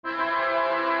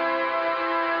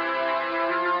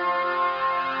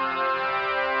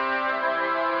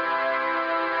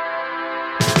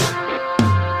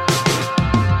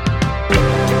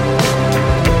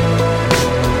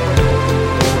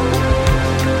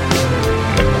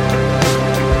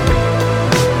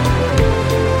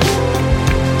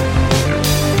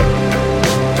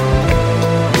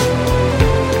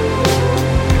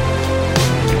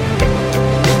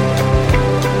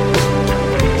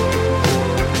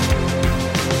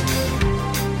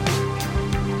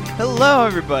Hello,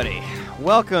 everybody.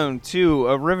 Welcome to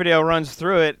Riverdale Runs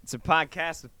Through It. It's a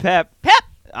podcast with Pep.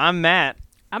 I'm Matt.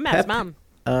 I'm Matt's mom.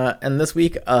 And this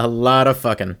week, a lot of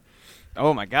fucking.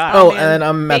 Oh my god. Oh, and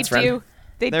I'm Matt's friend.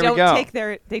 They There don't we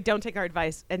go. take our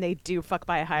advice, and they do fuck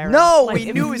by a higher. No, like,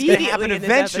 we knew it was going to happen in this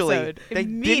eventually. episode. They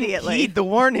Immediately. didn't heed the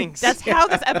warnings. That's how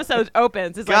this episode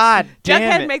opens. It's God like damn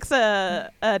Jughead it. makes an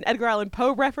Edgar Allan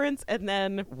Poe reference, and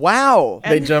then Wow.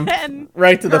 They jump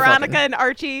right to the Veronica fucking. and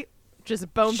Archie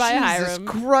just boned by a Jesus Hiram.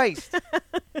 Christ.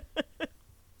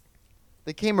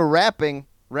 They came rapping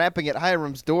at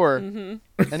Hiram's door.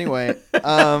 Mm-hmm. Anyway,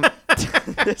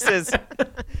 this is...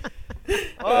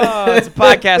 Oh, it's a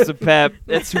podcast with Pep.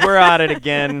 We're at it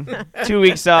again. 2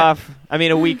 weeks off. I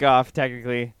mean, a week off,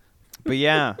 technically. But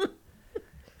yeah.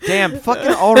 Damn,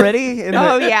 fucking already?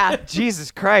 Yeah.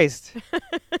 Jesus Christ.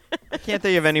 I can't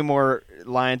think of any more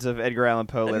lines of Edgar Allan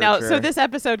Poe literature. No, so this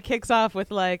episode kicks off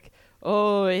with like,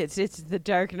 oh, it's the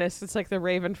darkness. It's like the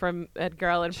raven from Edgar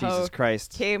Allan Poe. Jesus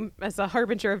Christ. Came as a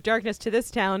harbinger of darkness to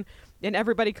this town, and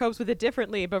everybody copes with it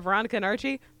differently. But Veronica and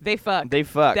Archie, they fuck. They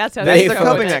fuck. That's how That's they the fuck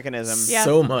coping with it. mechanism. Yeah.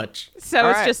 So much. So All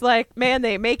it's right. just like, man,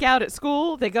 they make out at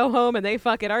school, they go home, and they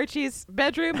fuck in Archie's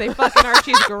bedroom, they fuck in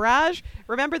Archie's garage.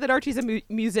 Remember that Archie's a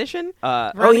musician?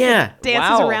 Oh, yeah.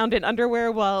 Dances Wow. around in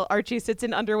underwear while Archie sits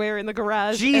in underwear in the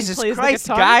garage. Jesus and plays Christ,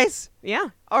 the guitar. guys. Yeah.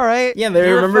 All right. Yeah, they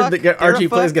You're a remembered fuck. that You're a Archie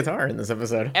plays fuck. guitar in this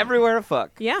episode. Everywhere to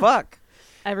fuck. Yeah. Fuck.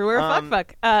 Everywhere,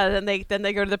 fuck. Then they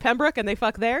go to the Pembroke and they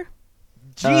fuck there.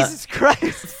 Jesus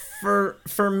Christ.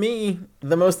 For me,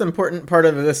 the most important part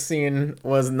of this scene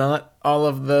was not all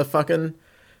of the fucking,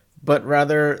 but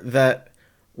rather that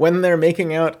when they're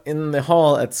making out in the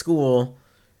hall at school,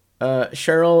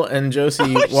 Cheryl and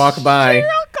Josie walk by,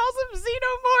 Cheryl calls him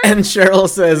Xenomorph. and Cheryl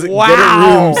says, Wow. "Get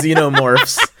a room,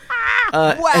 xenomorphs."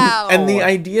 Wow. And the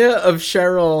idea of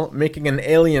Cheryl making an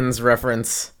Aliens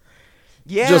reference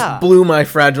Yeah. just blew my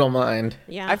fragile mind.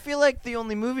 Yeah. I feel like the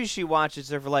only movies she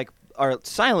watches are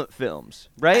silent films,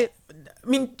 right? I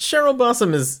mean, Cheryl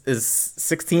Blossom is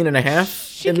 16 and a half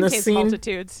she in this contains scene.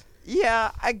 multitudes.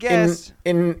 Yeah, I guess.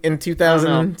 In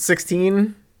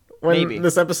 2016 when Maybe.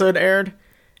 this episode aired.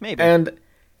 Maybe. And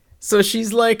so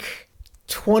she's like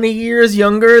 20 years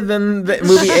younger than the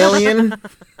movie Alien.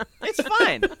 It's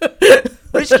fine.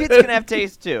 Rich kids can have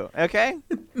taste too, okay?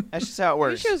 That's just how it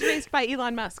works. She was raised by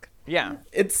Elon Musk. Yeah.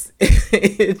 It's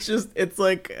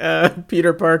like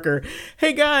Peter Parker.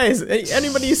 Hey guys,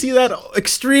 anybody see that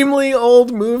extremely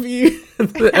old movie,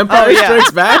 The Empire yeah.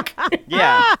 Strikes Back?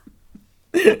 Yeah.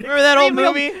 Remember that old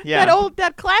movie? Yeah.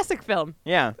 That classic film.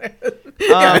 Yeah.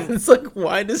 Yeah, it's like,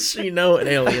 why does she know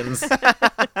Aliens?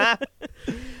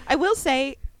 I will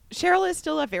say, Cheryl is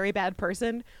still a very bad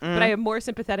person, but I am more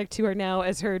sympathetic to her now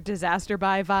as her disaster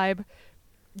buy vibe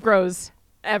grows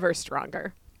ever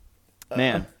stronger.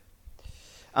 Man.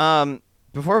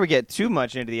 Before we get too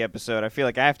much into the episode, I feel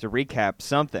like I have to recap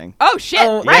something. Oh shit!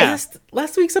 Oh, Right. yeah.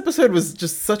 Last week's episode was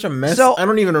just such a mess. So- I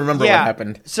don't even remember what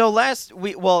happened. So last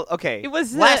week, okay. It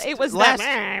was last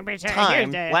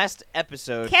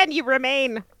episode. Can you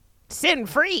remain sin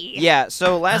free? Yeah,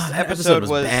 so last That episode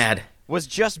was bad. was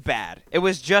just bad. It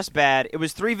was just bad. It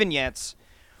was 3 vignettes.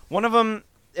 One of them,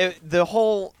 the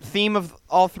whole theme of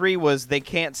all 3 was they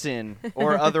can't sin,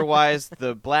 or otherwise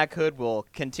the Black Hood will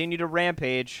continue to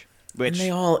rampage. Which And they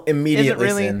all isn't immediately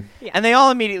really, sin. Yeah. and they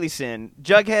all immediately sin.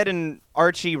 Jughead and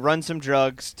Archie run some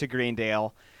drugs to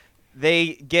Greendale.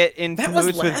 They get in That was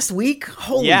cahoots last week?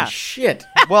 Holy Yeah. shit.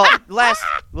 well,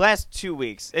 last 2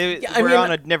 weeks. Yeah, I we're mean-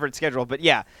 on a different schedule, but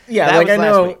yeah. Yeah, that like was I last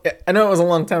know week. I know it was a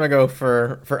long time ago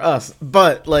for us,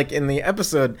 but like in the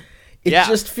episode, it Yeah.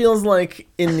 just feels like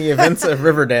in the events of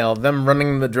Riverdale, them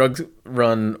running the drugs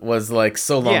run was like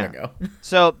so long Yeah. ago.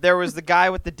 So there was the guy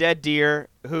with the dead deer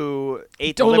who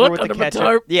ate the Don't liver look with the under my ketchup.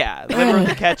 tarp. Yeah, the liver with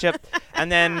the ketchup.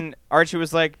 And then Archie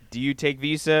was like, "Do you take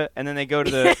Visa?" And then they go to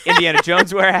the Indiana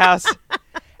Jones warehouse,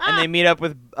 and they meet up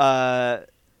with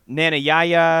Nana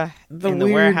Yaya in the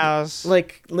weird, warehouse,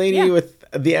 like lady Yeah. with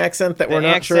the accent that The we're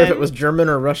not sure if accent. it was German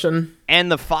or Russian.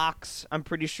 and the fox. I'm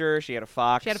pretty sure she had a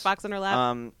fox. She had a fox on her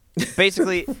lap.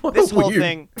 Basically, What this a whole weird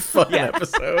thing. fucking Yeah.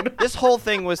 episode. This whole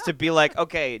thing was to be like,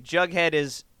 okay, Jughead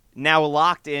is now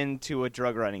locked into a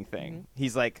drug running thing.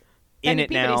 He's like in Penny it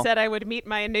Peabody now. said I would meet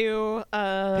my new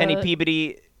Penny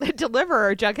Peabody.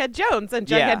 deliverer, Jughead Jones, and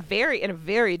Jughead Yeah. in a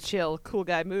very chill, cool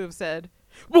guy move said,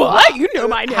 "What? You know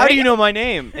my name? How do you know my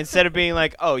name?" Instead of being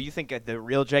like, "Oh, you think the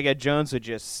real Jughead Jones would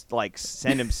just like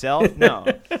send himself?" No.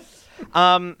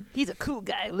 He's a cool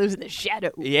guy who lives in the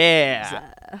shadows." Yeah.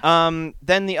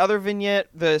 Then the other vignette,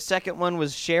 the second one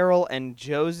was Cheryl and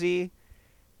Josie.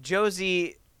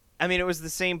 Josie, I mean, it was the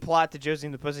same plot to Josie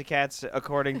and the Pussycats,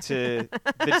 according to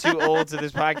the two olds of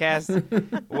this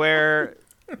podcast, where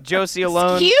Josie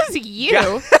alone. Excuse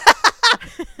you.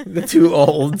 The two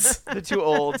olds. The two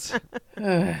olds.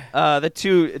 The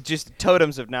two just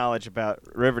totems of knowledge about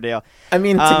Riverdale. I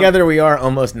mean, together we are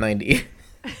almost 90.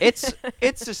 It's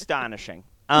astonishing.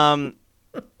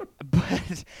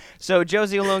 But so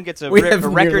Josie alone gets a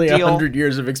record nearly deal. 100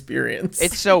 years of experience.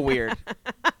 It's so weird.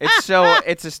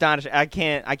 It's astonishing. I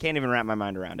can't even wrap my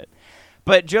mind around it.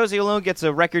 But Josie alone gets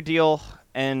a record deal,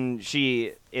 and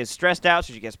she is stressed out,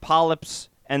 so she gets polyps,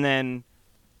 and then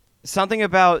something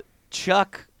about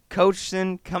Chuck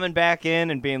Coachson coming back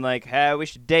in and being like, "Hey, we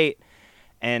should date,"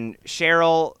 and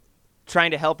Cheryl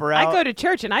trying to help her out. I go to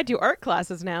church and I do art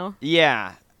classes now.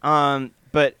 Yeah.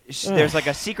 But there's like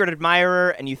a secret admirer,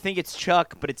 and you think it's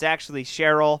Chuck, but it's actually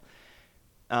Cheryl.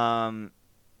 And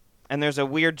there's a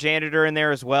weird janitor in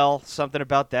there as well. Something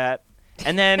about that.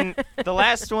 And then the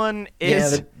last one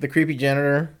is the creepy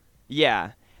janitor.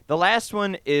 Yeah, the last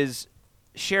one is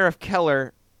Sheriff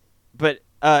Keller, but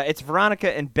it's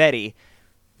Veronica and Betty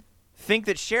think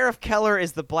that Sheriff Keller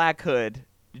is the Black Hood.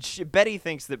 Betty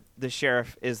thinks that the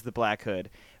sheriff is the Black Hood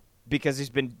because he's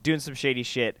been doing some shady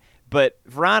shit. But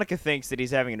Veronica thinks that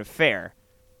he's having an affair.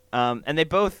 And they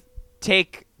both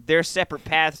take their separate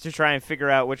paths to try and figure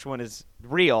out which one is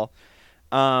real.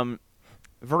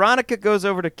 Veronica goes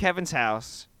over to Kevin's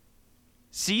house,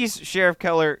 sees Sheriff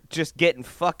Keller just getting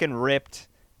fucking ripped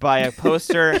by a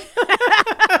poster.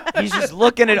 He's just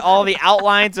looking at all the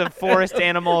outlines of forest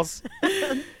animals,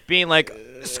 being like,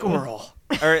 squirrel.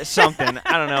 Or something.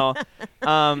 I don't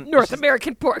know. North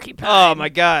American porcupine. Oh, my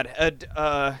God.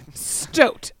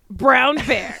 Stoat. Brown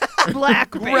bear.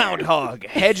 Black bear. Groundhog.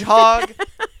 Hedgehog.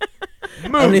 I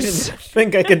don't even Moose.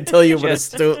 think I can tell you what a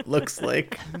Just- stoat looks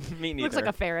like. Me neither. Looks like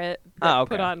a ferret Oh, that okay.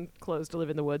 put on clothes to live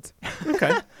in the woods.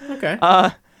 Okay.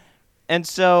 And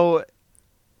so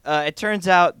it turns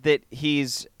out that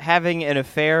he's having an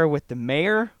affair with the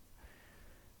mayor.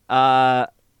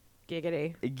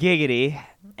 Giggity. Giggity.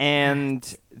 And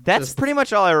that's Just- pretty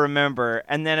much all I remember.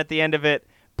 And then at the end of it,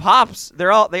 Pops,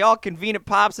 they all convene at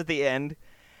Pops at the end,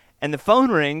 and the phone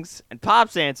rings, and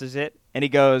Pops answers it, and he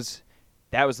goes,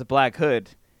 "That was the Black Hood.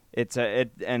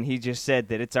 And he just said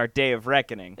that it's our day of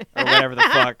reckoning," or whatever the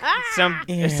fuck.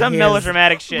 Some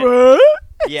melodramatic shit.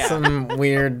 Yeah. Some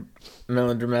weird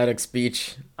melodramatic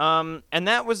speech. And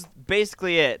that was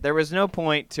basically it. There was no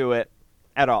point to it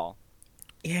at all.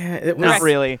 Yeah, it was Not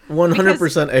really.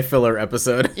 100% a filler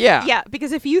episode. Yeah. Yeah,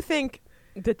 because if you think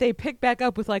that they pick back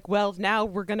up with like, well, now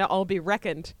we're going to all be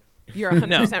reckoned, you're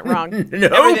 100% wrong. No.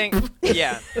 Everything.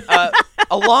 Yeah.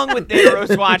 Along with Dana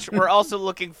Rose Watch, we're also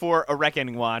looking for a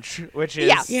Reckoning Watch, which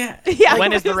is Yeah. Yeah.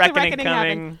 when is the does Reckoning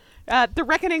happen? coming? The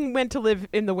Reckoning went to live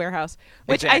in the warehouse,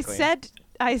 which Exactly.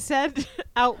 I said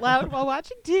out loud while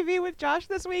watching TV with Josh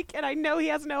this week, and I know he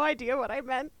has no idea what I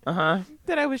meant. Uh-huh.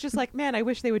 That I was just like, man, I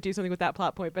wish they would do something with that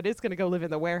plot point, but it's going to go live in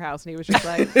the warehouse. And he was just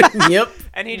like, Yep.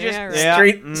 And he Yeah, just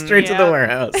right. yeah, Straight to yeah, the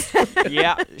warehouse.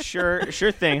 Yeah,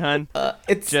 sure thing, hun.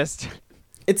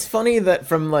 It's funny that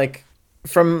from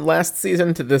last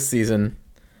season to this season,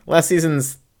 last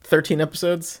season's 13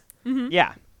 episodes.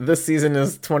 Yeah. This season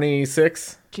is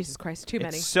 26. Jesus Christ, too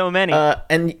many. It's so many.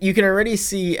 And you can already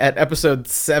see at episode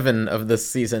 7 of this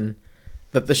season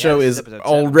that the show this is episode 7.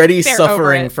 already They're over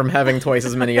suffering it. from having twice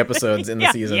as many episodes in the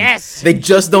Yeah. season. Yes. They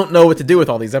just don't know what to do with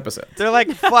all these episodes. They're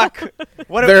like, fuck.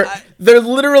 What They're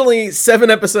literally 7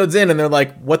 episodes in, and they're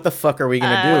like, "What the fuck are we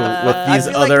gonna do with I these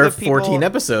feel like other the people- 14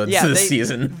 episodes yeah, this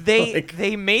season?"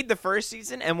 They made the first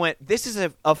season and went, "This is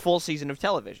a full season of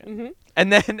television,"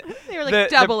 and then They were like,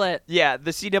 double it. Yeah,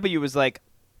 the CW was like,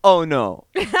 "Oh no,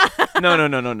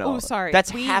 no. Oh, sorry.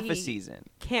 That's We half a season."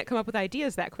 Can't come up with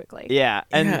ideas that quickly. Yeah,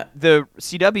 and Yeah. the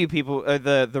CW people,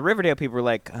 the Riverdale people were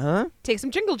like, "Huh? Take some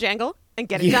jingle jangle and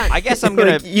get it Yeah. done. I guess I'm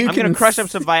gonna Like, you I'm gonna can crush up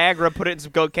some Viagra, put it in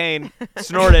some cocaine,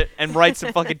 snort it, and write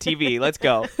some fucking TV. Let's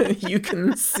go." You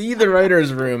can see the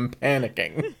writers' room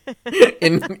panicking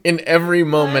in every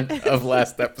moment of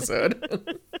last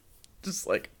episode. Just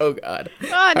like, oh god,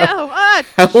 Oh, no.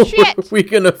 how Shit. are we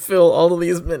gonna fill all of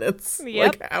these minutes?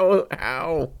 Yep. Like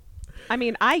how? I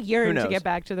mean, I yearn to knows? get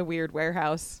back to the weird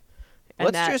warehouse. And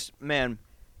Let's that- just man.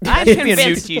 I'm That should be a new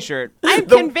convinced. T-shirt. I'm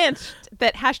The- convinced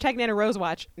that hashtag Nana Rose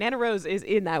Watch. Nana Rose is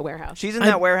in that warehouse. She's in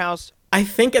that warehouse. I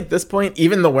think at this point,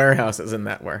 even the warehouse is in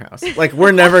that warehouse. Like,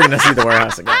 we're never gonna see the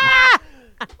warehouse again.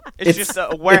 It's just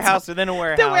a warehouse within a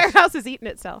warehouse. the warehouse is eating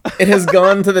itself. It has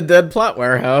gone to the dead plot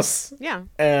warehouse, Yeah.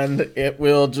 and it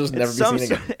will just never be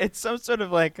seen again. It's some sort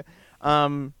of like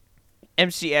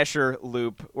MC Escher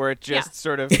loop where it just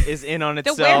sort of is in on The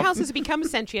itself. warehouse has become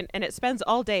sentient, and it spends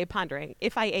all day pondering,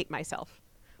 if I ate myself,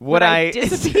 would I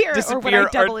disappear, or would I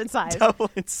double in size? Double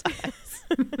in size.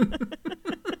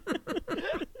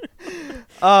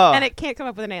 Oh, And it can't come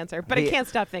up with an answer, but it can't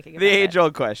stop thinking about the it.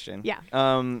 age-old question. Yeah.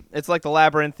 It's like the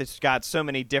labyrinth. It's got so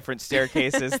many different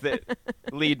staircases that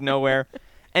lead nowhere.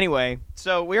 Anyway,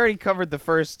 so we already covered the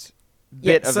first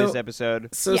bit of this episode.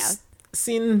 So Yeah.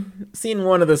 scene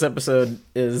 1 of this episode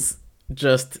is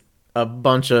just a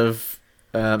bunch of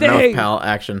mouth pal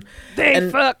action. They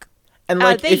fuck. And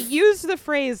like they use the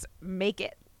phrase "make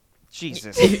it."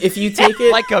 Jesus. if you take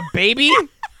it Like a baby?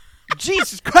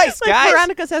 Jesus Christ, Like guys.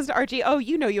 Veronica says to Archie, "Oh,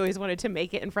 you know you always wanted to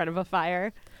make it in front of a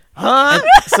fire." Huh?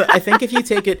 so I think if you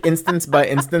take it instance by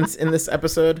instance in this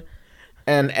episode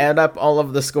and add up all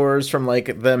of the scores from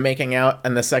like the making out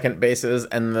and the second bases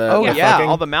and the Oh, the yeah. fucking,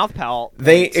 All the mouth pal.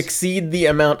 they points. exceed the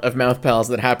amount of mouth pals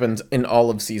that happened in all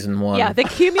of season 1. Yeah, the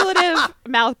cumulative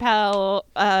mouth pal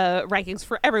rankings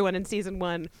for everyone in season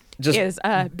 1 Just is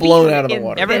blown beaten out of the in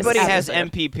water. this Everybody has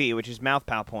episode. MPP, which is mouth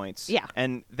pal points. Yeah.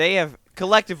 And they have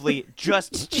collectively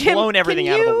just Jim, blown everything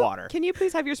can out of the you- water. Can you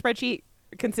please have your spreadsheet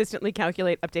consistently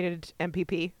calculate updated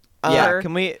MPP? Yeah. Or-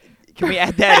 Can we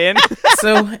add that in?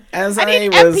 So as I need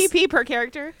was MPP per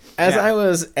character. As Yeah. I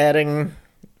was adding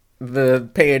the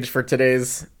page for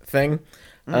today's thing,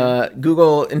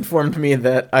 Google informed me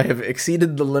that I have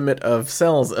exceeded the limit of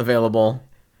cells available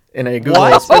in a Google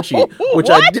What? spreadsheet, which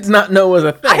I What? did not know was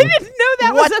a thing. I didn't know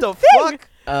that What was a the thing. fuck?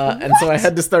 And so I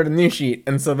had to start a new sheet,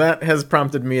 and so that has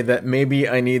prompted me that maybe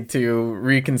I need to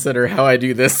reconsider how I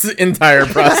do this entire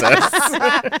process.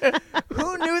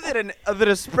 Who knew that a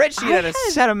spreadsheet I had a had-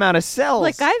 set amount of cells?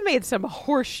 Like I've made some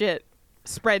horseshit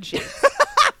spreadsheets,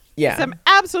 Yeah. some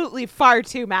absolutely far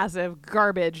too massive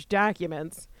garbage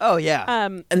documents. oh yeah.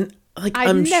 And like I've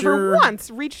I'm never sure once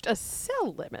reached a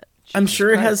cell limit. I'm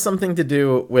sure it has something to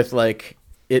do with like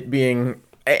it being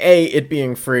it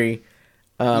being free,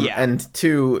 Yeah. and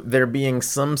 2, there being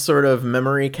some sort of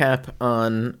memory cap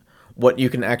on what you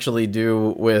can actually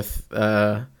do with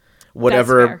fair.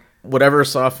 whatever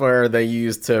software they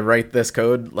use to write this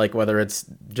code, like whether it's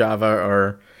Java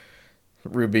or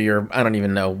Ruby or I don't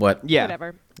even know what yeah.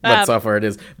 Whatever. software it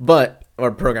is,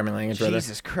 or programming language rather.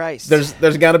 Jesus Christ.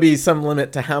 There's got to be some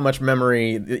limit to how much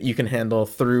memory that you can handle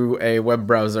through a web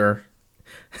browser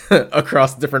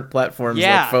across different platforms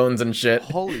Yeah. like phones and shit.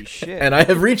 Holy shit. And I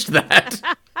have reached that.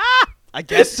 I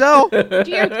guess so.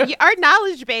 Our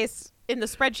knowledge base in the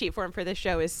spreadsheet form for this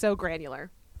show is so granular.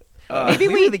 Maybe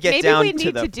we need to get down need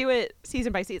to the to do it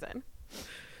season by season.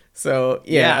 So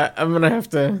Yeah. I'm gonna have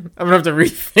to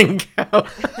rethink how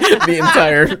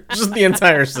the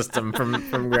entire system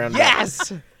from ground up.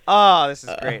 Yes. Oh, this is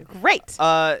great. Great.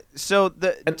 So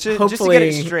And just to get it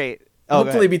hopefully- straight. Oh, go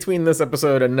Hopefully, ahead. between this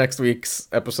episode and next week's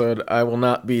episode, I will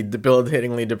not be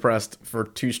debilitatingly depressed for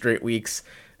 2 straight weeks,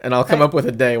 and I'll come up with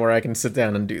a day where I can sit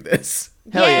down and do this.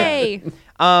 hell yeah. Yay.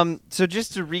 So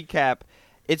just to recap,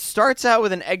 it starts out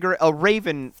with a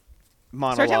Raven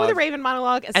monologue. Starts out with a Raven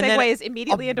monologue and and then segues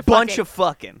immediately into bunch fucking. of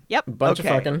fucking. Yep. Bunch Okay.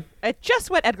 of fucking. Just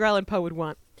what Edgar Allan Poe would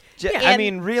want. I and-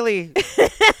 mean, really,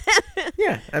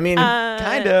 Yeah, I mean,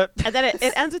 kinda. And then it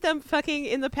ends with them fucking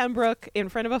in the Pembroke in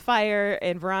front of a fire,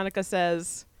 and Veronica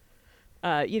says,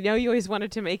 you know you always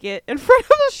wanted to make it in front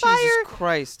of a Jesus fire.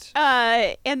 Christ.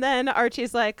 And then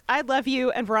Archie's like, I love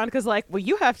you, and Veronica's like, well,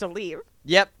 you have to leave.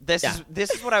 Yep, this Yeah.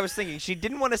 is what I was thinking. She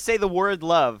didn't want to say the word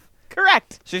love,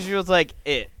 Correct. so she was like,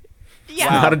 "It."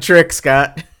 Yeah. Wow. not a trick,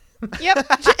 Scott. Yep.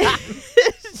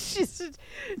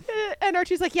 And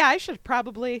Archie's like, yeah, I should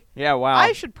probably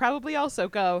also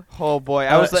go. Oh boy,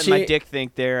 I was letting my she- dick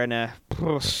think there, and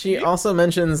She also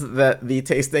mentions that the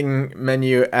tasting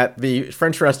menu at the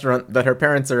French restaurant that her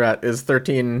parents are at is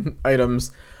 13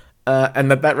 items,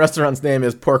 and that restaurant's name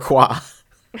is Pourquoi.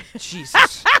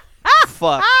 Jesus,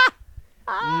 fuck,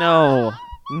 no.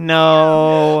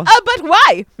 But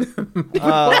why?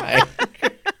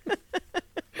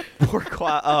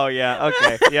 Pourquoi? Oh yeah,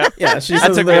 okay, yep. Yeah, she That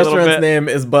says the took me a little restaurant's bit. name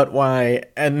is But Why,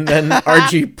 and then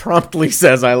Archie promptly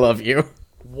says, I love you.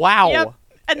 Wow. Yep.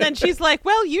 And then she's like,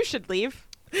 well, you should leave.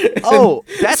 Oh,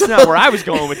 that's not where I was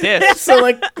going with this. So,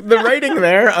 like, the writing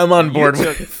there, I'm on board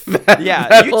took- with. That, Yeah,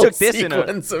 that you whole took this in a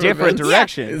sequence of different events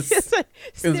direction. is-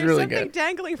 There's really something good.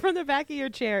 dangling from the back of your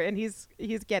chair, and he's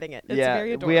getting it. It's Yeah, very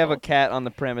adorable. we have a cat on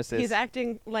the premises. He's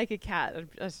acting like a cat. I'm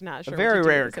just not a sure. very what to do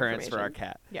rare with this occurrence for our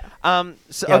information. cat. Yeah.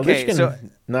 So yeah, okay, Lichkin, so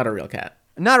not a real cat.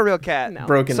 not a real cat. No.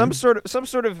 Broken. Some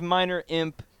sort of minor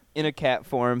imp in a cat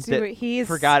form So that he's-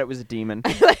 forgot it was a demon.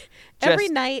 Every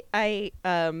Just- night I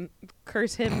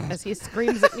curse him as he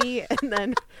screams at me and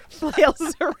then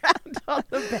flails around on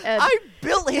the bed. I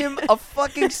built him a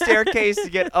fucking staircase to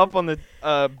get up on the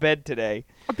bed today.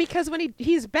 Because when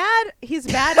he's bad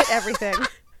at everything.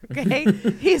 Okay?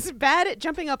 He's bad at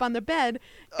jumping up on the bed,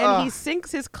 and he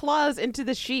sinks his claws into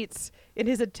the sheets in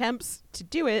his attempts to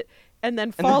do it, and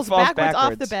then falls backwards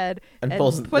off the bed And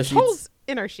pulls the puts sheets. holes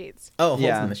in our sheets. Oh, holes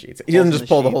Yeah. in the sheets. He doesn't Holes in just the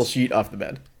pull the whole sheets. sheet off the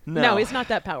bed. No, he's not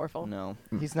that powerful. No,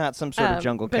 he's not some sort of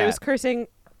jungle but cat. it was cursing.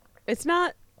 It's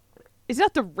not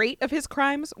the rate of his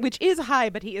crimes, which is high,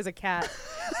 but he is a cat.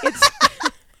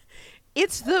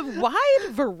 It's the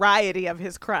wide variety of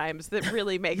his crimes that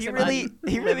really makes he him really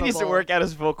needs to unlivable. work out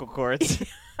his vocal cords.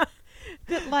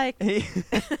 That like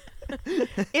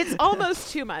it's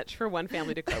almost too much for one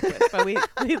family to cope with, but we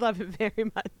love him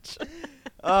very much.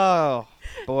 Oh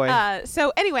boy.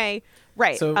 So anyway,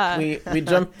 right. So we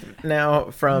jump now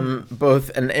from both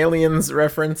an Aliens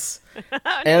reference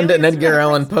and an Aliens Edgar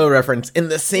Allan reference. Poe reference in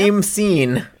the same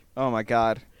scene Oh my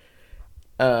god.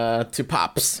 to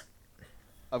Pops.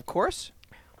 Of course.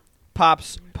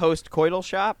 Pop's post-coital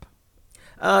shop.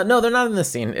 No, they're not in this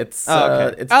scene. It's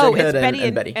okay. it's Oh, Jughead it's Betty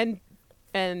and Betty.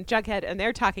 and Jughead, and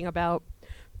they're talking about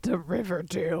the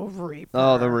Riverdale Reaper.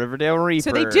 Oh, the Riverdale Reaper.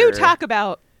 So they do talk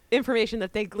about information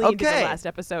that they gleaned in the Okay. last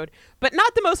episode, but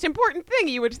not the most important thing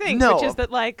you would think, No. which is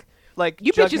that like like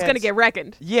you bitch is gonna Jughead's- get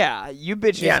reckoned. Yeah, you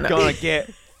bitch Yeah, is no. gonna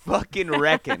get fucking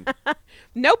reckoned.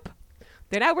 Nope,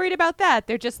 they're not worried about that.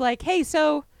 They're just like, hey,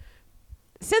 so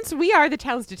since we are the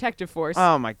town's detective force,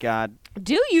 Oh my god.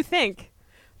 do you think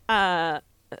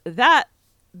that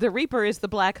the Reaper is the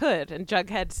Black Hood? And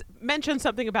Jughead mentioned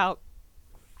something about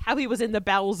how he was in the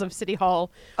bowels of City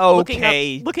Hall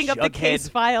Okay, looking up the case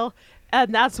Jughead. file,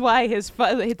 and that's why his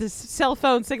cell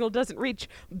phone signal doesn't reach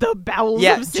the bowels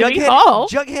Yeah, of City Hall.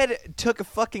 Jughead took a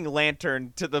fucking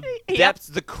lantern to the Yep. depths,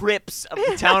 the crypts of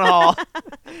the town hall,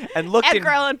 and looked Edgar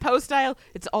in. Allan Poe style.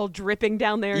 It's all dripping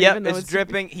down there. Yep, even though it's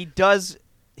dripping. He does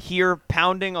hear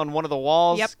pounding on one of the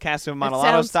walls, Yep. Casa It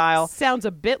Montalado style. Sounds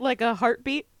a bit like a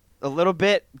heartbeat. A little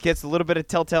bit, gets a little bit of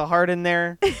Telltale Heart in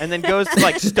there, and then goes to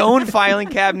like stone filing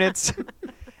cabinets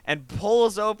and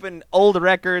pulls open old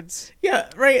records. Yeah,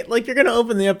 right. Like you're gonna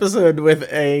open the episode with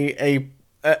a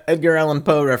Edgar Allan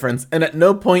Poe reference, and at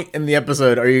no point in the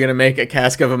episode are you gonna make a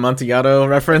Cask of Amontillado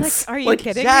reference. Like, are you Like,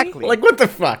 kidding exactly. me? Like what the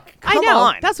fuck? I Come know.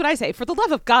 on. That's what I say. For the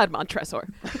love of God, Montresor.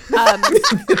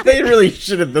 They really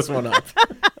shitted this one up.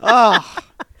 Oh,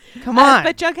 come on.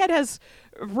 But Jughead has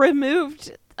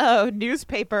removed a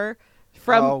newspaper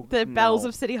from Oh, the bowels no.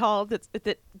 of City Hall that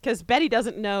because Betty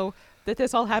doesn't know that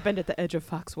this all happened at the edge of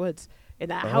Foxwoods in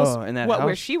that house, in that where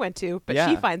house. she went to, but Yeah.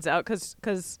 she finds out because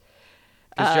Because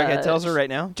Jughead tells her right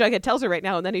now. Jughead tells her right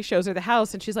now, and then he shows her the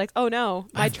house, and she's like, "Oh no,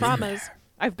 my traumas.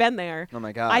 I've been there. Oh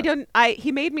my god.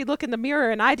 He made me look in the mirror,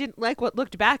 and I didn't like what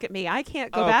looked back at me. I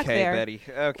can't go back there. Betty.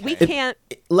 Okay. We can't."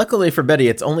 Luckily for Betty,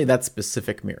 it's only that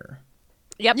specific mirror.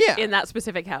 Yep. Yeah. In that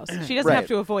specific house, she doesn't Right. have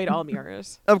to avoid all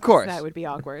mirrors. Of course. That would be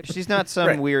awkward. She's not some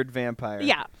Right. weird vampire.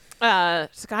 Yeah.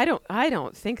 So I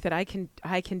don't think that I can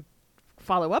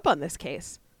follow up on this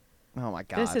case. Oh my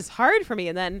god. This is hard for me.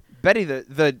 And then Betty,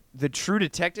 the true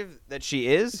detective that she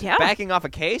is, Yeah. backing off a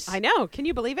case. I know. Can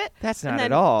you believe it? That's And not then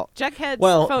at all. Jughead's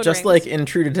Well, phone just rings. like in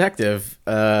True Detective,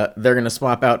 they're gonna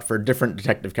swap out for different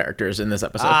detective characters in this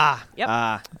episode. Yep.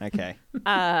 Okay.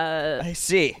 Uh, I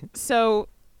see. so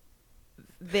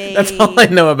they. That's all I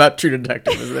know about True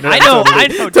Detective. Is that I it's know- totally, I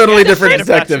know totally shit different about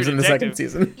True detectives in the Detective. second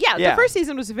season. Yeah, Yeah. the first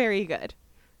season was very good,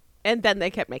 and then they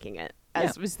kept making it,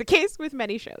 as was the case with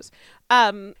many shows.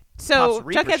 So Pop's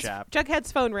Reaper Shop.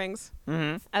 Jughead's phone rings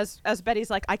Mm-hmm. as Betty's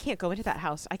like, "I can't go into that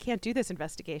house. I can't do this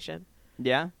investigation."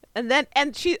 Yeah.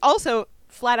 And she also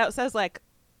flat out says like,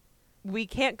 "We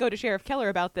can't go to Sheriff Keller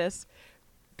about this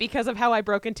because of how I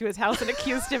broke into his house and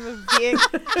accused him of being."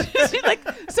 She's like,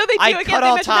 so they do I again. cut They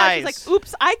all mention that. She's ties. like,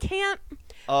 "Oops, I can't.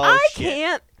 Oh, I shit.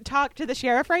 can't talk to the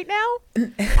sheriff right now."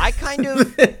 I kind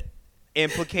of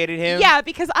implicated him. Yeah,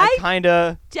 because I kind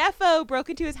of. Defo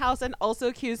broke into his house and also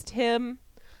accused him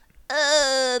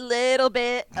a little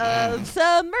bit of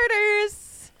some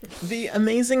murders. The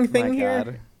amazing thing My here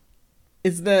God.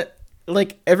 is that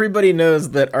like everybody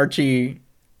knows that Archie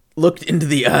looked into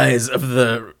the eyes of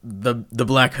the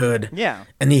Black Hood. Yeah.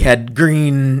 And he had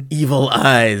green evil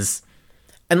eyes.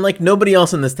 And like nobody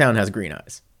else in this town has green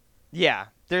eyes. Yeah.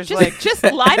 There's Just, like. just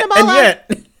line them all And up.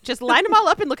 yet Just line them all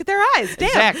up and look at their eyes. Damn,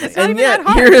 Exactly. it's not and even that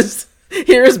yet hard.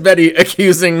 here's Betty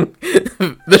accusing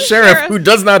the sheriff who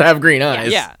does not have green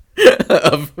eyes. Yeah.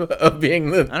 of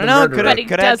being the I don't know, murderer. could But he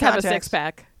have does have a contacts.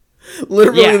 six-pack.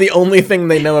 Literally Yeah. the only thing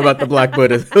they know about the Black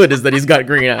Hood is that he's got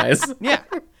green eyes. Yeah.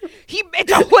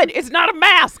 It's a hood. It's not a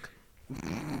mask.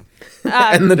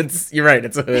 And then you're right,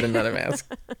 it's a hood and not a mask.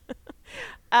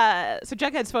 So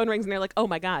Jughead's phone rings and they're like, oh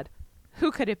my God,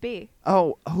 who could it be?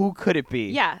 Oh, who could it be?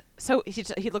 Yeah. So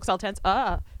he looks all tense.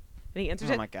 And he answers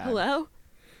Oh it. my God. Hello?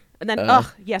 And then,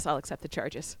 yes, I'll accept the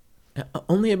charges.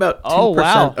 Only about 2% Oh,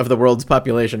 wow. of the world's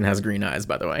population has green eyes,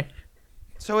 by the way.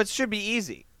 So it should be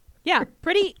easy. Yeah,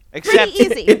 pretty Except-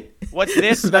 easy. What's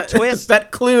this? A twist?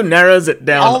 That clue narrows it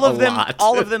down all a of them. lot.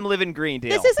 All of them live in Greendale.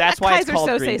 This isn't That's a why it's Kaiser called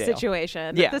Sose Greendale.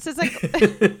 situation. Yeah. This is like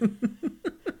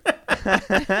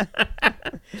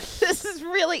this is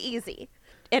really easy.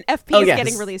 And FP is yes.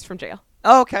 getting released from jail.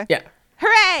 Oh, okay. Yeah.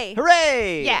 Hooray!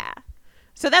 Hooray! Yeah.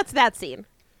 So that's that scene.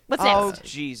 What's Oh next?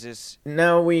 Jesus!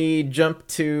 Now we jump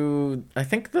to, I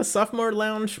think, the sophomore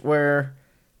lounge where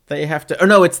they have to... Oh,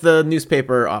 no, it's the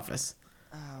newspaper office.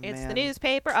 Oh, It's man. the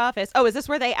newspaper office. Oh, is this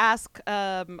where they ask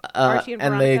Archie and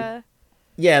and Veronica?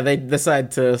 They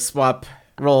decide to swap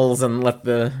roles and let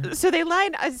the... So they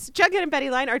line, Jughead and Betty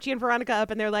line Archie and Veronica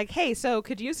up, and they're like, "Hey, so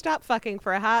could you stop fucking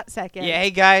for a hot second?" Yeah, hey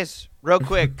guys, real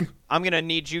quick, I'm gonna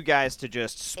need you guys to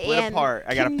just split And apart.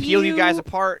 I gotta can peel you guys you-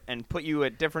 apart and put you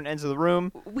at different ends of the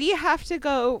room. We have to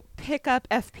go pick up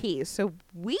FP, so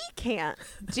we can't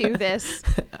do this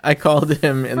I called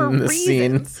him in for the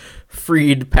scene reasons.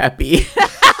 Freed Pappy.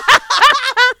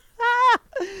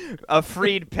 A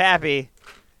freed pappy,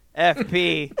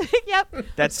 FP. Yep.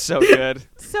 That's so good.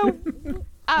 So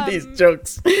These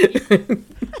jokes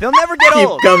They'll never get keep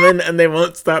old. coming and they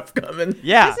won't stop coming.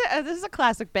 Yeah. this is a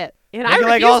classic bit, and Make I it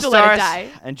like refuse to let it All-Stars die.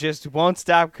 and just won't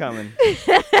stop coming.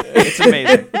 It's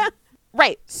amazing.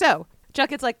 Right. So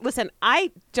Jughead's like, "Listen,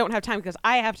 I don't have time because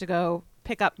I have to go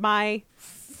pick up my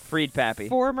Freed pappy.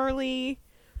 formerly."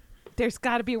 There's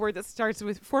got to be a word that starts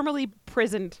with formerly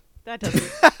prisoned. That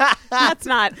doesn't. That's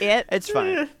not it. It's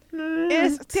fine.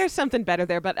 There's something better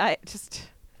there, but I just.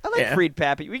 I like Yeah. freed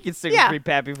pappy. We can stick Yeah. with freed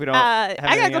pappy if we don't. I have gotta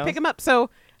anything go else. pick him up. So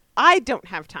I don't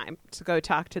have time to go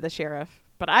talk to the sheriff,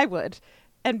 but I would.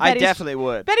 And I Betty's- definitely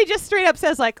would. Betty just straight up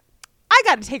says like, "I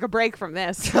got to take a break from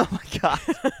this." Oh my god.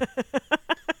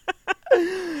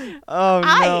 Oh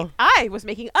no. I was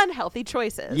making unhealthy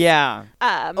choices. Yeah.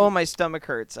 Um. Oh, my stomach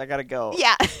hurts. I gotta go.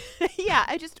 Yeah. Yeah.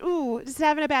 I just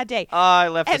having a bad day. Oh, I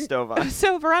left the And stove on.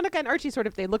 So Veronica and Archie sort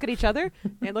of they look at each other,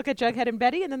 they look at Jughead and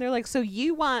Betty, and then they're like, "So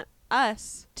you want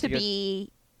us to You go-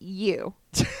 be you?"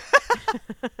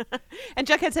 And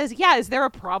Jughead says, "Yeah. Is there a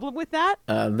problem with that?"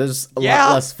 There's a Yeah.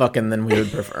 lot less fucking than we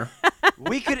would prefer.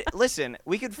 We could listen.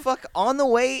 We could fuck on the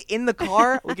way in the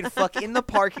car. We could fuck in the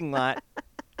parking lot.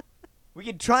 We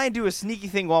could try and do a sneaky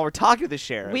thing while we're talking to the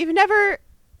sheriff. We've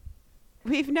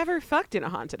never fucked in a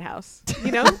haunted house,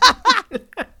 you know.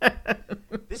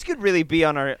 This could really be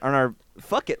on our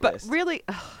fuck it But list. really,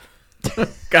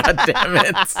 God damn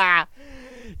it.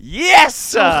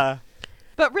 Yes.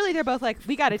 but really, they're both like,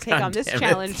 we got to take God on this damn it.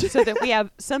 challenge so that we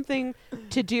have something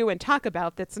to do and talk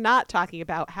about that's not talking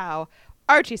about how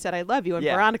Archie said I love you and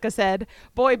Yeah. Veronica said,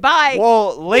 "Boy, bye."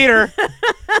 Well, later.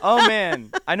 Oh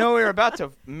man, I know we were about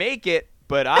to make it,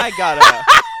 but I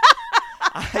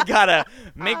gotta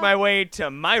make my way to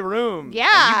my room. and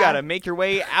Yeah. you gotta make your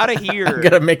way out of here. I'm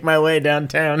gonna make my way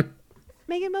downtown.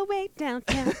 Making my way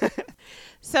downtown.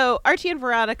 So Archie and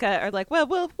Veronica are like, "Well,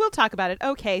 we'll talk about it."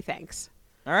 Okay, thanks.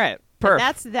 All right, And perfect.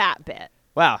 that's that bit.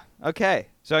 Wow. Okay,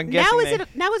 so I'm guessing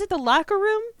Now is it the locker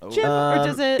room, Jim, or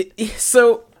does it?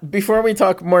 So, before we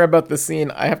talk more about the scene,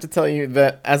 I have to tell you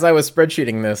that as I was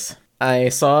spreadsheeting this, I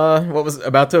saw what was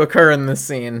about to occur in this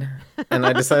scene, and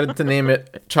I decided to name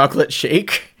it Chocolate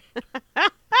Shake.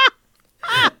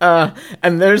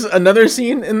 And there's another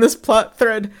scene in this plot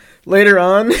thread later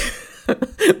on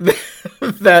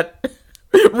that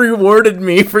rewarded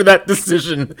me for that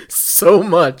decision so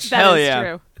much. That Hell is yeah.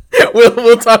 true.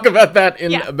 We'll talk about that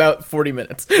in Yeah. about 40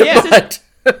 minutes. Yeah.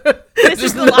 But This is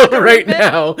just the know locker room right bit?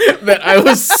 now that I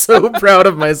was so proud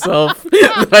of myself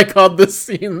that I called this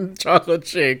scene Chocolate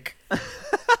Shake.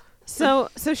 So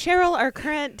Cheryl, our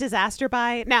current disaster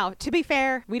bi. Now, to be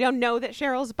fair, we don't know that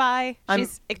Cheryl's bi.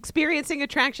 She's experiencing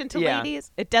attraction to Yeah.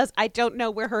 ladies. I don't know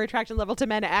where her attraction level to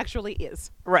men actually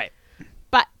is. right.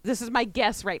 But this is my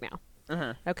guess right now.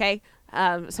 Uh-huh. Okay.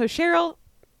 So Cheryl,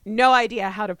 no idea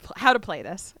how to play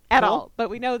this at Cool. all. But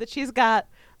we know that she's got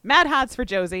mad hots for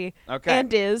Josie. Okay.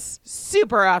 And is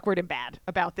super awkward and bad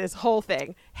about this whole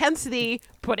thing. Hence the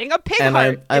putting a pig And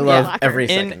heart I in love the locker. every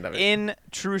second of it. In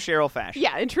true Cheryl fashion.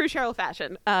 Yeah, in true Cheryl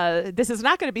fashion. This is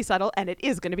not going to be subtle, and it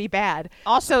is going to be bad.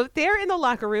 Also, they're in the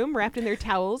locker room, wrapped in their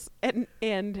towels, and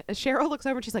Cheryl looks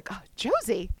over and she's like, "Oh,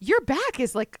 Josie, your back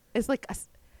is like a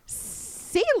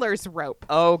sailor's rope.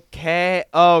 Okay.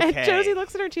 And Josie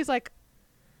looks at her and she's like,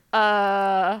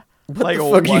 What Like the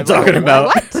a fuck are you what? talking about?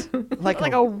 what?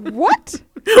 like a what?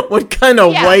 What kind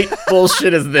of Yeah. white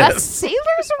bullshit is A this? sailor's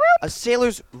rope? a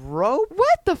sailor's rope?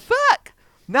 What the fuck?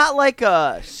 Not like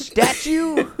a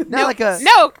statue? Not like a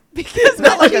No, because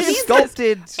not like what a she means is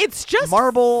sculpted it's just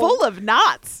marble. full of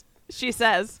knots, she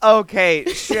says. Okay,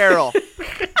 Cheryl.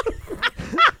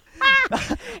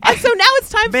 And so now it's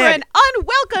time for Man. an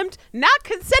unwelcomed, not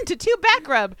consented to back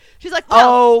rub. She's like,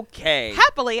 well, Okay.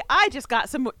 happily, I just got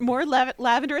some more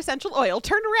lavender essential oil.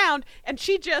 Turn around, and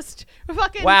she just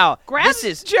fucking Wow, grabs this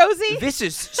is Josie. This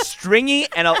is stringy,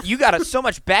 and you got so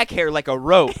much back hair like a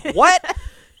rope. What?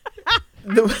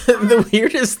 The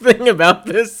weirdest thing about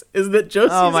this is that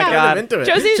Josie's Oh my kind God. of into it.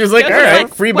 Josie's She's like, all Josie's right,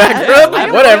 like, free "Well, back rub, I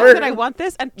don't whatever. know that I want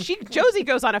this, and Josie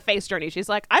goes on a face journey. She's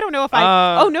like, I don't know if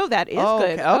I. Oh no, that is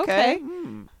good. Okay.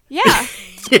 Yeah.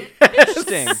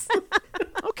 Interesting.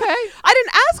 Okay. I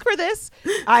didn't ask for this.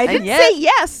 I didn't yet- say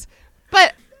yes,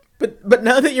 but But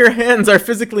now that your hands are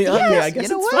physically on me, Yes, I guess you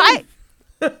know it's what? fine.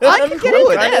 I I'm can get cool.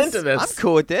 into I'm this. into this. I'm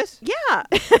cool with this. yeah.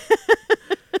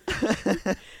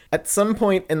 At some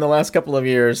point in the last couple of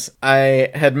years, I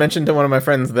had mentioned to one of my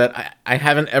friends that I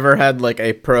haven't ever had like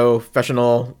a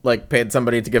professional, like paid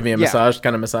somebody to give me a massage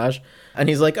kind of massage. And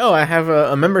he's like, oh, I have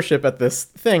a membership at this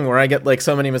thing where I get like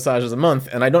so many massages a month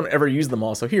and I don't ever use them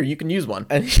all. So here, you can use one.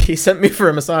 And he sent me for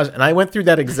a massage. And I went through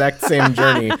that exact same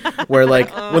journey where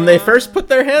like when they first put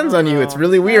their hands on you, it's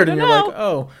really weird. And you're know. like,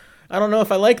 oh, I don't know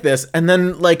if I like this. And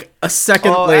then like a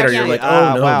second Oh, later, actually, you're like,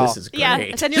 oh no, wow. this is great. Yeah.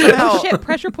 And then you're like, oh shit,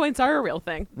 pressure points are a real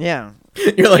thing. Yeah.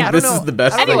 You're like, Yeah, I this don't is know. the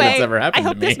best thing Anyway, that's ever happened I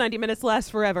hope to me. this 90 minutes lasts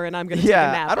forever, and I'm gonna take a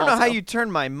Yeah. nap. I don't know how also. you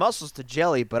turn my muscles to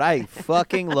jelly, but I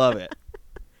fucking love it.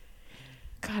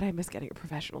 God, I miss getting a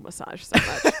professional massage so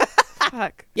much.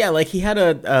 Fuck. Yeah, like he had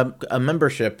a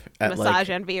membership at Massage like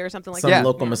Envy or something like some that.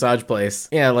 local massage place.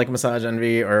 Yeah, like Massage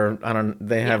Envy, or I don't.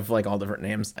 They have like all different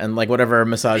names, and like whatever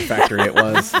massage factory it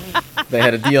was, they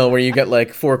had a deal where you get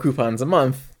like 4 coupons a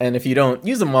month, and if you don't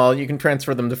use them all, you can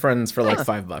transfer them to friends for like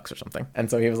 $5 or something. And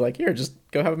so he was like, "Here, just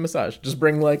go have a massage. Just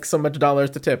bring like so much dollars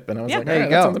to tip." And I was Yeah. like, There you "That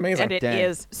go. sounds amazing." And it Dang.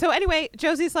 is. So anyway,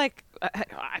 Josie's like,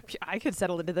 I could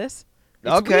settle into this.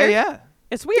 It's Okay, weird. yeah.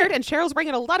 It's weird, and Cheryl's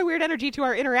bringing a lot of weird energy to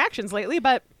our interactions lately,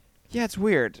 but Yeah, it's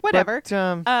weird. whatever.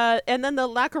 But, And then the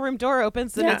locker room door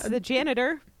opens, and Yeah. it's the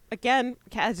janitor. Again,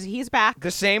 he's back.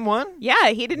 the same one?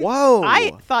 Yeah, he didn't. Whoa.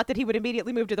 I thought that he would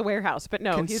immediately move to the warehouse, but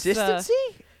no. Consistency?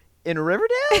 In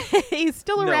Riverdale? He's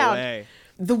still No around. way.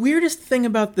 The weirdest thing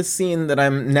about this scene that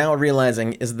I'm now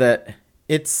realizing is that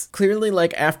it's clearly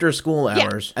like after school Yeah.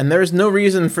 hours, and there's no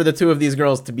reason for the two of these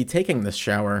girls to be taking this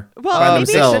shower Well, by maybe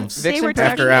themselves they were Vixen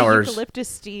after taking hours. eucalyptus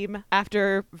steam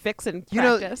after Vixen You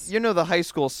know, practice. you know the high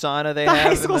school sauna they The have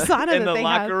high school in the, sauna in that the they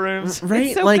locker have. rooms? Right?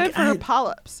 It's so like good for her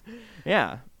polyps.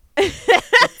 Yeah.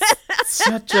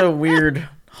 such a weird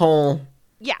whole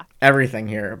Yeah. everything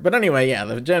here. But anyway, yeah,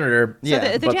 the janitor. So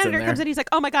Yeah, the butts in janitor there. comes in. He's like,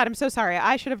 "Oh my god, I'm so sorry.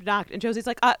 I should have knocked." And Josie's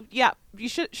like, yeah, you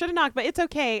should have knocked, but it's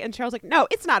okay." And Cheryl's like, "No,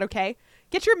 it's not okay.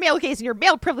 Get your male gaze and your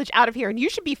male privilege out of here, and you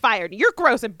should be fired. You're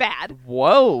gross and bad."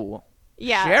 Whoa.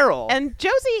 Yeah, Cheryl. And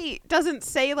Josie doesn't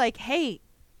say like, "Hey,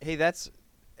 Hey,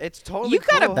 it's totally you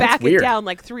gotta cool. back it weird. down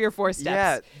like 3 or 4 steps.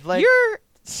 Yeah, like- you're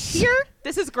here.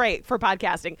 This is great for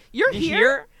podcasting. You're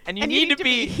here, and you need to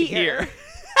be here.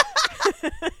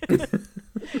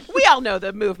 We all know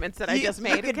the movements that I You- just you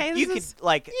made. could- Okay, you This could is-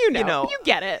 like you know, you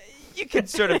get it. you could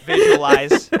sort of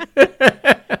visualize.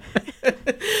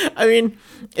 I mean,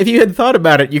 if you had thought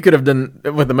about it, you could have done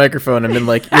it with the microphone and been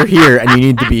like, "You're here, and you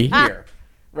need to be here."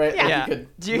 Right? Yeah. Like, Yeah. you could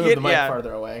Do you move get- the mic yeah.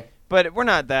 farther away. But we're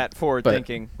not that forward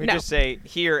thinking. We No. just say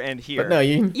here and here. But no,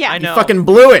 you. Yeah. I You know. fucking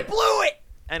blew it. blew it.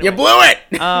 You Anyway. blew it.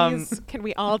 Please, can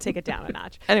we all take it down a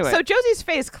notch? Anyway. So Josie's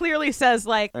face clearly says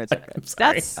like, It's okay. I'm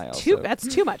sorry. "That's I too. also- That's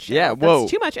too much. Yeah, Cheryl. whoa.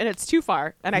 That's too much, and it's too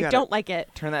far, and You I gotta- don't like it."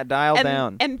 Turn that dial And,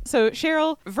 down. and so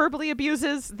Cheryl verbally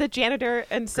abuses the janitor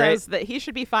and says that he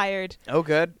should be fired, Oh,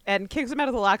 good. and kicks him out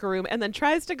of the locker room, and then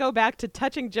tries to go back to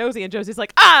touching Josie, and Josie's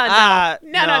like, Ah,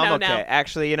 no, I'm okay.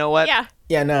 Actually, you know what? yeah,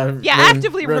 Yeah, no. yeah, ruined-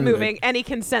 actively ruined it. removing any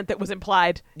consent that was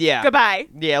implied. Yeah. Goodbye.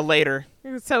 Yeah, later.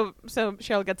 So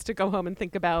Cheryl gets to go home and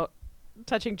think about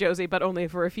touching Josie, but only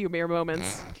for a few mere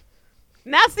moments.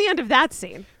 And that's the end of that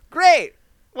scene. Great.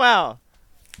 Wow.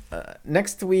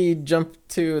 Next, we jump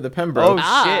to the Pembroke.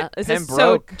 Oh, shit. Is this,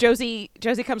 so Pembroke.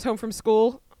 Josie comes home from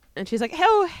school, and she's like,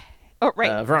 "Oh,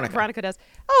 right." Veronica. Veronica does.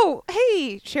 "Oh,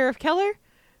 hey, Sheriff Keller."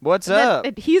 What's And then- up?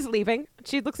 and he's leaving.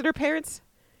 She looks at her parents.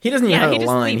 He doesn't even Yeah, have he a just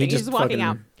line. leaving. He He's just walking fucking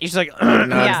out. He's like, nods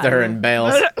Yeah. to her and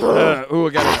bails. ooh, I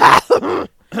got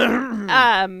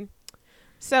it.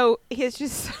 So he's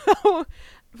just so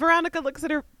Veronica looks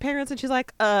at her parents and she's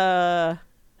like, Huh?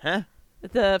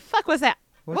 the fuck was that?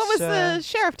 What What's, was the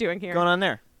sheriff doing here? Going on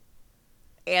there?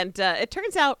 And it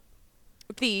turns out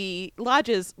the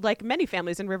lodges, like many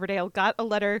families in Riverdale, got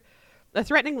a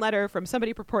threatening letter from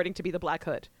somebody purporting to be the Black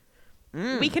Hood.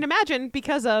 We can imagine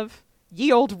because of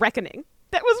ye old reckoning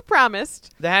that was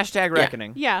promised. The hashtag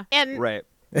reckoning. Yeah. And Right.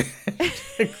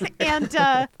 and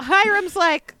Hiram's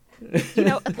like,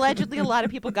 allegedly a lot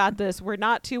of people got this. We're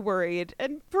not too worried.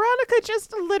 And Veronica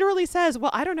just literally says,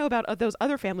 well, I don't know about those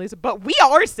other families, but we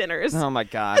are sinners. Oh my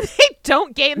God. They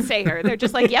don't gainsay her. They're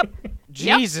just like, yep.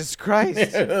 Jesus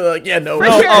Christ. Like, yeah, no, For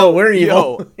sure. oh, we're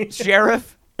evil. Yo,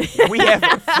 Sheriff, we have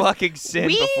fucking sinned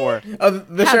We- before.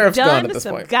 The have sheriff's done gone at this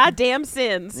some point. goddamn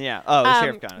sins. Yeah. Oh, the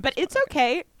sheriff got it. But it's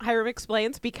okay, Hiram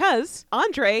explains, because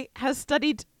Andre has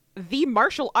studied the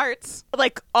martial arts,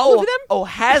 like all of them. Oh,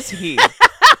 has he?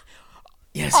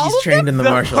 Yes, all he's of trained in the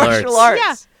martial arts.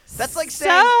 Yeah. That's like Some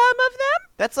saying. of them.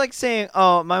 That's like saying,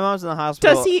 oh, my mom's in the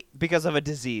hospital Does he- because of a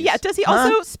disease. Yeah. Does he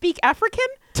also speak African?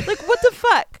 Like, what the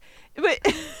fuck? But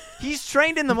He's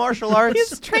trained in the martial arts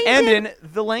He's trained and in- in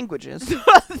the languages.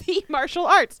 the martial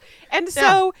arts, and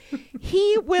so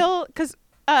he will, because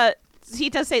he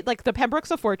does say, like, the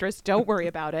Pembroke's a fortress. Don't worry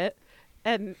about it.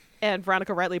 And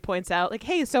Veronica rightly points out, like,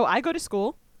 hey, so I go to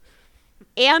school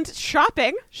and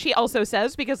shopping. She also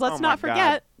says, because let's Oh my not forget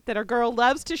God. that our girl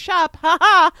loves to shop. Ha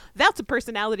ha! That's a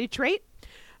personality trait.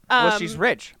 Well, she's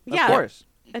rich. yeah. Of course.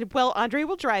 And, well, Andre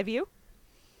will drive you.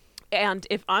 And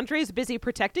if Andre's busy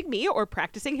protecting me or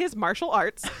practicing his martial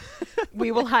arts,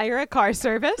 we will hire a car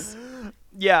service.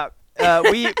 Yeah.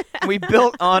 We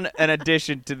built on an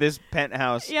addition to this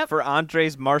penthouse Yep. for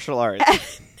Andre's martial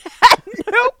arts. At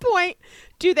no point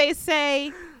do they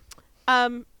say,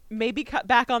 maybe cut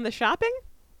back on the shopping.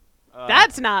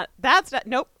 That's not.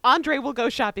 Nope. Andre will go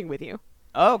shopping with you.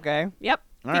 Okay. Yep.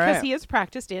 All because right. he is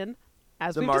practiced in,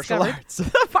 as The we've martial discovered, arts.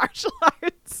 the martial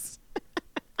arts.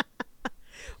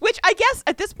 Which I guess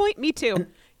at this point, me too.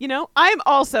 I'm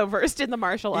also versed in the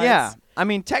martial arts. Yeah. I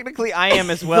mean, technically, I am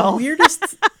as well.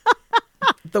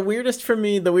 The weirdest for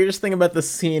me, the weirdest thing about this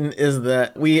scene is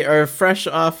that we are fresh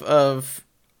off of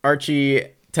Archie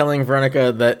telling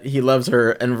Veronica that he loves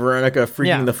her and Veronica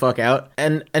freaking the fuck out.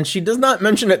 And she does not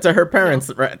mention it to her parents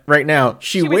right now.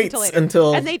 She waits later.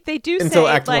 until and they do until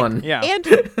say, Act like, 1. Yeah.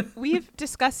 And we've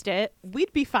discussed it.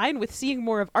 We'd be fine with seeing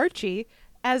more of Archie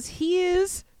as he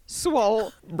is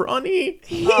swole. Brawny.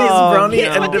 He's Oh, brawny no.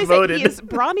 That's and what they say. devoted. He is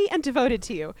brawny and devoted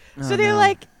to you. So they're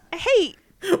like, hey,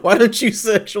 Why don't you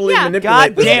sexually Yeah.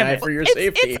 manipulate this damn guy it. for your it's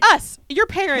safety? us, your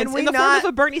parents, Can we in the form not- of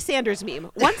a Bernie Sanders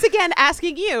meme. Once again,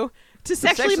 asking you to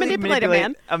sexually manipulate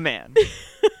a man.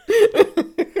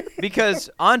 Because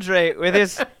Andre, with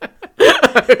his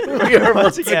We are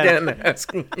once again. again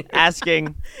asking you.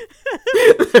 asking,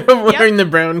 I'm wearing the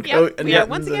brown coat Yep, and we are buttons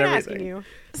once and again everything. asking you.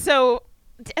 So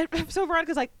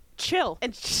Veronica's like, chill.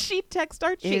 And she texts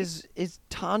Archie. is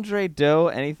Tandre Do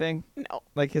anything? No.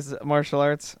 Like his martial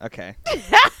arts? Okay.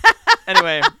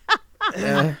 Anyway.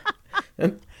 Uh,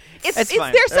 It's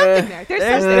fine. there's something there.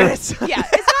 There's something. Yeah,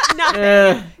 it's not nothing.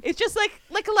 uh, It's just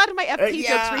like a lot of my FP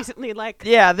yeah. jokes recently. Like,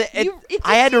 Yeah, it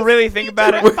I had to just really needs think to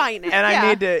about it, refine it. and I Yeah.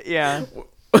 need to, yeah.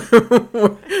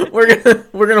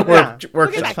 we're gonna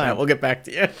workshop back to that. it. We'll get back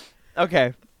to you.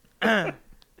 Okay. I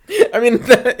mean,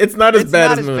 it's not as It's bad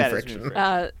not as as Moon bad as Friction. Moon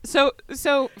Friction.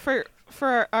 So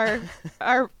for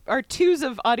our twos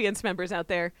of audience members out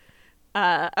there,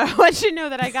 I want you to know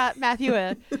that I got Matthew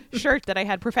a shirt that I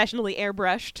had professionally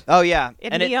airbrushed Oh yeah,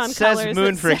 in and neon it says colors.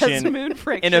 Moon that Friction says Moon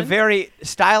Friction in a very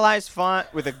stylized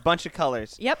font with a bunch of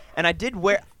colors. Yep. And I did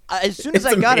wear as soon as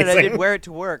It's I got it, I amazing. did wear it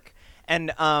to work.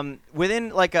 And within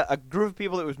like a group of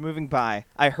people that was moving by,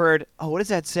 I heard, "Oh, what does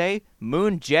that say?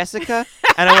 Moon Jessica?"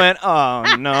 And I went,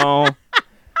 "Oh no."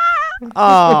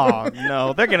 Oh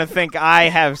no, they're gonna think I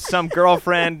have some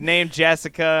girlfriend named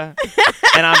Jessica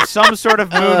and I'm some sort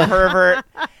of moon pervert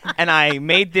and I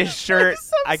made this shirt.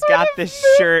 I got this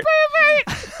shirt.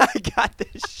 I got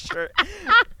this shirt.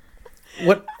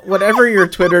 Whatever your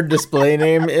Twitter display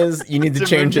name is, you need to It's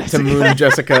change Moon it to Moon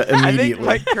Jessica I think immediately.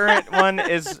 my current one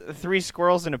is 3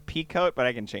 squirrels in a pea coat, but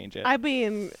I can change it. I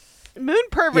mean, Moon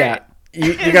Pervert. Yeah,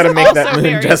 you is got to make that also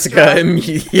Moon very Jessica strong.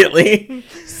 immediately.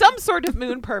 Some sort of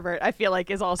Moon Pervert, I feel like,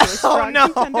 is also a strong no.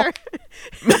 contender.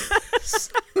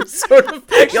 sort of.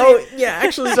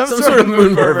 Actually, some sort of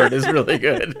Moon pervert is really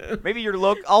good. Maybe your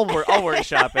local. I'll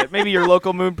workshop it. Maybe your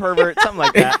local moon pervert, something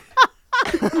like that.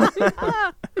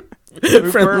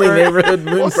 Moon Friendly pervert. neighborhood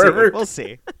Moon We'll see. pervert. We'll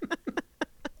see.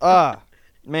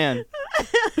 Man.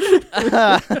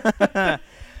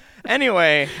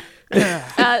 Anyway,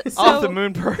 So, off the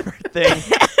moon pervert thing,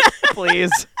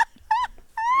 please.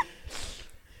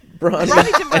 Broad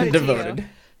Ronnie and devoted to devoted. you.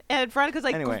 And Veronica's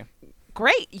like, Anyway.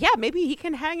 Great. Yeah, maybe he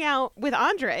can hang out with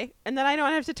Andre, and then I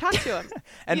don't have to talk to him.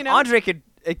 And you know? Andre could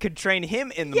train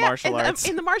him in the martial arts.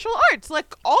 In the martial arts,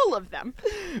 like all of them.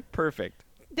 Perfect.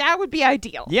 That would be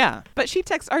ideal. Yeah. But she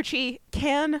texts Archie,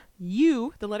 can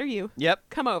you, the letter U, Yep.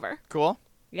 come over? Cool.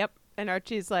 Yep. And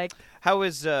Archie's like, How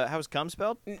is cum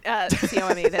spelled?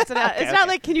 C-O-M-E. That's not, it's not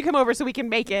like, can you come over so we can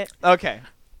make it? Okay.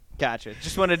 Gotcha.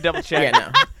 Just wanted to double check.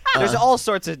 Yeah, no. There's all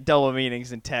sorts of double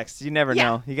meanings in text. You never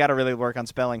know. You got to really work on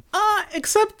spelling.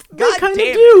 Except they God kind of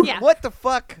damn do. it. Yeah. What the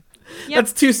fuck? Yep.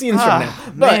 That's 2 scenes from now.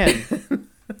 But Man.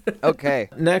 Okay.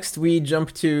 next, we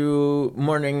jump to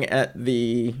morning at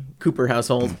the Cooper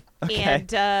household. Okay.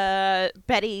 And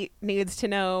Betty needs to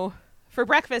know, for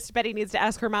breakfast, Betty needs to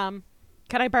ask her mom,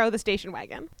 can I borrow the station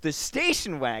wagon? The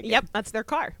station wagon. Yep, that's their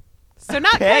car. So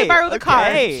not can I borrow the car.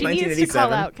 Okay. She needs to call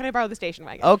 1987. out, can I borrow the station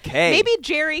wagon? Okay. Maybe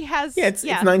Jerry has... Yeah, it's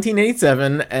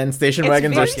 1987, and station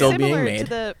wagons are still being similar made.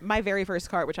 to my very first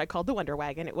car, which I called the Wonder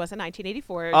Wagon. It was a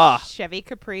 1984 Ah. Chevy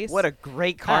Caprice. What a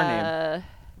great car name.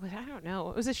 I don't know.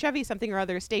 It was a Chevy something or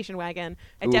other station wagon.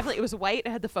 And Oof. definitely it was white. It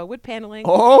had the faux wood paneling.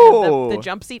 Oh. The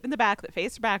jump seat in the back that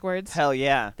faced backwards. Hell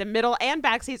yeah. The middle and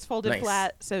back seats folded Nice.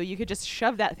 flat, so you could just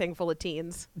shove that thing full of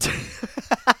teens.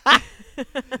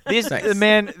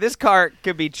 This car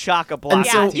could be chock-a-block. And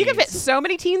Yeah, so- you can fit so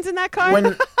many teens in that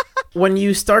car. When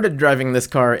you started driving this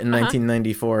car in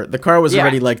 1994, the car was Yeah.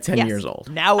 already like 10 Yes. years old.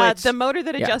 Now it's the motor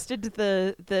that Yeah. adjusted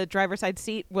the driver's side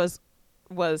seat was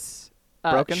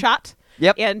Broken? shot.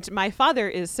 Yep. And my father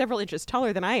is several inches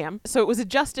taller than I am, so it was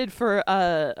adjusted for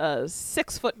a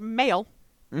 6-foot male,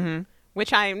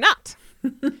 which I am not.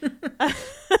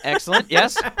 excellent.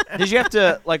 Yes. Did you have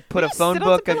to like put Yes, a phone sit on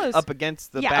some book pillows. up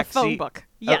against the Yeah, back a phone seat? book.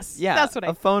 Yes, yeah, that's what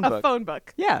a phone book. A phone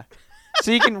book. Yeah.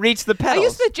 So you can reach the I pedals.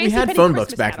 used the We had JCPenney phone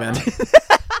books Christmas back then.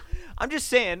 catalog. I'm just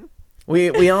saying.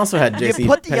 We also had You JC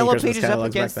put the Penney yellow Christmas pages up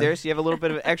catalogs back against then. there, so you have a little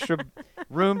bit of extra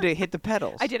room to hit the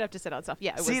pedals. I did have to sit on stuff.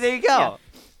 Yeah. It See, was, there you go.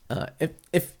 yeah.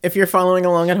 If you're following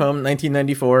along at home,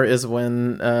 1994 is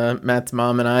when Matt's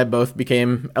mom and I both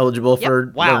became eligible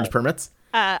for Wow. orange permits.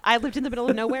 I lived in the middle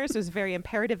of nowhere, so it was very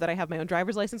imperative that I have my own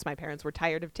driver's license. My parents were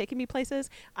tired of taking me places.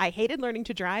 I hated learning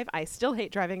to drive. I still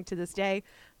hate driving to this day.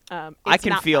 I It's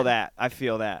can not feel fun. that. I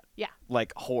feel that. Yeah.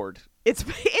 Like horde. It's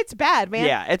bad, man.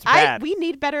 Yeah, it's bad. We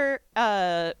need better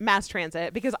mass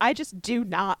transit because I just do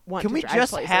not want Can to we drive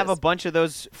just places. have a bunch of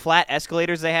those flat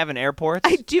escalators they have in airports?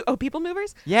 I do. Oh, people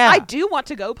movers? Yeah. I do want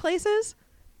to go places.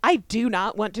 I do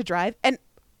not want to drive. And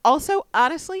also,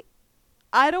 honestly,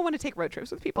 I don't want to take road trips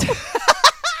with people.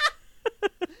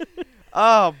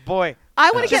 Oh boy.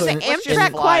 I want to get So the let's just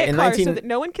Amtrak fly. quiet In car 19 so that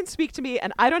no one can speak to me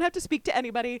and I don't have to speak to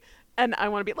anybody and I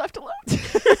want to be left alone.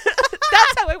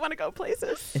 That's how I want to go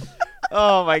places.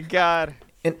 Oh my god.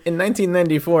 In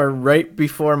 1994, right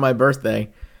before my birthday,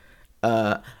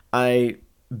 I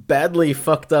badly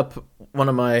fucked up one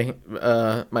of my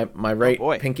my right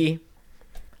boy. pinky.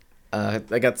 I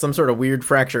got some sort of weird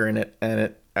fracture in it,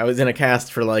 and I was in a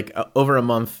cast for like over a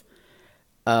month.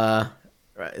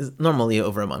 Normally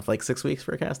over a month, like 6 weeks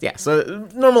for a cast. Yeah, so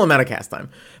normal amount of cast time.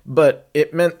 But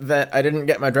it meant that I didn't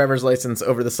get my driver's license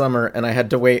over the summer, and I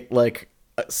had to wait like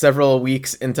several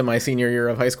weeks into my senior year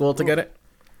of high school to get it.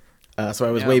 So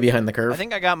I was way behind the curve. I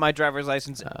think I got my driver's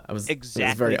license it was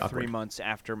exactly very 3 awkward. months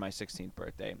after my 16th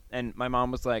birthday. And my mom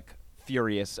was like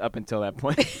furious up until that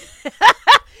point.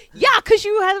 Yeah, because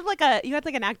you had like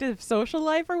an active social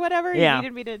life or whatever. Yeah. You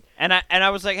needed me to. and I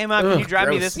was like, hey mom, can Ugh, you drive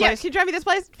me gross. this Yeah, place? can you drive me this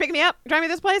place? Pick me up. Drive me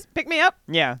this place. Pick me up.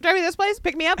 Yeah. Drive me this place.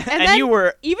 Pick me up. And, And then you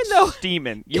were even though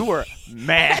steaming. You were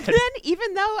mad. And then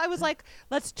even though I was like,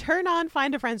 let's turn on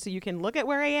Find a Friend so you can look at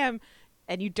where I am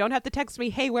and you don't have to text me,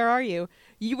 hey, where are you?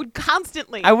 You would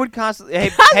constantly. I would constantly,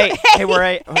 hey, where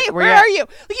Hey, you where at? are you?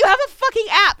 You have a fucking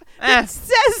app that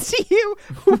says to you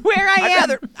where I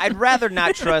am. I'd rather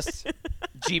not trust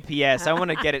GPS. I want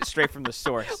to get it straight from the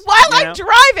source. While you I'm know?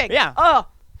 driving. Yeah. Oh.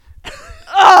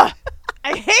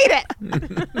 I hate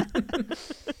it.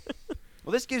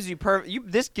 Well, this gives you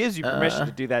this gives you permission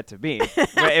to do that to me.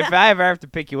 If I ever have to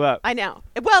pick you up. I know.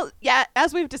 Well, yeah,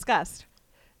 as we've discussed,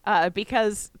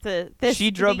 because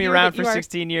She drove me around for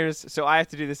 16 years, so I have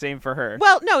to do the same for her.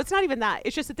 Well, no, it's not even that.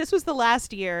 It's just that this was the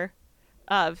last year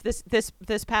of this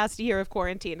past year of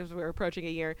quarantine, as we were approaching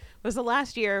a year, was the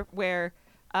last year where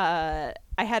I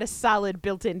had a solid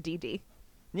built-in DD.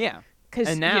 Yeah. Because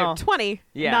And now- you're 20,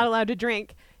 Yeah. not allowed to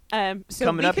drink. So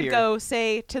Coming we up could here. go,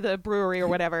 say, to the brewery or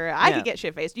whatever. I Yeah. could get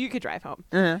shit-faced. You could drive home.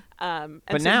 Uh-huh. And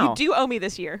But so now- you do owe me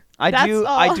this year. I That's do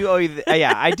all. owe you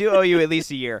I do owe you at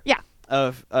least a year. Yeah.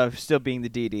 Of still being the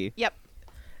DD. Yep.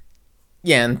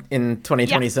 in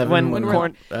 2027 When when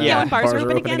corn- when bars are open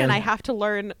open again, and I have to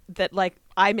learn that like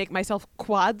I make myself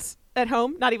quads at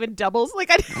home, not even doubles. Like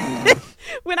I,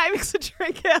 when I mix a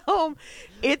drink at home,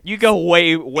 You go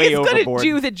way it's overboard. gonna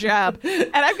do the job, and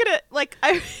I'm gonna like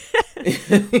I.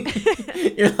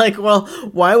 You're like, well,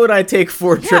 why would I take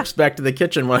 4 trips back to the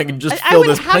kitchen when I can just I fill would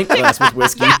this have pint to- glass with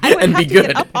whiskey I would and have be to good?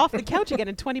 get up off the couch again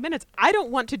in 20 minutes. I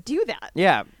don't want to do that.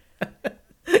 Yeah.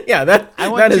 Yeah, that I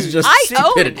want that is to- just I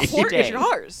stupidity. own quart Day.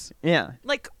 jars. Yeah.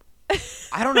 Like,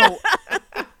 I don't know.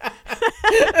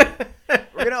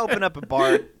 We're gonna open up a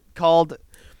bar called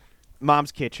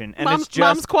Mom's Kitchen, and it's just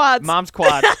Mom's Quads. Mom's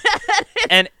Quads,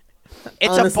 and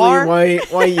it's Honestly, a bar. why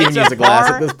even It's a use a glass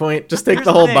bar. at this point? Just take Here's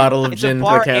the whole thing. bottle of it's gin a to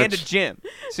bar the couch. and a gym,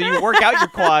 so you work out your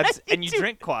quads and you do.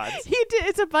 drink quads.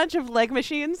 It's a bunch of leg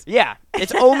machines. Yeah,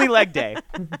 it's only leg day.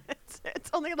 It's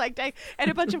only leg day and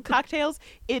a bunch of cocktails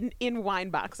in wine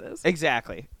boxes.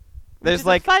 Exactly. Which There's is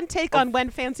like a fun take on when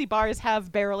fancy bars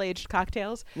have barrel-aged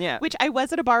cocktails. Yeah. Which I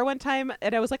was at a bar one time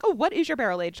and I was like, "Oh, what is your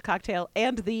barrel-aged cocktail?"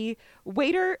 And the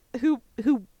waiter who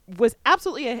was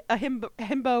absolutely a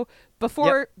himbo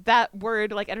before that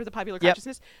word like entered the popular Yep.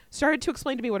 consciousness started to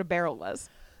explain to me what a barrel was.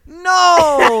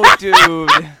 no, dude.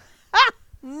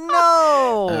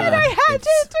 No. And I had to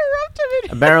interrupt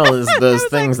him. A barrel is those I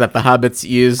was things that the hobbits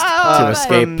used Oh, to right.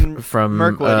 escape from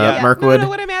Mirkwood, uh, yeah. Mirkwood. No,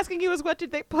 what I'm asking you is what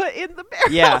did they put in the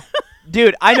barrel? Yeah,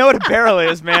 dude, I know what a barrel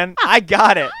is, man. I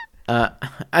got it.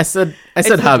 I said the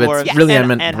hobbits. dwarves. Yes. Really, I And-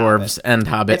 meant and dwarves and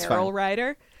hobbits. Barrel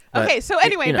rider. But, Okay, so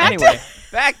anyway, you know. back Anyway,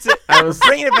 to back to I was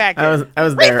bringing it back. I was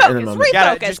refocus. there in the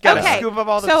moment. Just gotta okay. scoop up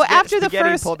all the So after the spaghetti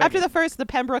and first, pull it back in. the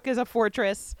Pembroke is a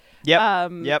fortress.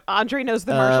 Yep. Yep. Andre knows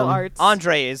the martial arts.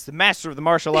 Andre is the master of the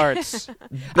martial arts.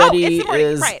 Betty it's the morning,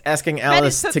 is right. asking Betty-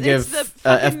 Alice so to it's give the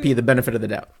fucking- FP the benefit of the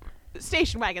doubt.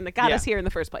 Station wagon that got Yeah. us here in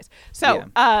the first place. So,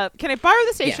 Yeah. can I borrow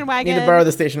the station wagon? Need to borrow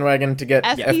the station wagon to get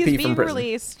FP FP is from being prison.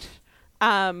 released.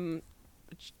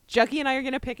 Juggy and I are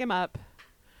going to pick him up.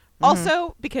 Mm-hmm.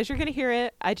 Also, because you're going to hear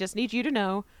it, I just need you to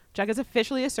know Jug is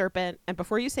officially a serpent. And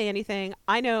before you say anything,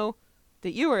 I know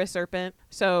that you are a serpent.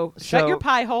 So shut So- your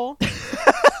pie hole.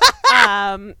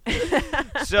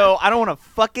 So I don't want to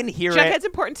fucking hear Jughead's it.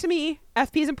 important to me.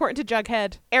 FP is important to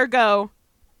Jughead. Ergo,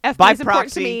 FP By is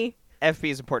important to proxy, me. FP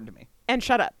is important to me. And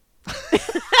shut up.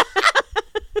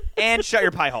 And shut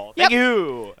your pie hole. Yep. Thank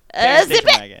you. Zip Station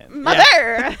it, wagon.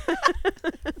 mother.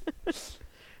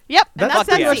 Yep. And That's that's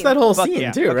pretty that much scene. that whole Fuck scene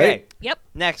yeah. too, Okay. right? Yep.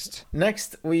 Next.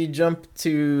 Next, we jump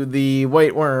to the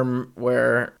White Worm,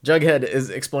 where Jughead is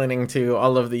explaining to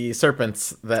all of the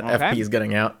serpents that Okay. FP is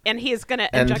getting out. And he's gonna.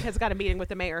 And And- Jughead's got a meeting with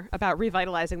the mayor about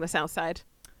revitalizing the South Side,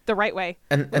 the right way,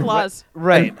 And with laws.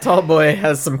 Right. And Tallboy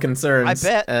has some concerns. I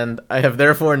bet. And I have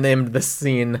therefore named this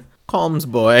scene Calms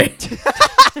Boy.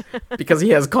 Because he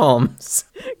has calms.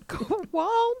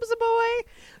 Qualms, boy.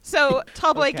 So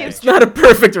Tallboy Okay. gives It's not a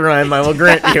perfect rhyme, I will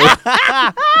grant you.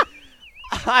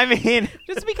 I mean,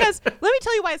 just because. Let me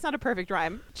tell you why it's not a perfect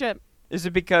rhyme, Chip. is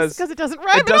it because Because it doesn't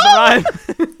rhyme. it doesn't rhyme?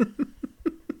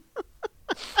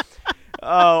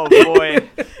 Oh boy.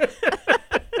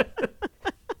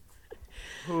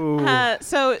 Ooh.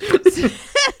 So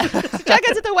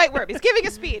Jughead's at the White Worm. He's giving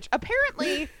a speech.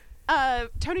 Apparently,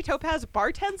 Tony Topaz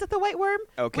bartends at the White Worm.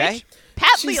 Okay. Which,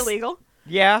 patently She's- illegal.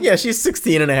 Yeah. Yeah, she's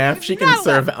 16 and a half. She can Not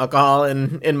serve alcohol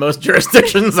in most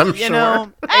jurisdictions, I'm You sure.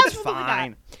 know, it's Absolutely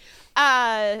not.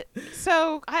 fine.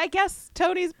 So I guess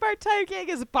Tony's part-time gig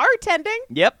is bartending.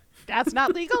 Yep. That's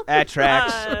not legal. That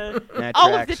tracks. Uh, That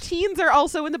all of the tracks. teens are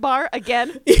also in the bar.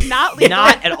 Again, not legal.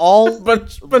 Not at all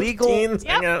Bunch legal. of teens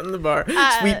Yep. hang out in the bar.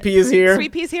 Uh, Sweet Pea is here.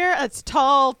 Sweet Pea's here. It's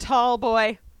tall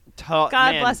boy. God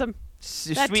Man. bless him.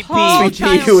 That Sweet tall Pea. Sweet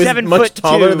Pea, child. who is 7'2". much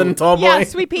taller than Tallboy. Yeah,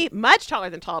 Sweet Pea, much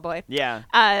taller than Tall Boy. Yeah.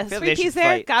 I feel Sweet they should Pea's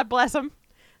there. fight. God bless him.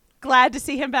 Glad to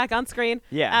see him back on screen.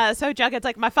 Yeah. So Jughead's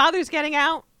like, my father's getting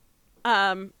out,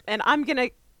 and I'm gonna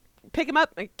pick him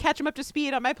up and catch him up to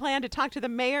speed on my plan to talk to the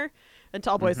mayor. And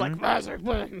Tall Boy's like, and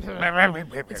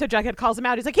so Jughead calls him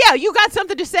out. He's like, yeah, you got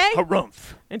something to say?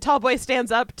 Harumph. And Tall Boy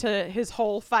stands up to his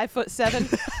whole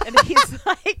 5'7", and he's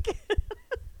like,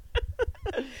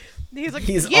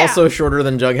 He's yeah, also shorter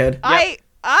than Jughead.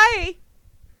 I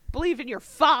believe in your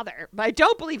father, but I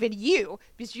don't believe in you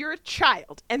because you're a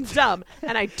child and dumb,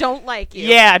 and I don't like you.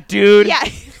 Yeah, dude. Yeah.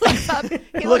 He looks up.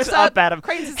 He Looks up at him.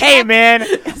 cranes his Hey, neck. man.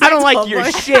 I don't like your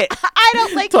Tallboy. shit. I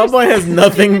don't like your Tallboy has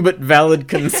nothing but valid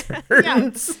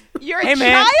concerns. You're a Hey,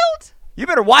 man. child? You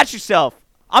better watch yourself.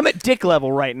 I'm at dick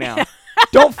level right now.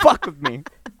 Don't fuck with me.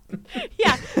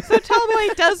 Yeah. So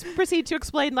Tallboy does proceed to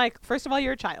explain, like, first of all,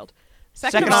 you're a child.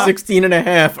 Second Second of off- all, 16 and a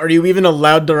half. Are you even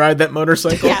allowed to ride that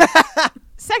motorcycle? yeah.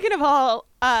 Second of all,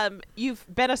 you've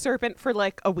been a serpent for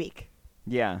like a week.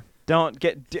 Yeah. Don't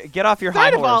get off your Third high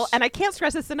of horse. all, and I can't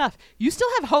stress this enough, you still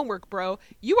have homework, bro.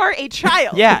 You are a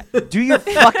child. Yeah, do your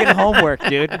fucking homework,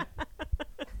 dude.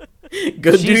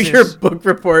 Go do Jesus. your book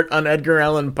report on Edgar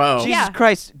Allan Poe. Jesus Yeah.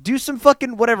 Christ, do some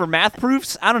fucking whatever math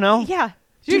proofs. I don't know. Yeah.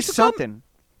 Do You should something.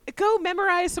 Go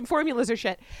memorize some formulas or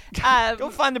shit. Go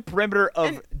find the perimeter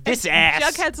of this ass.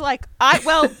 Jughead's like,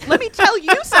 well, let me tell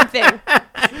you something.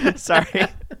 Sorry.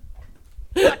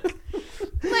 Let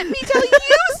me tell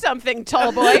you something,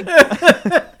 tall boy.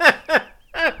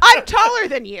 I'm taller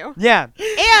than you. Yeah.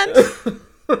 And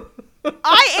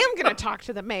I am going to talk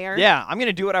to the mayor. Yeah, I'm going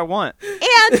to do what I want. And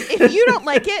if you don't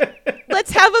like it, let's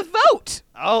have a vote.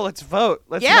 Oh, let's vote.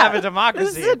 Let's Yeah. have a democracy.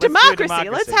 This is a Let's do democracy.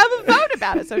 Let's have a vote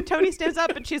about it. So Tony stands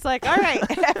up and she's like, all right,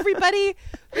 everybody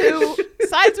who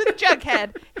sides with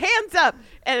Jughead, hands up.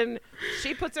 And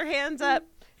she puts her hands up.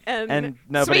 And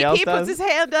nobody Sweet else Pea does? puts his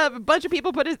hand up. A bunch of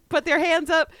people put their hands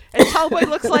up. And Tallboy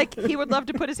looks like he would love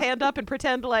to put his hand up and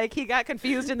pretend like he got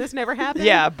confused and this never happened.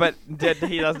 Yeah, but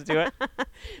he doesn't do it.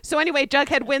 So anyway,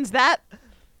 Jughead wins that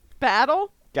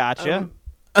battle. Gotcha.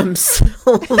 I'm so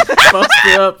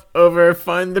busted up over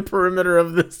find the perimeter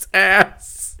of this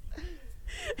ass.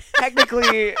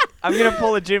 Technically, I'm going to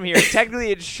pull a Jim here. Technically,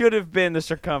 it should have been the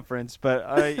circumference, but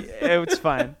it's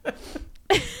fine.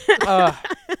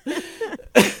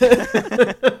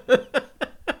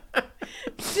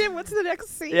 Jim, what's the next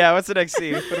scene? Yeah, what's the next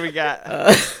scene? What do we got?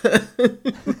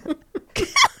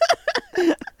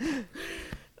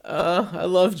 I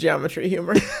love geometry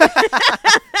humor.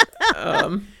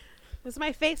 Does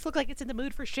my face look like it's in the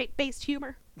mood for shape-based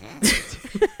humor?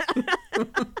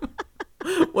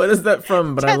 What is that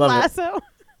from? But I Ted love Lasso.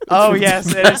 Oh,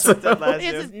 yes. It is from Ted Lasso.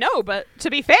 It says, no, but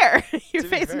to be fair, your To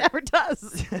be face fair. never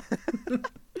does.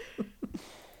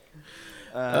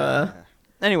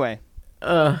 Anyway, it.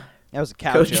 that was a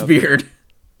cow Coach joke. Beard.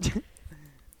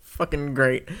 Fucking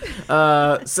great.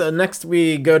 So next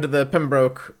we go to the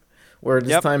Pembroke, where it's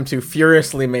Yep. time to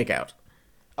furiously make out.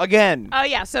 Again. Oh,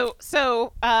 yeah. So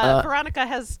Veronica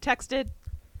has texted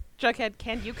Jughead,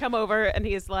 can you come over? And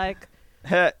he's like,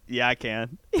 Yeah, I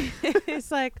can.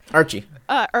 he's like, Archie.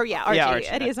 Archie. Archie,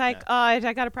 And he's like, yeah.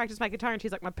 I got to practice my guitar. And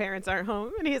she's like, my parents aren't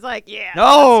home. And he's like, yeah.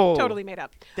 No! That's totally made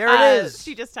up. There it is.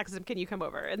 She just texts him, can you come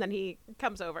over? And then he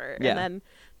comes over. Yeah. And then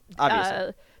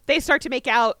Obviously. they start to make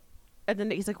out. And then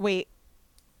he's like, wait.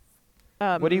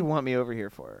 What do you want me over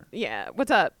here for? Yeah, what's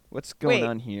up? What's going Wait.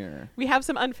 on here? We have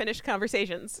some unfinished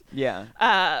conversations. Yeah.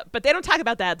 But they don't talk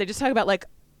about that. They just talk about, like,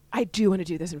 I do want to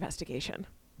do this investigation.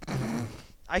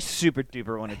 I super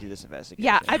duper want to do this investigation.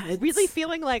 Yeah, I'm really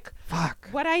feeling like Fuck.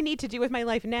 what I need to do with my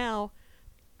life now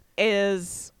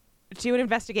is do an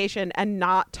investigation and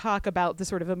not talk about the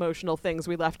sort of emotional things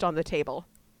we left on the table.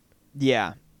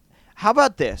 Yeah. How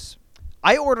about this?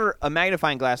 I order a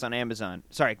magnifying glass on Amazon.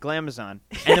 Sorry, Glamazon.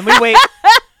 And then we wait.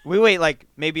 We wait like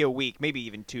maybe a week, maybe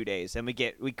even 2 days, and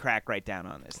we crack right down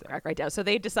on this thing. Crack right down. So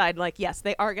they decide, like, yes,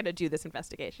 they are going to do this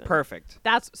investigation. Perfect.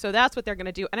 That's what they're going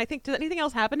to do. And I think, does anything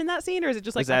else happen in that scene, or is it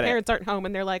just like Is that my it? parents aren't home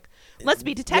and they're like, let's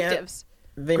be detectives?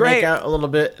 They Great. make out a little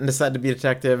bit and decide to be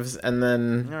detectives, and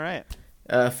then All right.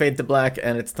 fade to black,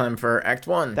 and it's time for Act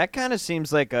 1. That kind of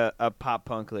seems like a pop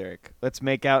punk lyric. Let's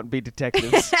make out and be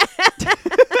detectives.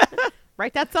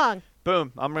 Write that song.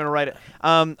 Boom. I'm going to write it.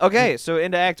 Okay, so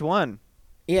into Act 1.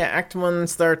 Yeah, Act 1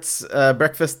 starts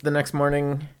breakfast the next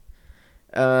morning,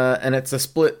 and it's a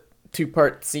split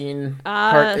 2-part scene.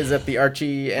 Part is at the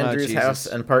Archie Andrews Jesus. house,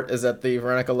 and part is at the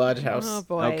Veronica Lodge house. Oh,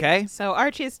 boy. Okay. So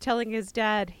Archie's telling his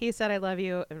dad, he said, I love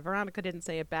you. And Veronica didn't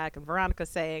say it back. And Veronica's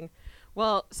saying,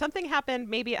 well, something happened.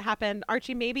 Maybe it happened.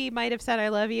 Archie maybe might have said, I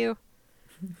love you.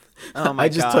 Oh, my I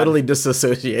just God. totally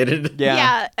disassociated.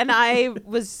 Yeah. And I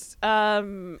was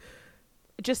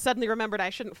just suddenly remembered I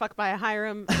shouldn't fuck by a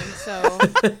Hiram. And so.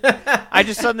 I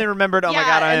just suddenly remembered, oh, my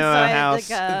God, I and own so a I, house.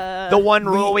 like, The one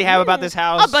rule we have about this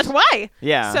house. Oh, but why?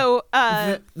 Yeah. So,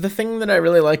 The thing that I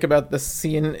really like about this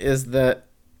scene is that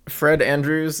Fred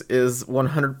Andrews is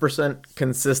 100%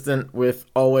 consistent with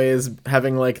always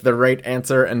having like the right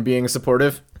answer and being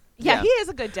supportive. yeah, he is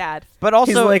a good dad. But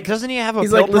also, He's like- doesn't he have a He's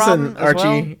pill like, listen, problem as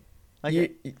well? Archie. Like,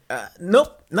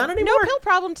 Nope, not No anymore. pill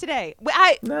problem today.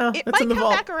 No, It it's might in the come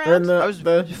vault. back Or in around. the, I was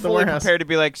the fully warehouse. prepared to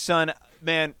be like, son,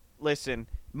 man, listen,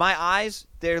 my eyes,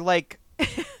 they're like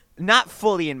not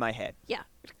fully in my head. Yeah.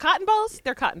 Cotton balls?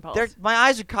 They're cotton balls. My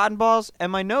eyes are cotton balls,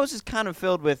 and my nose is kind of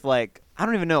filled with like, I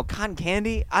don't even know, cotton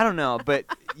candy? I don't know, but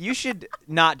you should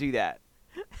not do that.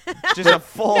 Just a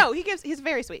full... No, he's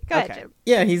very sweet. Go ahead, Okay. Jim.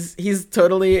 Yeah, he's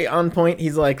totally on point.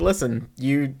 He's like, listen,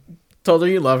 you told her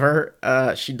you love her.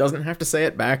 She doesn't have to say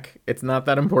it back. It's not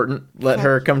that important. Let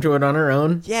her come to it on her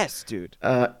own. Yes, dude.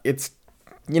 It's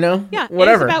Yeah,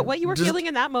 whatever. It's about what you were Just- feeling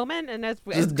in that moment, and it's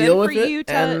just good deal for with it you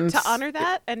and- to honor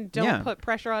that, and don't Yeah. put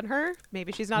pressure on her.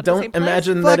 Maybe she's not in the Don't same place.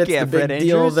 imagine Fuck that it's yeah, the big Fred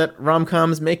deal Andrews. that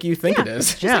rom-coms make you think it is.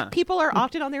 Just Yeah. like people are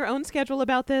often on their own schedule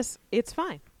about this. It's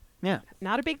fine. Yeah.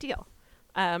 Not a big deal.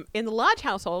 In the Lodge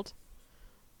household,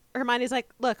 Hermione's like,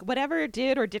 look, whatever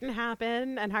did or didn't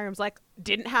happen, and Hiram's like,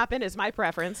 didn't happen is my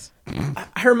preference.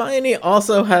 Hermione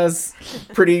also has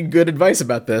pretty good advice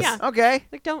about this. Yeah. Okay.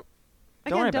 Like, don't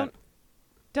worry about it.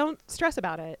 don't stress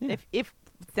about it. Yeah. If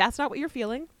that's not what you're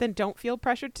feeling, then don't feel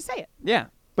pressured to say it. Yeah.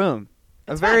 Boom.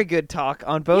 It's a very fine. good talk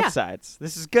on both Yeah. sides.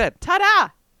 This is good. Ta-da!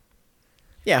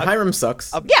 Yeah, Hiram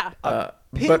sucks. Yeah. but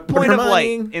Pinpoint of light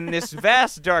Hermione- in this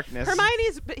vast darkness.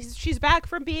 She's back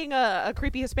from being a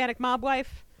creepy Hispanic mob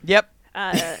wife Yep.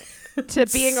 to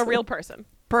being a real person.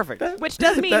 Perfect. Which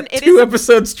does mean that it is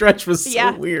two-episode stretch was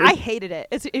so weird. I hated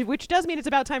it. Which does mean it's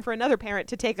about time for another parent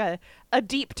to take a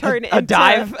deep turn A into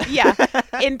dive. Yeah,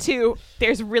 into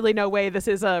there's really no way this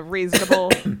is a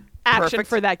reasonable action Perfect.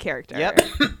 for that character. Yep.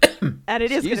 And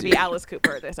it is going Excuse to be me. Alice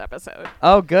Cooper this episode.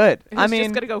 Oh, good. Who's I just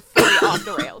mean, going to go fully off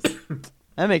the rails.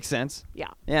 that makes sense. Yeah.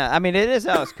 Yeah. I mean, it is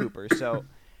Alice Cooper, so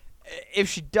if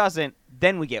she doesn't,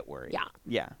 then we get worried. Yeah.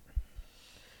 Yeah.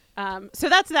 So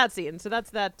that's that scene. So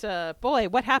that's that. Boy,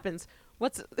 what happens?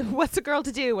 What's a girl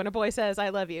to do when a boy says "I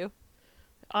love you"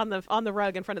 on the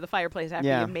rug in front of the fireplace after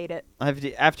Yeah. you made it?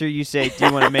 After you say, "Do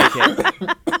you want to make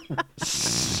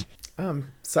it?"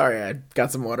 Sorry, I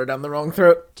got some water down the wrong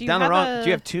throat. Do you Down have the wrong. a- Do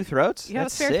you have two throats? you have a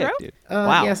That's spare sick, throat? dude.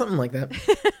 Wow. Yeah, something like that.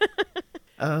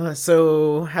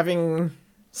 So, having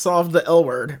solved the L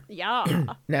word, Yeah.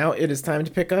 now it is time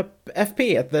to pick up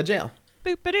FP at the jail.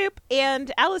 Boop a doop.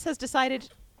 And Alice has decided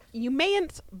you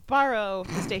mayn't borrow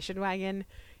the station wagon.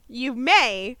 You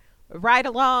may ride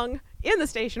along in the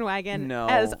station wagon No.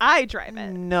 as I drive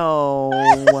it. No.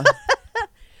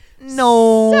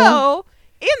 No. So,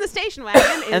 in the station wagon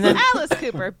is And then- Alice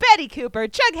Cooper, Betty Cooper,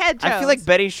 Jughead Jones. I feel like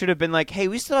Betty should have been like, "Hey,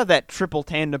 we still have that triple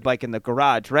tandem bike in the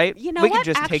garage, right? You know we what? can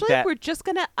just Actually, take that. we're just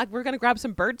gonna grab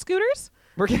some bird scooters.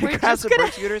 We're gonna we're grab just some gonna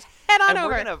bird scooters. head on and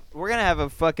over. We're gonna have a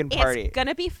fucking party. It's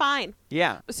gonna be fine.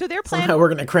 Yeah. So their plan Somehow we're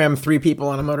going to cram 3 people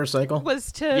on a motorcycle.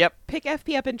 was to Yep. pick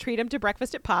FP up and treat him to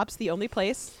breakfast at Pop's, the only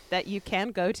place that you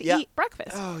can go to Yep. eat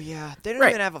breakfast. Oh yeah. They don't Right.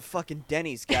 even have a fucking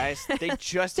Denny's, guys. They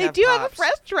just They have do have a Pops.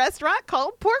 fresh restaurant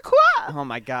called Pourquoi, Oh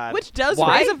my god. which does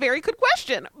Why? raise a very good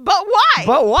question. But why?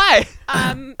 But why?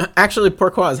 Actually,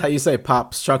 Pourquoi is how you say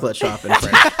Pop's chocolate shop in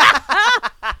French.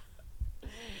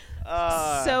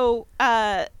 So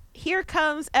here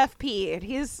comes FP, and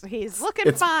he's looking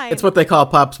it's, fine. it's what they call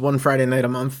Pop's one Friday night a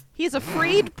month. He's a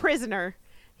freed prisoner.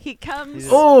 He comes.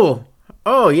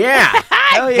 Oh yeah.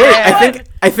 Hell Wait, yeah.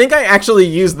 I think I actually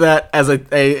used that as a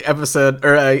episode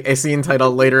or a scene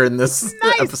title later in this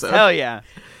Nice. episode. Hell yeah.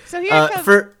 So here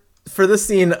comes. For this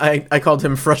scene, I called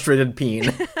him Frustrated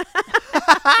Peen.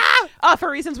 For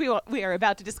reasons we are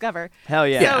about to discover. Hell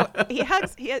yeah. So he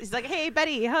hugs. He's like, "Hey,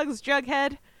 Betty." He hugs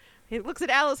Jughead. He looks at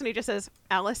Alice and he just says,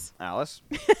 "Alice." Alice.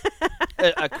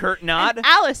 a curt nod. And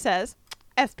Alice says,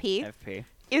 "FP, FP.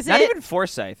 is Not it even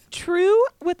Forsyth. true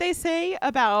what they say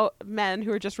about men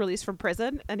who are just released from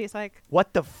prison?" And he's like,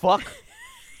 What the fuck?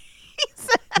 he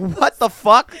says, What the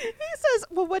fuck? he says,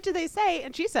 "Well, what do they say?"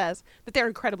 And she says that they're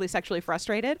incredibly sexually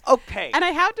frustrated. Okay. And I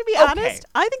have to be Okay. honest,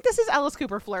 I think this is Alice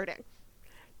Cooper flirting.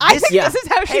 I think yeah. this is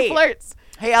how she Hey. flirts.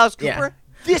 Hey, Alice Yeah. Cooper.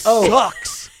 This Oh.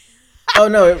 sucks. Oh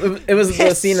no, it was the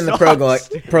This scene in the sucks.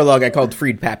 prologue I called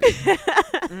Freed Pappy.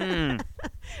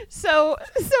 So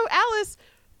Alice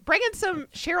bringing some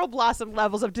Cheryl Blossom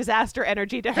levels of disaster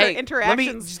energy to her Hey,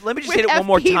 interactions. let me just with hit it one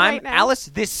more FP time. right now. Alice,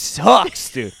 this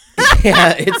sucks, dude.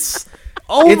 Yeah, it's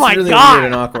Oh my really god. weird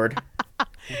and awkward.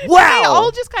 Wow. They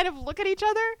all just kind of look at each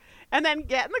other and then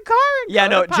get in the car and Yeah,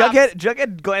 go no. to Pops.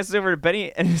 Jughead glances over to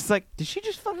Betty and is like, "Did she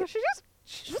just fucking?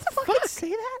 She just fucking say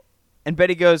that?" And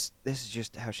Betty goes, "This is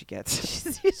just how she gets.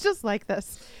 She's just like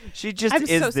this. She just I'm is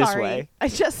so this sorry. way." I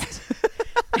just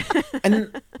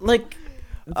And like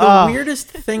the weirdest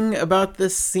thing about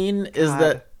this scene is God.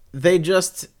 that they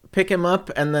just pick him up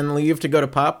and then leave to go to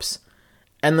Pops,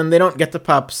 and then they don't get to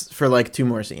Pops for like 2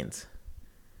 more scenes.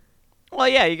 Well,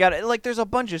 yeah, you got like. There's a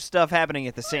bunch of stuff happening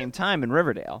at the same time in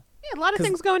Riverdale. a lot of 'Cause-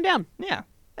 things going down. Yeah,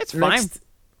 it's fine.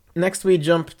 Next we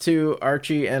jump to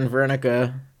Archie and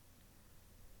Veronica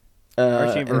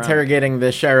Archie and Veronica. interrogating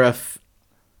the sheriff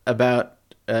about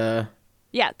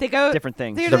Yeah, they go Different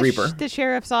things. They're The to Reaper. the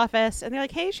sheriff's office, and they're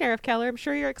like, "Hey, Sheriff Keller, I'm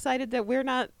sure you're excited that we're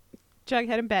not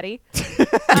Jughead and Betty."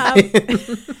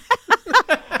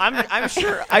 I'm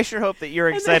sure. I sure hope that you're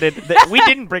excited that we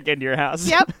didn't break into your house.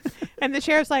 Yep. And the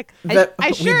sheriff's like, that I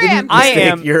we sure didn't am. I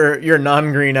mistake am. your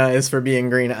non-green eyes for being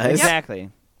green eyes. Exactly.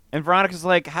 And Veronica's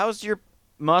like, how's your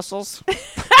muscles?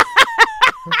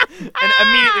 And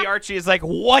immediately Archie is like,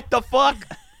 what the fuck?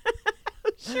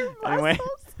 Your Anyway.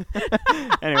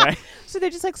 muscles. Anyway. So they're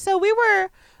just like, so we were,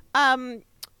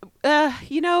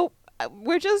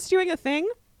 we're just doing a thing.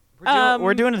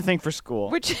 We're doing a thing for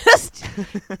school. We're just,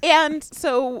 and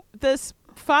so this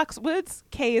Foxwoods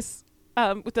case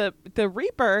with the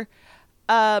Reaper,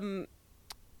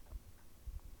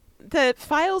 the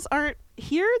files aren't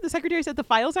here. The secretary said the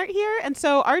files aren't here, and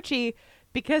so Archie,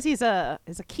 because he's a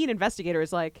keen investigator,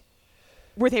 is like,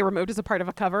 were they removed as a part of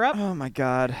a cover-up? Oh my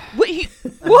god. What?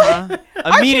 What?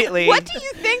 Immediately. Archie, what do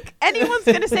you think anyone's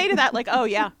gonna say to that? Like, oh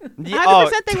yeah,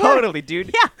 100% they were. Totally,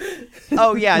 dude. Yeah.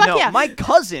 Oh yeah, Fuck no. yeah. My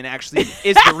cousin actually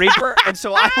is the Reaper, and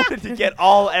so I wanted to get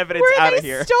all evidence Were out they of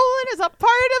here. stolen as a part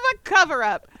of a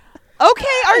cover-up? Okay,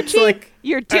 Archie, like-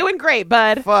 you're doing great,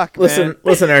 bud. Fuck, Listen,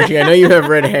 man. Archie, I know you have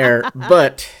red hair,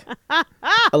 but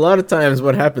a lot of times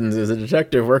what happens is a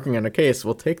detective working on a case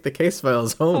will take the case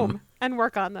files home. And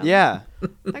work on them. Yeah.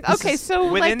 Like, okay,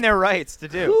 so Within like, their rights to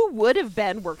do. who would have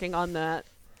been working on that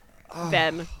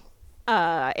then?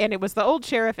 And it was the old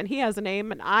sheriff, and he has a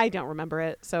name, and I don't remember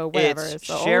it. So whatever. It's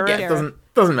the Sheriff- old Yeah, sheriff.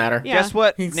 it doesn't matter. Yeah. Guess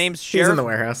what? He's, Name's he's Sheriff. in the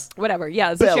warehouse. Whatever.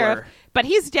 Yeah, it's the Beller. sheriff, but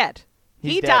he's dead.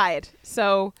 He's He dead. died.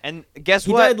 So And guess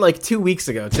He what? died like 2 weeks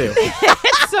ago, too.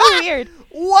 it's so weird.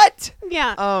 What?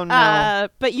 Yeah. Oh, no.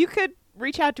 But you could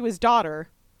reach out to his daughter.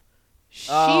 She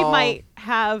Oh. might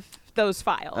have those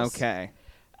files. Okay.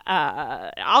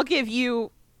 I'll give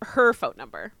you her phone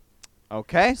number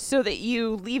Okay. so that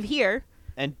you leave here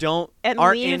And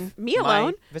aren't leave in me my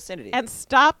alone vicinity. and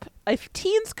stop. If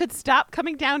teens could stop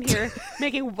coming down here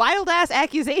making wild ass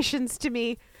accusations to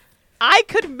me, I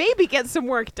could maybe get some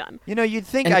work done. you know, you'd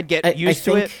think And I'd get I used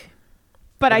to think- it.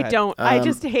 But Go I ahead. don't. I Um,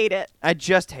 just hate it. I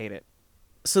just hate it.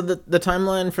 So the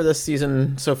timeline for this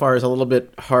season so far is a little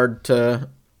bit hard to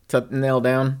nail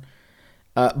down.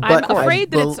 But I'm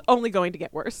afraid that bel- it's only going to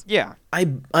get worse. Yeah.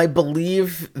 I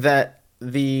believe that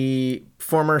the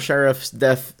former sheriff's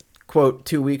death, quote,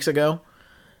 2 weeks ago,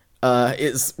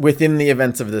 is within the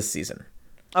events of this season.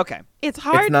 Okay. It's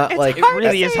hard. not like- It hard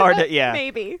really to is say, hard but to- yeah.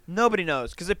 Maybe. Nobody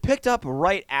knows because it picked up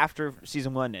right after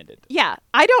season 1 ended. Yeah,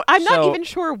 I'm not So- even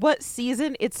sure what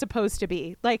season it's supposed to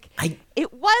be. Like, I-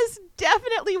 it was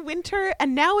definitely winter,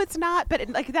 and now it's not. But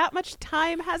like that much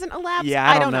time hasn't elapsed. Yeah,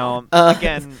 I don't know. Uh,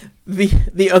 Again,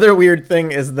 The other weird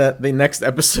thing is that the next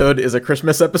episode is a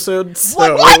Christmas episode.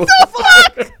 So what the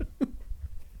fuck?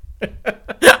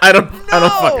 I don't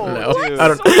fucking know.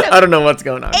 dude. I don't know what's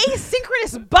going on.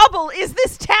 Asynchronous bubble is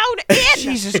this town in?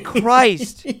 Jesus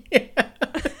Christ.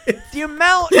 The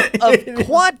amount of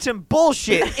quantum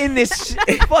bullshit in this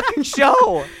fucking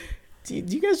show. Do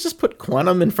you guys just put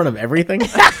quantum in front of everything?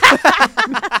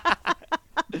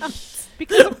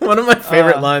 Because of, One of my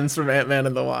favorite lines from Ant-Man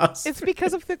and the Wasp. it's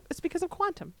because of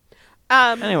quantum.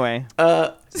 Anyway,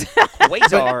 But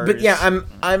quasars. yeah,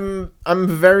 I'm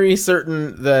very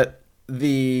certain that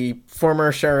the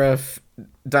former sheriff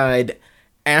died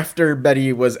after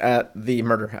Betty was at the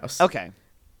murder house. Okay.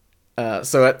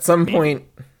 So at some point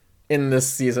in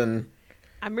this season,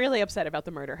 I'm really upset about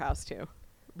the murder house too.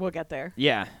 We'll get there.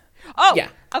 Yeah. Oh, Yeah.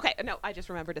 Okay. No, I just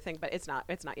remembered a thing, but it's not.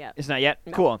 It's not yet. It's not yet?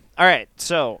 No. Cool. All right.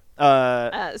 So,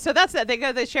 So that's it. They go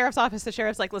to the sheriff's office. The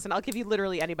sheriff's like, "Listen, I'll give you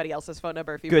literally anybody else's phone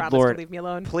number if you Good promise Lord. to leave me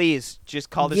alone." please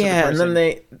just call this yeah, other and person. then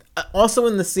they also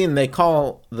in the scene they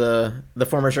call the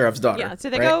former sheriff's daughter. Yeah. So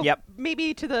they right? go Yep.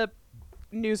 maybe to the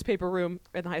newspaper room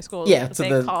in the high school. Yeah,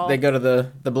 so call. they go to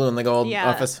the blue and the gold Yeah.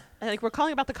 office. And like, we're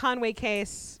calling about the Conway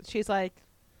case. She's like,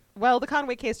 "Well, the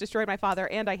Conway case destroyed my father,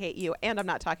 and I hate you, and I'm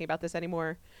not talking about this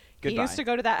anymore. Goodbye. He used to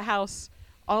go to that house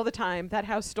all the time. That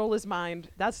house stole his mind.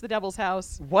 That's the devil's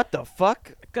house. What the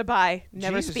fuck? Goodbye.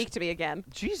 Never Jesus. speak to me again."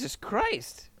 Jesus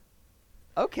Christ.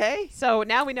 Okay. So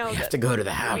now we know We have that to go to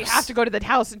the house. we have to go to the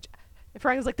house. And if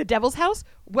Ryan's like, the devil's house?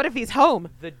 What if he's home?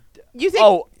 You think?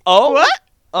 Oh. What?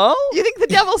 Oh? You think the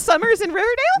devil summers in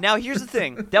Riverdale? Now here's the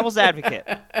thing. Devil's advocate.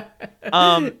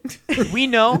 We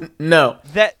know No,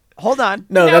 that hold on.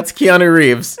 no, No. that's Keanu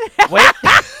Reeves. Wait.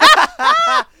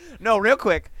 No, real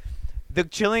quick. The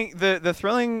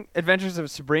thrilling adventures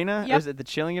of Sabrina, Yep. or is it the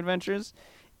chilling adventures,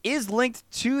 is linked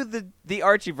to the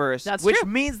Archieverse, That's which true.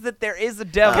 means that there is a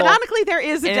devil. Canonically, there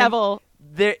is a And devil.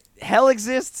 There, hell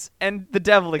exists and the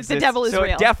devil exists. devil is so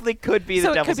real. it definitely could be So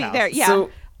the it devil's could be house. there. Yeah. So,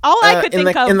 All I could in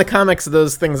think the of. in the comics,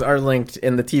 those things are linked.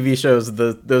 In the TV shows,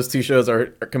 those two shows are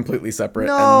completely separate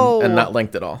No. and not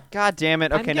linked at all. God damn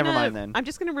it. Okay, never mind then. I'm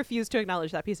just going to refuse to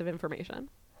acknowledge that piece of information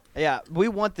Yeah, we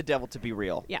want the devil to be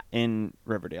real. Yeah. In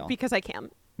Riverdale. because I can.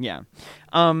 Yeah.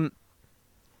 All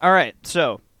right.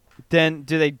 So, then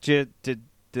did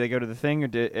Do they go to the thing, or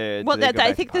do they well, go back I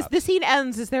to think Pops? the scene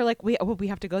ends is they're like, we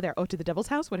have to go there. Oh, to the devil's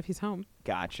house? What if he's home?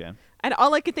 Gotcha. And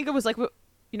all I could think of was like, you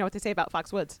know what they say about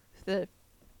Foxwoods. I'm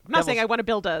not saying I want to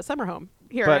build a summer home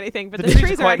here or anything, but the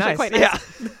trees are actually quite nice.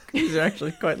 Yeah. These are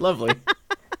actually quite lovely.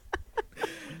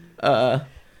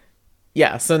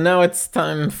 Yeah, so now it's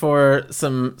time for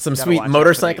some Gotta sweet watch out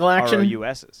motorcycle for the action.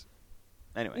 ROUSs.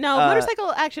 Anyway. No,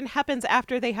 motorcycle action happens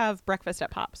after they have breakfast at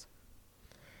Pops.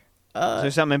 Is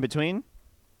there something in between?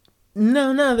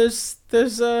 No, there's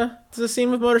a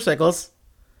scene with motorcycles.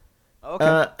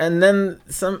 Okay. And then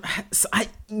some.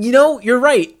 You're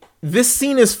right. This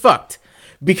scene is fucked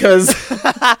because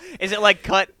Is it like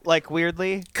cut like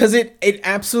weirdly? because it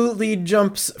absolutely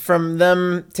jumps from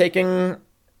them taking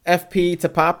FP to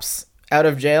Pops out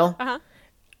of jail.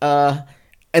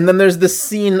 And then there's this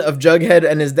scene of Jughead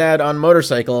and his dad on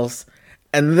motorcycles,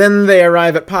 and then they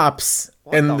arrive at Pops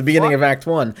in the beginning of Act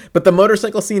 1. But the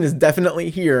motorcycle scene is definitely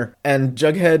here, and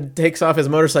Jughead takes off his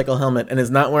motorcycle helmet and is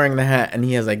not wearing the hat, and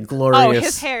he has a glorious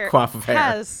his hair coif of hair.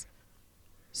 has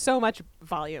so much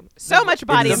volume, so much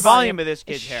body. The and volume of this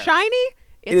kid's It's hair. shiny.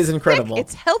 It is thick, incredible.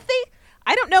 It's healthy.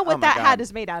 I don't know what my that God. hat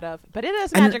is made out of, but it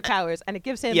has magic powers, and it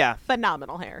gives him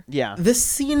phenomenal hair. Yeah. This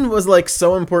scene was like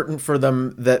so important for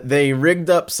them that they rigged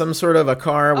up some sort of a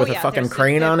car with a fucking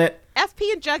crane on it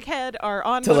FP and Jughead are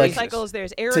on To, like, motorcycles.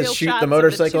 There's to aerial shoot shots the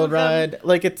motorcycle of the two of them ride.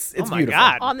 Like it's Oh my beautiful.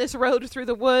 God. on this road through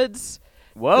the woods.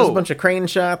 Whoa. There's a bunch of crane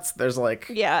shots. There's like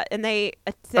Yeah, and they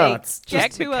it's get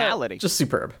to technicality. just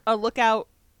superb. a lookout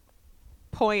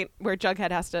point where Jughead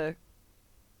has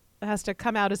to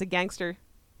come out as a gangster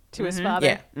to his father.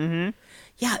 Yeah. Mm-hmm.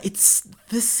 Yeah,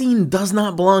 this scene does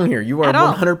not belong here. You are At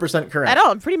all. 100% correct. At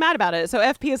all. I'm pretty mad about it. So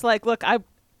FP is like, look,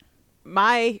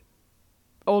 my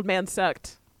old man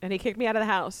sucked, and he kicked me out of the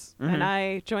house, and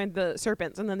I joined the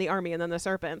Serpents, and then the Army, and then the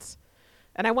Serpents,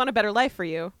 and I want a better life for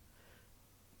you.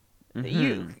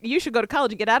 You should go to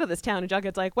college and get out of this town. And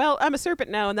Jughead's like, well, I'm a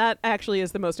Serpent now, and that actually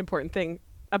is the most important thing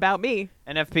about me.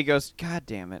 And FP goes, God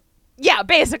damn it. Yeah,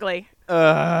 basically.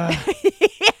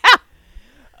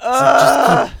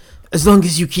 As long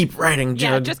as you keep writing,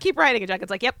 Jug. Yeah, just keep writing. And Jughead's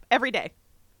like, yep, every day.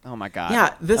 Oh my God.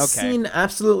 Yeah, this Okay. scene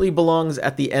absolutely belongs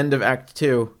at the end of Act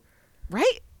 2.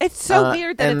 Right? It's so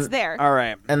weird that and- it's there. All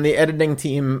right. And the editing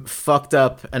team fucked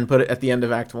up and put it at the end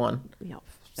of Act 1. You know,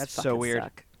 That's so fucking weird.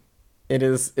 suck. It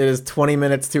is 20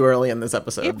 minutes too early in this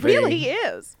episode. It really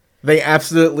is. They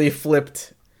absolutely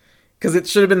flipped. Because it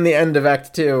should have been the end of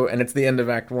Act 2, and it's the end of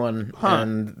Act 1,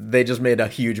 and they just made a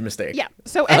huge mistake. Yeah.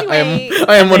 So anyway,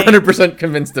 I am 100%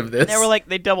 convinced of this.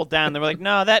 They doubled down. They were like,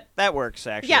 no, that works,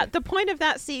 actually. yeah, the point of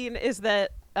that scene is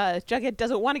that Jughead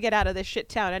doesn't want to get out of this shit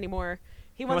town anymore.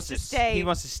 He wants to stay. He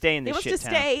wants to stay in this He shit wants to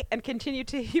town. stay and continue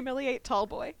to humiliate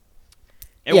Tallboy.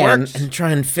 It yeah, works. and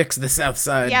try and fix the South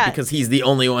Side Yeah. because he's the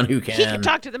only one who can. He can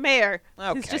talk to the mayor.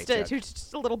 Okay, who's just Jug. who's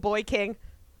just a little boy king.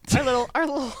 Our little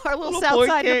Little South boy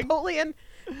Side king. Napoleon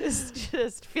is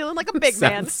just feeling like a big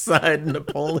South man. Side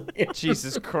Napoleon.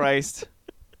 Jesus Christ.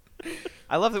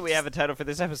 I love that we have a title for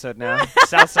this episode now.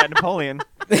 Southside Napoleon.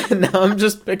 Now I'm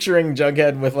just picturing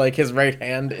Jughead with like his right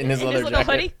hand in his In leather his little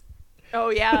jacket. hoodie. Oh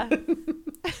yeah.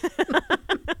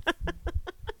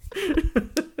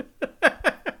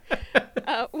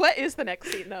 What is the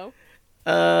next scene though?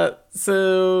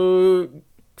 So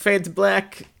fade to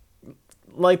black,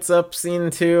 lights up scene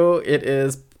 2. It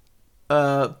is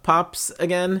Pops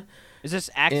again. Is this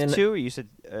Act In- 2? Or you said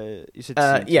scene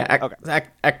Yeah, two?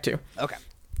 act 2. Okay.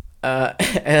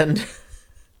 And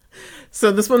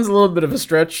so this one's a little bit of a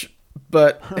stretch,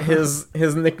 but his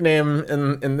nickname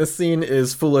in this scene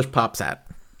is Foolish Pop's Hat.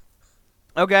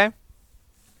 Okay.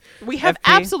 We have FP?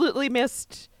 absolutely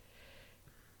missed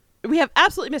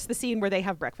the scene where they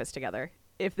have breakfast together.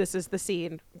 If this is the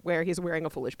scene where he's wearing a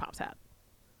Foolish Pop's hat.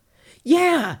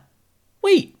 Yeah.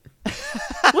 Wait.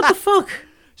 What the fuck?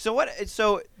 So what?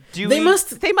 So do They we?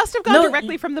 must. They must have gone No,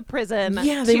 directly from the prison.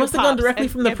 Yeah, they to must have gone Pops, directly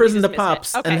and- from the and we prison to just missed it.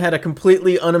 Pops Okay. and had a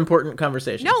completely unimportant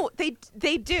conversation. No,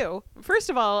 they do. First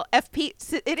of all, FP.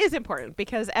 It is important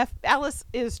because Alice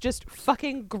is just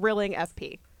fucking grilling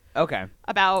FP Okay.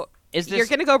 about. Is this- you're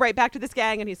gonna go right back to this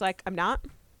gang? And he's like, I'm not.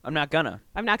 I'm not gonna.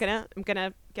 I'm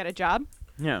gonna get a job.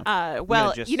 Yeah.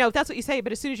 Well, just- you know, that's what you say,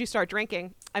 but as soon as you start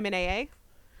drinking, I'm in AA.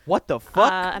 What the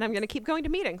fuck? And I'm gonna keep going to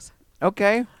meetings.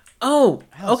 Okay. Oh,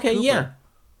 Hell's okay, Cooper.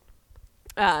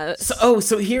 yeah.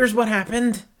 So here's what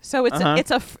happened. So it's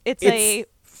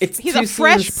It's he's two a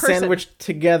fresh scenes person. sandwiched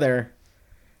together.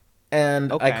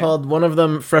 And I Okay. called one of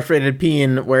them Frustrated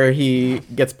Peen, where he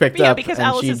gets picked Yeah, up because and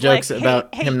Alice she is jokes like, hey,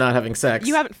 about hey, him not having sex.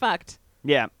 You haven't fucked.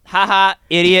 Yeah. Haha,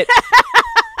 idiot.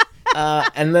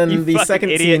 And then You the fucking second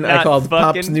idiot, scene I not called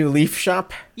Pop's fucking. New Leaf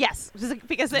Shop. Yes,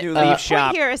 because the New point leaf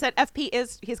shop. here is that FP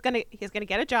is he's gonna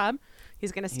get a job.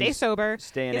 He's gonna stay He's sober.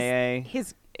 stay in AA.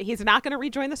 He's not gonna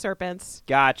rejoin the Serpents.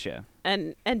 Gotcha.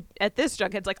 And at this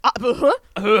Jughead's like,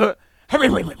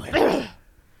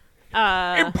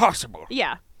 Impossible.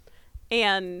 yeah,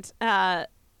 and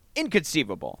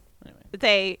Inconceivable.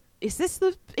 Anyway. is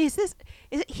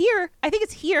it here? I think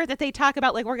it's here that they talk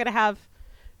about like we're gonna have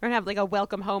like a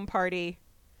welcome home party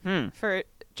for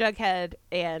Jughead,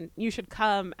 and you should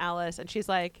come, Alice. And she's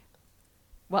like,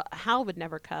 well, Hal would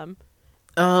never come.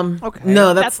 Okay.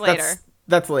 No, That's later.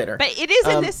 That's later. But it is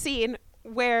in this scene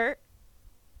where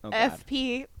Oh, God.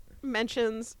 FP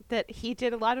mentions that he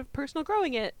did a lot of personal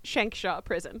growing at Shankshaw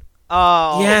Prison.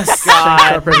 Oh, Yes,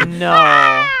 God, Shankshaw.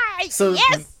 no. So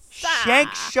yes!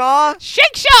 Shankshaw?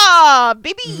 Shankshaw,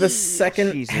 baby! the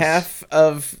second Jesus. half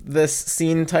of this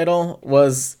scene title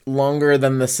was longer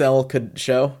than the cell could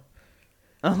show.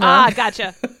 Ah,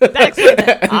 gotcha. That explains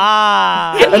it.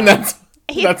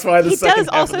 And that's why the he second does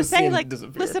half also of the say scene like,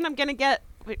 disappeared. listen, I'm gonna get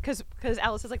because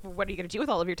Alice is like, well, what are you gonna do with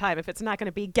all of your time if it's not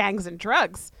gonna be gangs and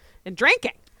drugs and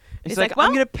drinking? He's like, I'm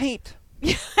well, gonna paint.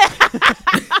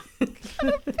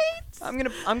 I'm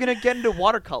gonna get into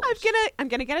watercolors. I'm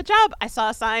gonna get a job. I saw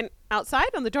a sign outside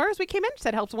on the door as we came in,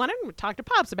 said helps wanted, and we talked to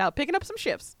Pops about picking up some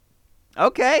shifts.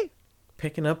 Okay.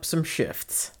 Picking up some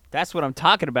shifts. That's what I'm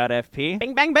talking about, FP.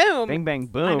 Bing bang boom. Bing, bang,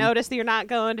 boom. I noticed that you're not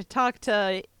going to talk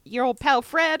to your old pal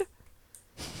Fred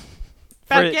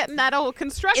about getting that old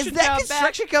construction Is that job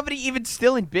construction company even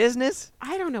still in business?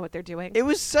 back. I don't know what they're doing. It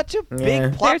was such a Yeah.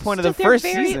 big plot point of the They're first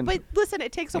very- season. But listen,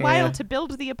 it takes a while to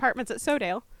build the apartments at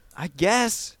Sodale. I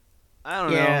guess. I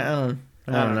don't know. Yeah,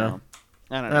 I don't know.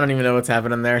 I don't I know. don't even know what's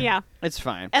happening there. Yeah. It's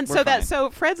fine. And We're fine. so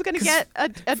Fred's going to get a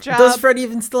job. Does Fred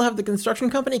even still have the construction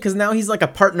company? Because now he's like a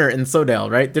partner in Sodale,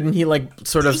 right? Didn't he like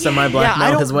sort of I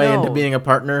semi-blackmail don't his way into know. being a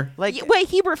partner? Like, Wait,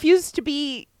 he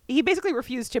basically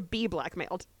refused to be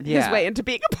blackmailed his Yeah. way into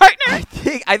being a partner.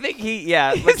 I think he,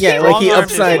 yeah. Like Yeah, like he strong-armed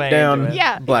his upside way down. into it.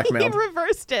 Yeah, Blackmailed. he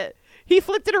reversed it. He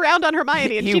flipped it around on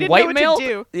Hermione, and He she didn't know what white-mailed? to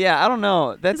do. Yeah, I don't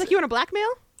know. He's That's like, you want to blackmail?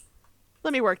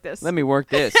 Let me work this. Let me work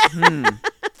this.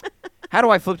 How do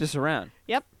I flip this around?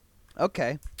 Yep.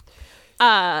 Okay.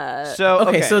 So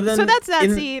Okay, so then So that's that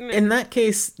in, scene. In that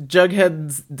case,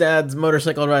 Jughead's dad's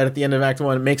motorcycle ride at the end of Act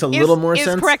 1 makes a little more is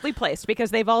sense. correctly placed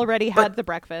because they've already had But- the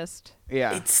breakfast.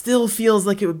 Yeah. It still feels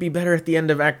like it would be better at the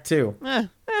end of Act 2.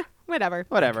 Whatever.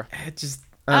 Whatever. It just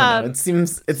I don't know.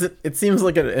 It seems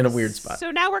like in a weird spot.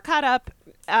 So now we're caught up,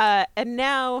 and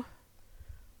now,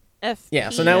 Yeah,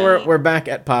 so now we're back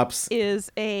at Pops.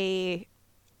 is a.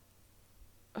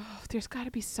 Oh, there's got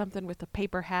to be something with the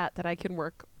paper hat that I can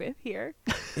work with here.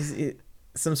 Is it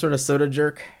some sort of soda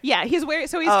jerk? Yeah, he's wearing.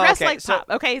 So he's Oh, dressed okay, like so- Pop.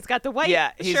 Okay, he's got the white.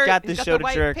 Yeah, he's shirt, got the the soda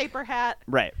white jerk. paper hat,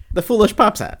 Right. The foolish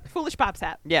Pops hat. foolish Pop's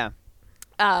hat. Yeah.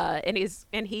 And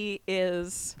he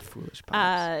is Foolish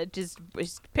pops. just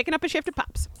picking up a shift at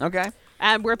Pops. Okay.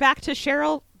 And we're back to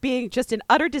Cheryl being just an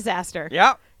utter disaster.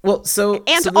 Yeah. Well, so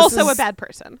And so this also a is- bad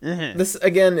person. This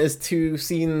again is two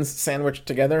scenes sandwiched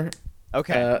together.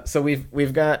 Okay. So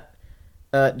we've got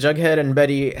Jughead and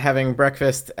Betty having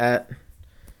breakfast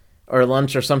or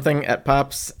lunch or something at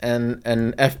Pops, and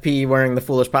FP wearing the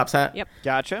foolish Pops hat. Yep.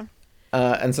 Gotcha.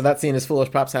 And so that scene is foolish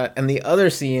Pops hat, and the other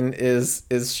scene is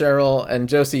Cheryl and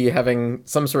Josie having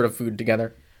some sort of food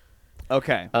together.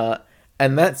 Okay.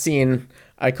 And that scene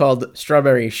I called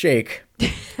Strawberry Shake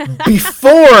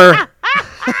before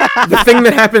the thing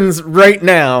that happens right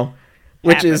now,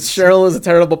 which is Cheryl is a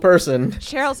terrible person.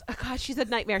 Cheryl's, oh God, she's a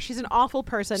nightmare. She's an awful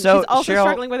person. So, she's also Cheryl-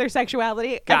 struggling with her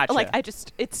sexuality. Gotcha.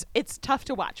 It's tough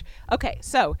to watch. Okay,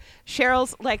 so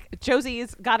Cheryl's like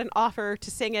Josie's got an offer to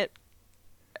sing at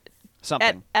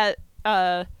Something.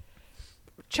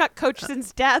 Chuck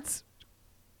Cochran's dad's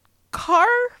car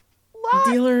lot.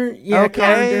 Dealer, yeah, Okay.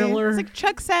 car dealer. It's like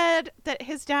Chuck said that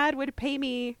his dad would pay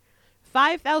me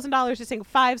 $5,000 to sing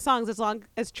 5 songs as long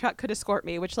as Chuck could escort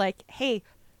me. Which, like, hey,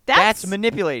 That's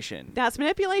manipulation. That's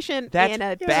manipulation That's and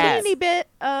a bad. teeny bit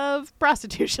of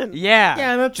prostitution. Yeah.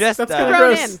 Yeah, that's just kind of Thrown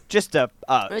gross. in. Just a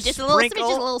Just a sprinkle.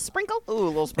 little sprinkle. Ooh, a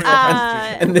little sprinkle. of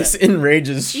prostitution. And this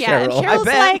enrages Yeah, and Cheryl. Cheryl's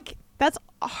bet. like, that's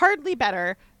hardly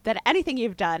better than anything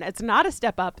you've done. It's not a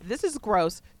step up. This is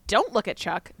gross. Don't look at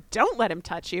Chuck. Don't let him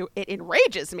touch you. It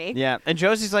enrages me. Yeah. And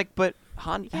Josie's like, but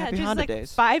Yeah, happy just Honda like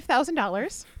days.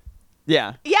 $5,000.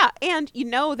 Yeah. Yeah, and you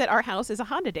know that our house is a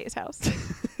Honda Days house.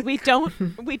 we don't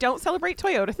celebrate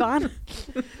Toyotathon.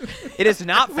 It is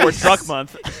not for Truck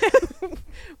Month.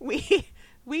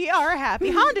 We are a happy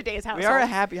Honda Days house. We are a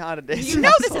happy Honda days. You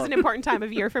know this is an important time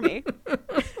of year for me.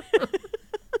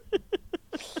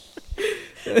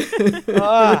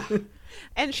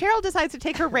 And Cheryl decides to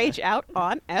take her rage out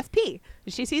on FP.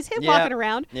 She sees him walking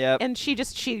around, and she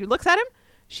looks at him.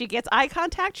 She gets eye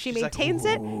contact. She's maintains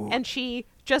it, and she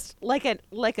just like a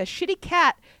shitty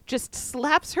cat just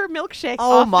slaps her milkshake.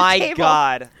 Oh off my the table.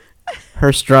 God!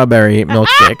 Her strawberry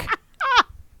milkshake.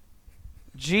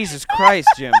 Jesus Christ,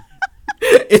 Jim!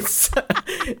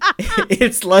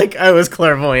 It's like I was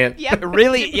clairvoyant. Yep.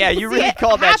 Really? Yeah, you really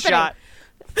called that shot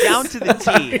down to the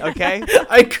T. Okay.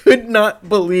 I could not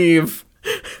believe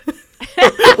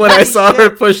when I saw her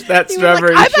push that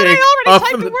strawberry I shake bet I off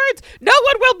already typed the words. No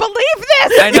one will believe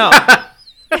this. I know.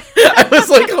 I was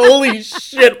like, holy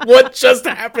shit, what just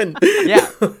happened? Yeah.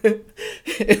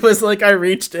 It was like I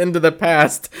reached into the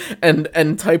past and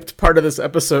typed part of this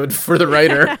episode for the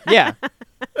writer. Yeah.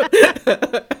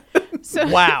 So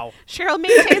Wow. Cheryl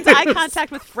maintains eye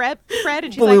contact with Fred,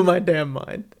 and she's Blew like, my damn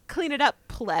mind. "Clean it up,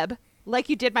 pleb, like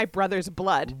you did my brother's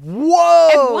blood." Whoa.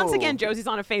 And once again, Josie's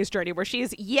on a phase journey where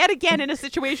she's yet again in a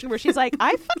situation where she's like,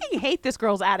 "I fucking hate this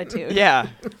girl's attitude. Yeah.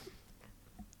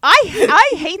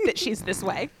 I hate that she's this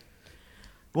way."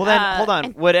 Well then, hold on.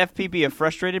 and- Would FP be a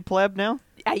frustrated pleb now?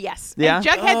 Yes. Yeah? And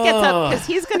Jughead gets up because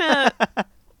he's gonna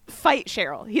fight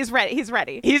Cheryl. He's ready. He's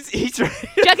ready. He's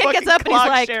Jughead gets up and he's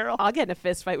like, Cheryl. "I'll get in a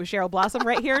fist fight with Cheryl Blossom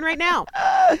right here and right now."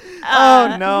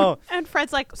 Oh no. And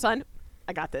Fred's like, "Son,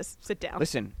 I got this. Sit down.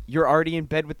 Listen, you're already in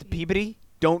bed with the Peabody.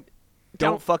 Don't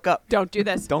fuck up. Don't do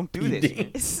this." Don't do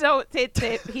this. So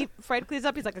Fred cleans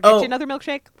up. He's like, "I'll get you another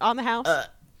milkshake on the house."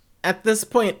 At this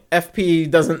point, FP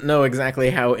doesn't know exactly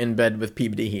how in bed with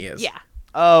Peabody he is. Yeah.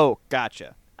 Oh,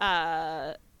 gotcha.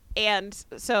 And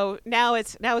so now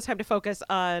it's time to focus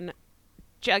on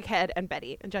Jughead and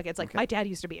Betty. And Jughead's like, "My dad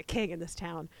used to be a king in this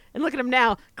town, and look at him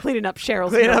now cleaning up Cheryl's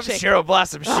Clean up milkshake." Cheryl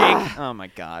Blossom shake. Oh my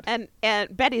God.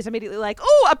 And Betty's immediately like,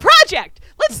 "Oh, a project!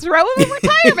 Let's throw him a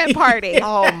retirement party.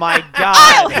 Oh my God.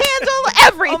 I'll handle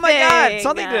everything." Oh my God.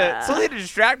 Something to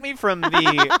distract me from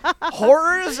the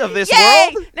horrors of this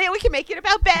Yay! world. Now we can make it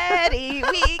about Betty.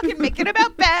 We can make it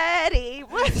about Betty.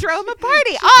 We'll throw him a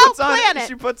party. I'll plan it.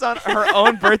 She puts on her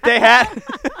own birthday hat.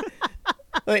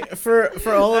 Like for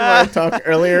all of our talk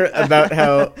earlier about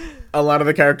how a lot of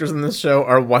the characters in this show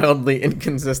are wildly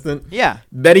inconsistent. Yeah.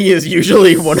 Betty is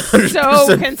usually 100%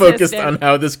 consistent. focused on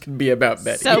how this can be about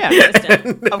Betty. So Yeah.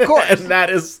 consistent. Of course. And that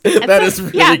is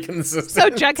really yeah. consistent. So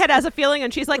Jughead has a feeling,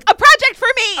 and she's like, "A project for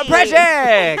me. A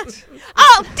project.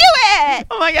 I'll do it.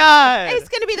 Oh my God. It's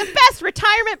going to be the best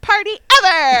retirement party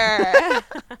ever."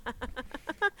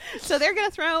 So they're going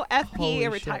to throw FP Holy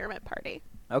a shit. retirement party.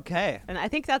 Okay. And I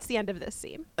think that's the end of this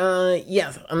scene.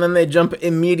 Yes, and then they jump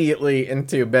immediately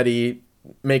into Betty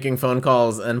making phone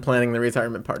calls and planning the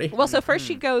retirement party. Well, so first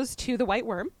she goes to the White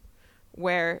Worm,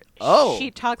 where Oh.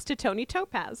 she talks to Tony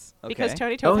Topaz, because Okay.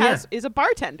 Tony Oh, Topaz yeah. is a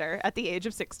bartender at the age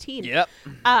of 16. Yep.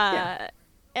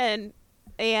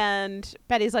 And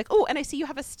Betty's like, "Oh, and I see you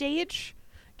have a stage.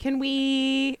 Can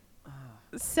we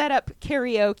set up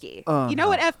karaoke? You know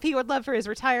what FP would love for his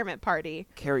retirement party?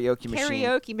 Karaoke machine.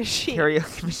 Karaoke machine.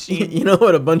 Karaoke machine. You know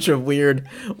what a bunch of weird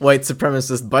white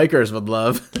supremacist bikers would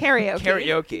love? Karaoke.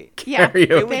 Karaoke. Yeah.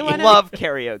 Karaoke. They wanna- Love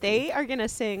karaoke. They are gonna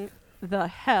sing the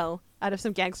hell out of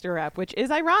some gangster rap, which is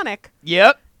ironic,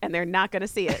 Yep. and they're not gonna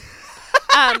see it.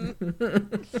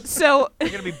 So They're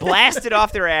gonna be blasted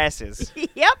off their asses.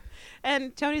 yep.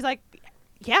 And Tony's like,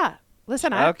 "Yeah,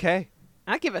 listen, I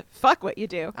don't give a fuck what you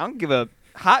do. I don't give a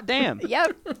hot damn.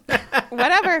 Yep,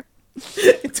 whatever."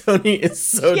 Tony is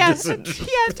so Yeah, disinterested.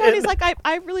 yeah. Tony's like,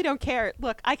 I really don't care.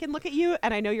 Look, I can look at you,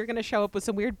 and I know you're going to show up with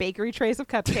some weird bakery trays of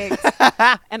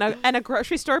cupcakes and a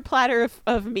grocery store platter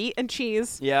of meat and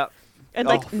cheese, Yep. and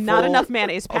A like not full- enough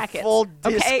mayonnaise packets. A full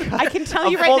Okay, I can tell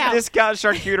you a right full now. discount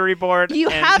charcuterie board. You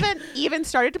and- haven't even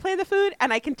started to plan the food,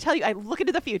 and I can tell you, I look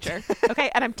into the future, okay,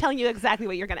 and I'm telling you exactly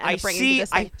what you're going to end I up bringing to see. this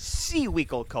thing. I see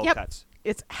week old cold Yep. cuts.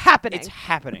 It's happening. It's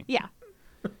happening. Yeah.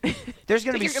 There's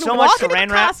gonna be You're so gonna much walk into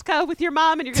saran wrap. Costco with your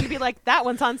mom, and you're going to be like, "That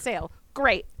one's on sale.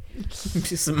 Great."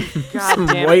 some damn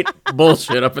it. white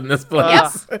bullshit up in this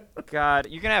place. God,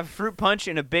 you're gonna have fruit punch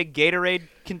in a big Gatorade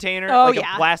container, Oh, like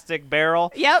yeah. a plastic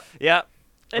barrel. Yep. Yep.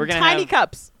 And We're gonna tiny have,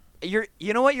 cups. You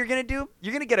know what you're gonna do?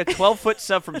 You're gonna get a 12-foot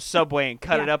sub from Subway and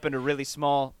cut Yeah. it up into really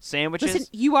small sandwiches. Listen,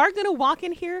 you are going to walk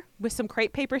in here with some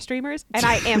crepe paper streamers, and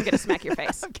I am going to smack your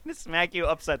face. I'm gonna smack you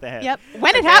upside the head. Yep.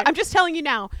 When it Okay. happens, I'm just telling you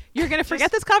now, you're going to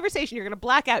forget this conversation. You're going to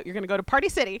black out. You're going to go to Party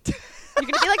City. You're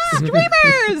going to be like,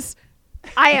 "Streamers!"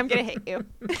 I am going to hate you.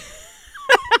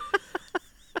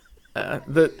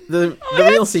 The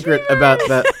real secret about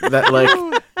that like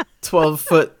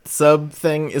 12-foot sub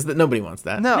thing is that nobody wants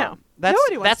that. No. No.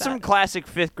 Nobody wants That's that. some classic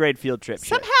 5th grade field trip shit.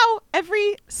 Somehow,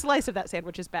 every slice of that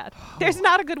sandwich is bad. There's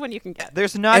not a good one you can get.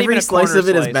 There's not even Every a slice corner of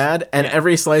it is slice. bad, and Yeah.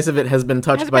 every slice of it has been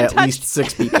touched Has by been at least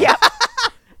touched. 6 people. Yeah.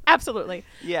 Absolutely.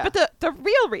 Yeah. But the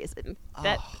real reason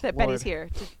that Lord. Betty's here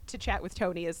to chat with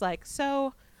Tony is like,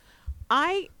 so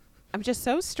I'm just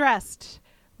so stressed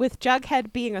with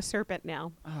Jughead being a serpent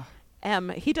now.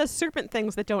 He does serpent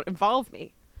things that don't involve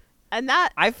me. And that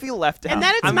I feel left out. and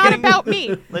then it's I'm not getting- about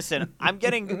me. Listen, I'm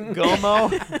getting Gomo.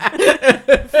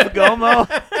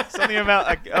 Something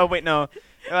about oh wait, no.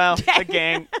 Well, the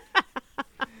gang.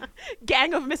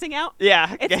 Gang of missing out.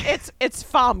 Yeah. It's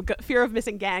FOMG, fear of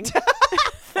missing gang.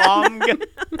 Fong.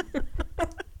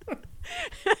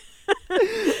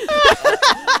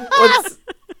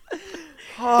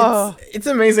 It's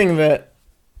amazing that,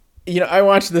 I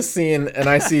watch this scene and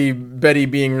I see Betty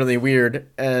being really weird,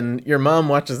 and your mom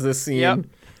watches this scene Yep.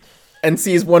 and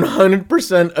sees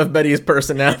 100% of Betty's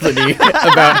personality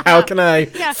about how can I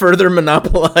Yeah. further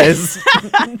monopolize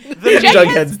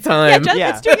Jughead's time. Jughead's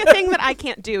Yeah. doing a thing that I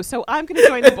can't do, so I'm going to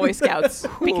join the Boy Scouts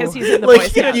because he's in the Like, Boy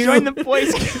Scouts. you- Join the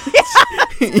boys.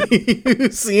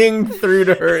 Seeing through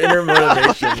to her inner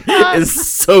motivation is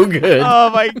so good. Oh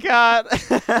my god.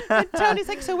 And Tony's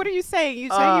like, so what are you saying? You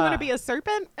saying you want to be a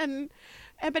serpent? And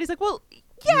Betty's like, well,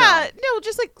 yeah, no,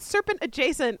 just like serpent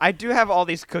adjacent. I do have all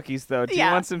these cookies though. Do you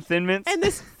Yeah. want some Thin Mints? And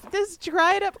this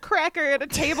dried up cracker at a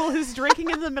table who's drinking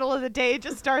in the middle of the day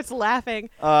just starts laughing.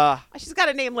 She's got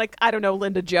a name like, I don't know,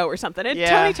 Linda Joe or something. And Yeah.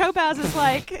 Tony Topaz is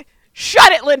like,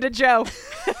 shut it, Linda Joe.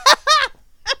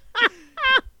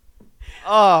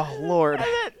 Oh Lord.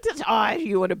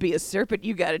 You want to be a serpent?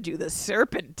 You got to do the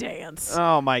serpent dance.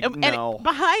 Oh my And no.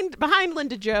 behind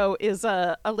Linda Joe is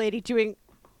a lady doing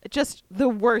just the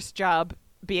worst job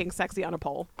being sexy on a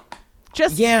pole.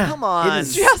 Just Yeah, Come on. it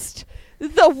is- just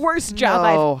the worst job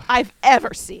No. I've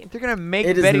ever seen. They're gonna make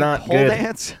It is Betty not pole good.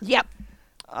 dance. Yep.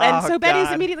 And Oh, so Betty's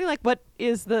God. immediately like, "What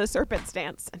is the serpent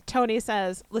dance?" And Tony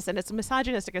says, "Listen, it's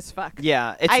misogynistic as fuck.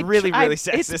 Yeah, it's I really tr-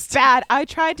 sexist. It's bad. I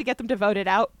tried to get them to vote it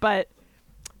out, but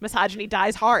misogyny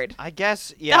dies hard." I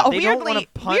guess. Yeah. They don't want to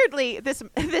punt. weirdly, this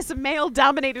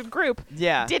male-dominated group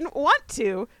Yeah. didn't want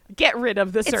to get rid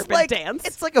of the serpent dance.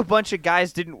 It's like a bunch of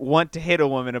guys didn't want to hit a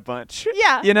woman a bunch.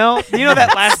 Yeah. You know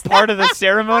that last part of the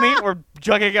ceremony where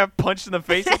Jughead got punched in the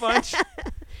face a bunch?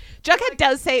 Jughead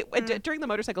does say during the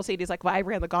motorcycle scene, he's like, "Well, I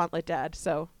ran the gauntlet, Dad."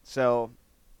 So So,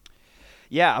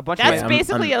 yeah, a bunch that's of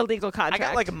basically a legal I contract.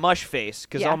 got like a mush face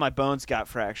because Yeah. all my bones got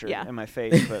fractured Yeah. in my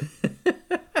face. But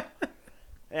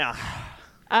yeah,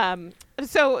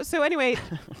 So anyway,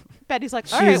 Betty's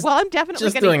like, "All She's right, well, I'm definitely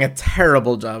Just gonna." doing a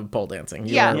terrible job of pole dancing.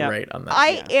 You Yeah. are Yeah. right on that.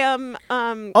 I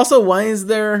am Also, why is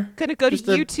there gonna go to just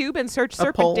a- YouTube and search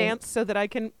serpent pole? dance so that I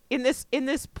can in this yeah, bar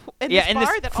in this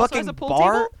that also has fucking a pool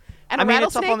bar. table and I a mean, it's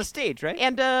rattlesnake up on the stage, right?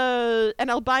 and an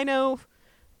albino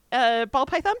ball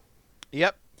python.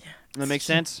 Yep, that makes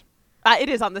sense. It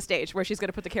is on the stage where she's going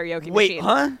to put the karaoke Wait, machine.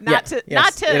 huh? Yes, it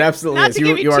absolutely not is. to You-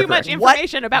 give you you are too much correct.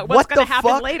 information about what's What going to the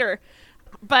happen fuck? later,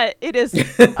 but it is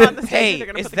on the stage. Hey, they're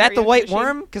gonna is put that the karaoke white machine.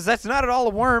 worm? Because that's not at all a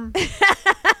worm.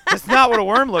 That's not what a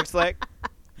worm looks like.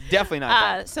 Definitely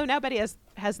not. that. So now Betty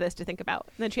has this to think about.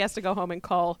 And then she has to go home and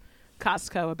call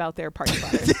Costco about their party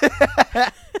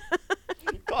platter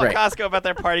Call Right. Costco about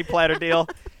their party platter deal.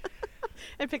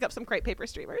 and pick up some crepe paper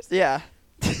streamers. Yeah,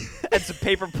 and some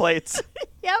paper plates.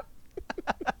 Yep.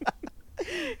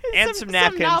 And some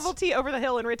napkins. Some novelty over the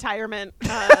hill in retirement.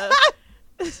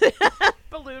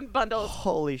 Balloon bundles.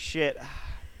 Holy shit!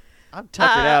 I'm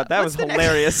tuckered out. That was what's the next-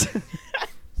 hilarious.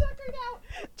 Tuckered out.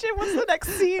 Jim, what's the next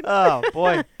scene? Oh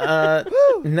boy.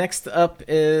 Next up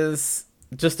is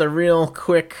just a real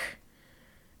quick.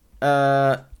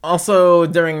 Also,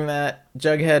 during that,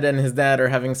 Jughead and his dad are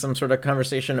having some sort of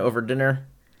conversation over dinner.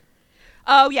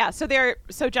 Oh yeah, so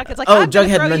Jughead's like, Oh, I'm gonna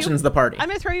Jughead throw mentions you, the party. I'm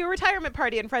gonna throw you a retirement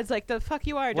party, and Fred's like, the fuck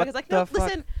you are. What Jughead's like, the no, fuck?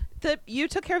 listen, you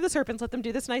took care of the serpents. Let them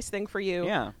do this nice thing for you.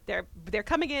 Yeah. They're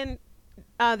coming in.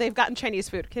 They've gotten Chinese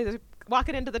food. Okay, they're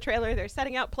walking into the trailer. They're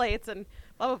setting out plates and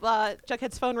blah blah blah.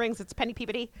 Jughead's phone rings. It's Penny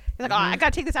Peabody. He's like, oh, I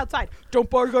gotta take this outside. Don't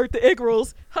bogart the egg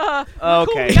rolls. Ha. Cool,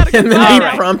 Okay. we gotta go And then out he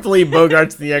now. promptly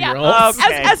bogarts the egg Yeah. rolls.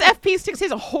 Okay. As FP sticks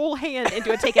his whole hand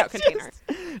into a takeout container.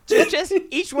 Just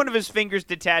Each one of his fingers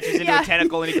detaches into Yeah. a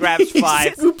tentacle, and he grabs He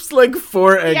 5 scoops like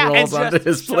 4 egg Yeah, and rolls and onto just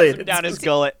his shoves plate. them down his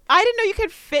gullet. I didn't know you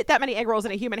could fit that many egg rolls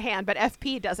in a human hand, but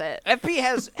FP does it. FP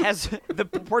has the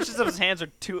proportions of his hands are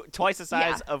twice the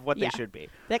size Yeah. of what Yeah. they should be.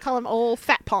 They call him old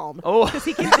fat palm. Oh. Because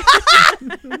he can.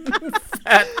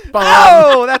 Fat bomb.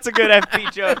 Oh, that's a good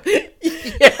FP joke.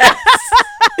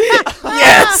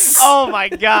 Yes! Oh my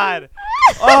god.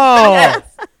 Oh.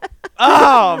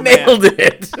 Oh man. Nailed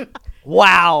it.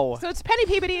 Wow. So it's Penny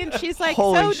Peabody, and she's like,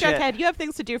 Holy so shit. Jughead, you have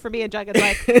things to do for me. And Jughead's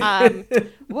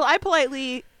like, well, I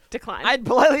politely decline. I'd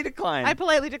politely decline. I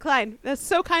politely decline. That's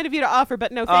so kind of you to offer,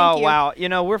 but no thank you. Oh, wow. You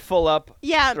know, we're full up.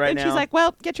 Yeah, right and now. she's like,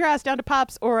 well, get your ass down to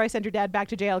Pops, or I send your dad back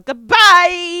to jail.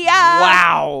 Goodbye!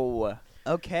 Wow.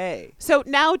 Okay. So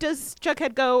now does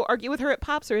Jughead go argue with her at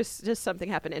Pops, or is just something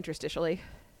happen interstitially?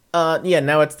 Yeah,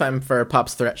 now it's time for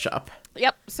Pop's threat shop.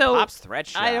 Yep. So Pop's threat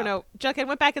shop. I don't know. Jughead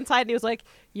went back inside and he was like,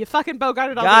 "You fucking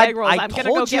bogarted all God, the egg rolls. I I'm gonna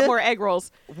go told get ya." more egg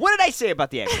rolls." What did I say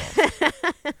about the egg roll?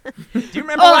 Do you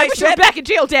remember Oh, what I I wish you were said? back in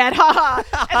jail, Dad. Ha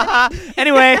ha.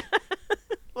 Anyway,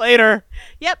 later.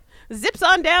 Yep. Zips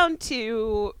on down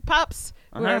to Pops,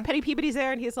 where Uh-huh. Penny Peabody's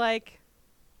there, and he's like,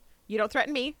 "You don't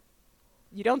threaten me.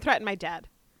 You don't threaten my dad.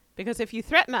 Because if you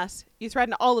threaten us, you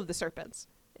threaten all of the serpents.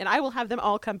 And I will have them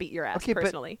all come beat your ass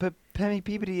personally." but Penny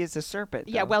Peabody is a serpent.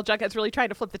 Yeah, though. well, Jughead's really trying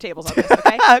to flip the tables on this,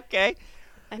 okay? Okay.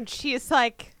 And she's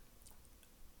like,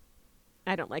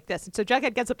 "I don't like this." And so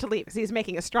Jughead gets up to leave because he's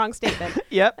making a strong statement.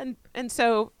 Yep. And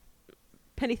so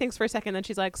Penny thinks for a second, then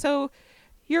she's like, "So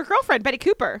your girlfriend, Betty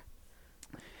Cooper,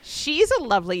 she's a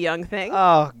lovely young thing."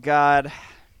 Oh God.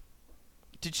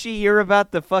 Did she hear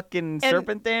about the fucking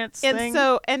serpent dance thing?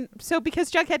 And so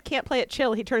because Jughead can't play it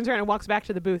chill, he turns around and walks back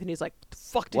to the booth and he's like, "The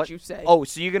fuck did What? you say?" Oh,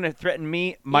 so you're gonna threaten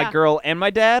me, my Yeah. girl, and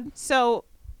my dad? So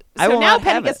I will now not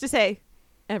Penny have gets it. to say,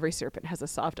 "Every serpent has a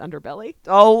soft underbelly."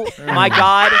 Oh my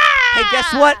God! Hey,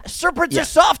 guess what? Serpents Yeah. are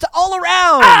soft all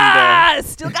around. Ah,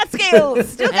 still got scales.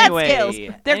 Still got Anyway, scales.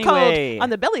 They're anyway. called on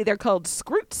the belly. They're called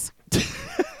scroots.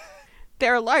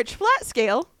 They're a large flat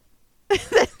scale.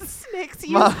 Snakes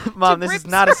use Mom, to this is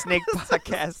grip not a serpents. snake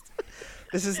podcast.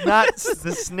 This is not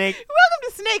the snake. Welcome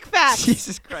to Snake Facts.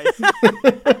 Jesus Christ.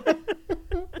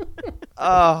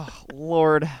 Oh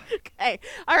Lord. Okay.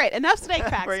 All right. Enough Snake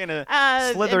Facts. We're gonna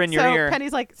slither and in your so ear.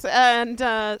 Penny's like,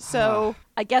 so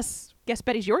I guess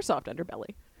Betty's your soft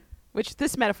underbelly, which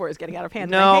this metaphor is getting out of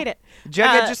hand. And I No. hate it.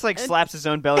 Jughead just and- slaps his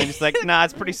own belly and he's like, nah,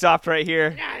 it's pretty soft right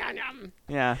here.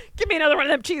 Yeah. Give me another one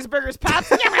of them cheeseburgers,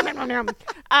 Pops. No,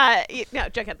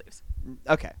 Jughead leaves.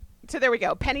 Okay. So there we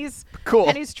go. Penny's Cool.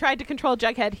 Penny's tried to control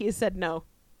Jughead. He said no.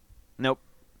 Nope.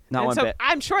 Not And one so bit.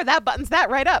 I'm sure that buttons that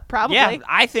right up, probably. Yeah,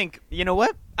 I think, you know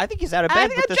what? I think he's out of I bed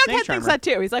think with the that snake Jughead thinks charmer. that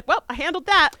too. He's like, well, I handled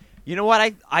that. You know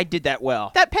what? I did that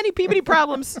well. That Penny Peabody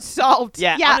problem's solved.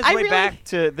 Yeah, yeah. on his I way really, back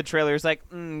to the trailer, he's like,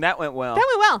 that went well. That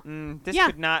went well. This Yeah.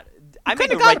 could not. I made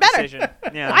couldn't the have right gone better. decision.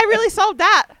 Yeah. I really solved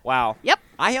that. Wow. Yep.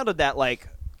 I handled that like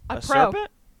A a pro. serpent.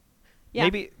 Yeah.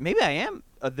 Maybe I am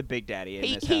the big daddy in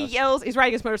this He house. yells. He's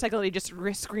riding his motorcycle and he just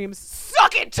screams,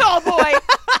 "Suck it, tall boy!"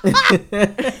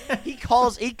 He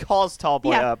calls Tall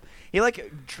Boy Yeah. up. He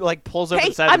like pulls over Hey,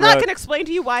 the side I'm of the not road. going to explain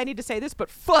to you why I need to say this, but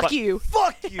fuck But you.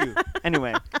 Fuck you.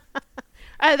 Anyway,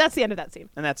 That's the end of that scene.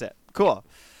 and that's it. Cool.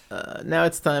 Now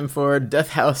it's time for Death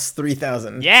House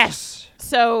 3000. Yes.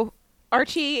 So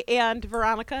Archie and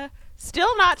Veronica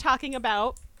still not talking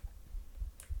about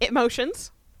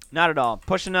emotions. Not at all.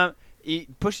 Pushing up.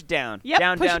 Push it down. Yep,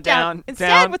 Down, push down, it down. down. Instead,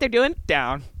 down, what they're doing,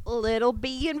 down. little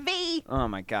B and V. Oh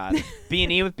my God.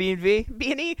 B&E with B and V.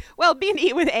 B and E. Well, B and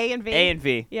E with A and V. A and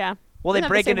V. Yeah. Well, they Not the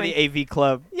break same into way. the AV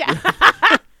club. Yeah.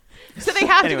 So they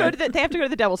have Anyway. to go to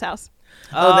the Devil's house.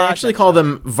 Oh, they actually call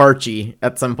them Varchi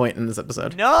at some point in this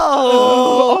episode. No.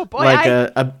 Oh boy, like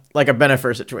I a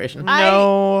Benifer situation.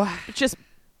 No. just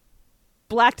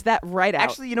blacked that right out.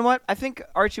 Actually, you know what? I think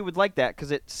Archie would like that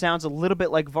because it sounds a little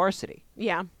bit like Varsity.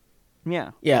 Yeah.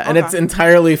 Yeah. Yeah, and Okay. it's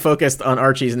entirely focused on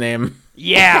Archie's name,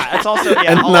 Yeah. It's also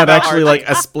and all not about actually Archie. like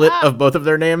a split of both of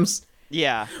their names,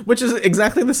 Yeah. which is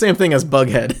exactly the same thing as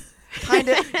Bughead. Kind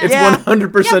of. It's yeah.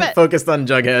 100% Yeah, but- focused on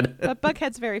Jughead. But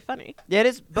Bughead's very funny. Yeah, it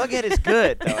is. Bughead is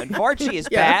good though, and Varchi is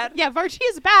Yeah. bad. Yeah, Varchi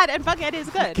is bad and Bughead is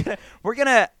good. We're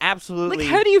gonna absolutely. Like,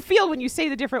 how do you feel when you say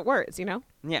the different words, you know?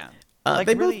 Yeah.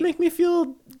 They really both make me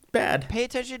feel bad. pay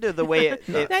attention to the way it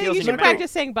Now, feels you in your should mouth.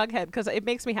 practice saying Bughead because it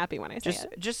makes me happy when I say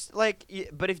it. Just like,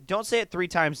 but if don't say it 3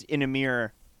 times in a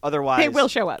mirror, otherwise They will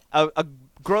show up. a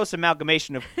gross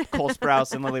amalgamation of Cole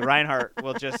Sprouse and Lily Reinhart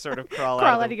will just sort of crawl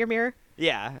Crawl out out of your mirror,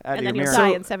 yeah, out and of then your you'll mirror. die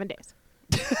So- in 7 days.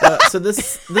 So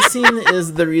this scene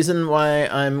is the reason why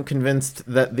I'm convinced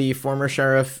that the former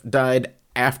sheriff died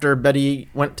after Betty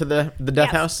went to the death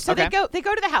Yes. house. So Okay. they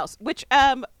go to the house, which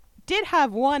did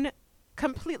have one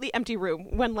completely empty room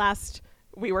when last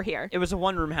we were here. It was a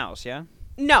 1-room house, yeah.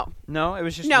 No, No, it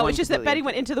was just no, one it's just that completely Betty empty.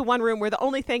 went into the one room where the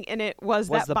only thing in it was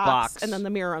that the box, box. and then the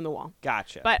mirror on the wall.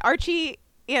 Gotcha. But Archie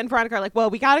and Veronica are like, well,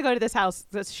 we got to go to this house.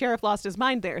 The sheriff lost his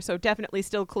mind there, so definitely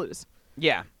still clues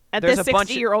yeah, at there's this a bunch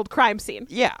of 60-year-old crime scene.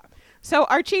 yeah. So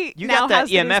Archie You now got that has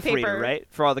the EMF newspaper, reader, right?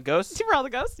 For all the ghosts? For all the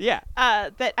ghosts? Yeah.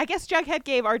 That I guess Jughead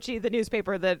gave Archie the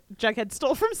newspaper that Jughead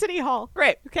stole from City Hall.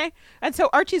 Great. Okay. And so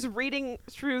Archie's reading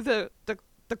through the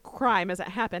crime as it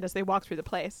happened as they walk through the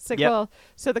place. It's like, Yep. well,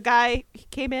 so the guy he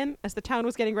came in as the town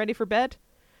was getting ready for bed,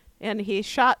 and he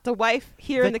shot the wife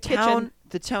here in the kitchen.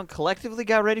 The town collectively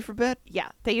got ready for bed? Yeah,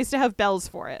 they used to have bells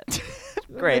for it.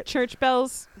 Great. The church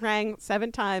bells rang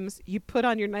 7 times. You put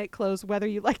on your night clothes whether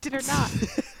you liked it or not.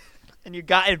 And you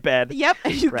got in bed. Yep,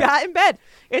 and you Right. got in bed.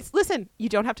 Listen, you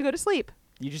don't have to go to sleep,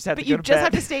 You just have but to you go to just bed.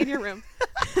 have to stay in your room.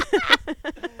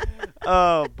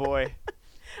 Oh, boy.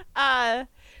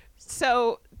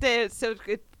 So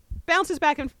it bounces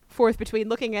back and forth between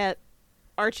looking at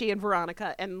Archie and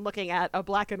Veronica and looking at a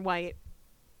black and white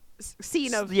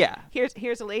scene of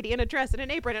here's a lady in a dress and an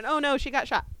apron, and oh no, she got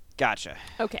shot. Gotcha.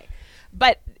 Okay,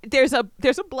 but there's a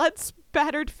blood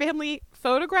spattered family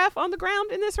photograph on the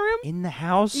ground in this room. In the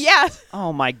house? Yeah.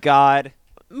 Oh, my God.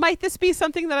 Might this be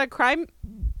something that a crime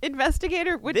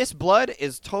investigator would? This blood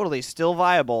is totally still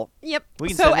viable. Yep. We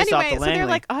can So send this off anyway, to so they're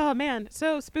Langley. like, oh man,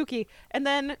 so spooky. And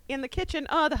then in the kitchen,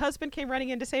 the husband came running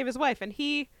in to save his wife, and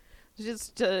he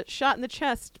just shot in the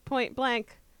chest, point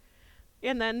blank.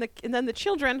 And then the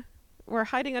children were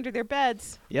hiding under their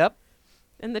beds, Yep.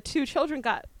 and the 2 children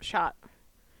got shot.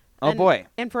 Oh, boy.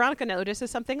 And Veronica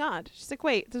notices something odd. She's like,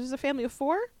 wait, this is a family of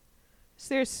 4?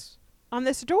 So there's, on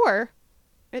this door,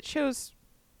 it shows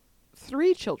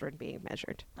 3 children being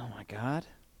measured. Oh, my God.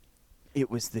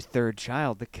 It was the 3rd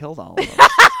child that killed all of them.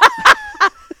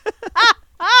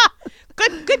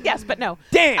 Good guess, but no.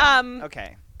 Damn.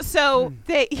 Okay. So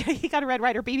he got a Red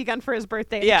Ryder BB gun for his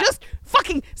birthday. Yeah. Just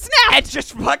fucking snapped. It's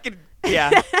just fucking,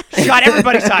 shot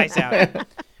everybody's eyes out.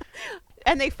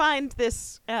 And they find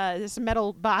this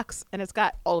metal box, and it's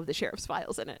got all of the sheriff's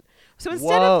files in it. So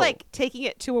instead Whoa. of like taking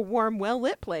it to a warm,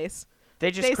 well-lit place, They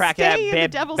just they crack stay in the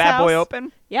that devil's bad boy house.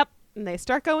 open? Yep. And they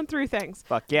start going through things.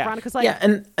 Fuck yeah. Veronica's like, Yeah,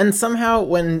 and somehow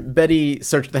when Betty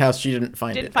searched the house, she didn't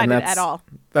find it. Didn't find and it at all.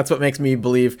 That's what makes me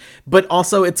believe. But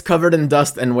also, it's covered in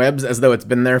dust and webs as though it's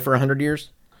been there for 100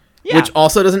 years. Yeah. Which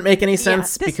also doesn't make any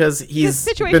sense this- because this he's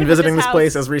situation been with visiting this this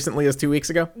place house- as recently as 2 weeks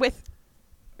ago.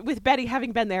 with Betty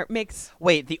having been there makes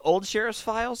Wait, the old sheriff's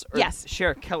files? Or Yes.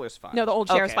 Sheriff Keller's files? the old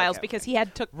sheriff's Okay, files okay, because okay. he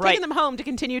had taken them home to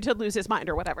continue to lose his mind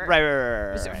or whatever. Right.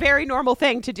 It's a very normal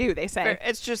thing to do, they say.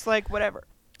 It's just like, whatever.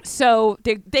 So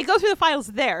they go through the files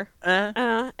there,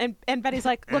 Uh-huh. and Betty's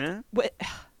like, look,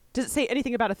 does it say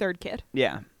anything about a 3rd kid?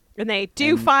 Yeah. And they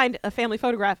do find a family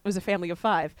photograph. It was a family of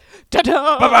 5.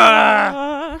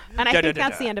 Ta-da! And I think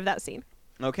that's the end of that scene.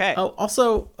 Okay. Oh,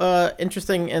 also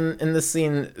interesting in this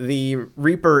scene, the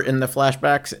Reaper in the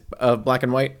flashbacks of Black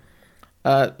and White,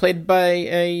 played by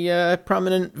a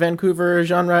prominent Vancouver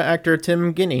genre actor,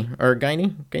 Tim Guinea or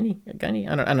Guiney.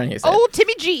 I don't know how you say it.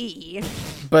 Timmy G.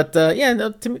 But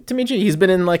Timmy G. He's been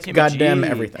in like Timmy goddamn G.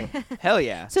 everything. Hell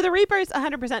yeah. So the Reaper's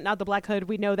 100% not the Black Hood.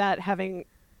 We know that having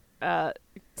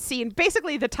seen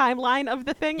basically the timeline of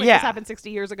the thing. Like Yeah. This happened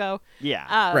 60 years ago.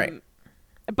 Yeah. Right.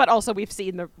 But also we've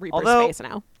seen the Reaper's Although, face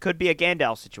now. could be a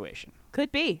Gandalf situation.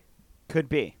 Could be. Could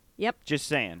be. Yep. Just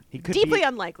saying. He could Deeply be.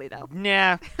 unlikely, though.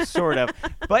 Nah, sort of.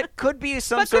 But could be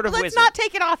some But sort of let's wizard. not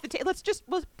take it off the table. Let's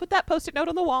put that Post-it note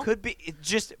on the wall. Could be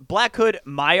just Black Hood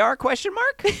Maiar question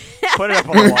mark? Put it up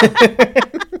on the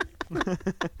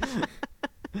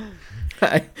wall.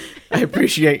 I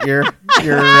appreciate your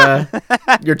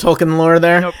Tolkien lore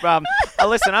there. No problem.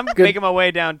 Listen, I'm making my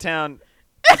way downtown.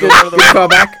 Good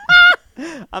callback.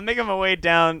 I'm making my way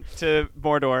down to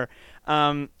Mordor.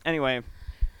 Anyway.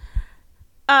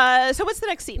 So what's the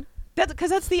next scene? Because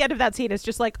that's the end of that scene. It's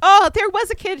just like, oh, there was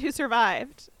a kid who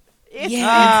survived. It's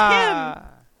him.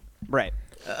 Right.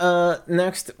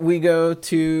 Next we go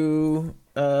to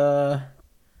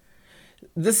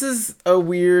this is a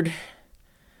weird,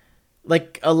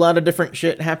 like a lot of different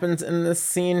shit happens in this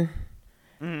scene.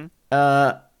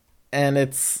 Mm-hmm. And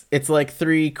it's like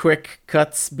 3 quick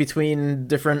cuts between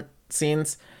different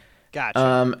scenes.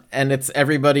 Gotcha. And it's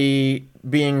everybody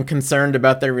being concerned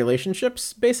about their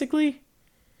relationships, basically.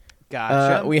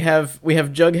 Gotcha. We have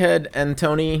Jughead and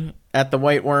Tony at the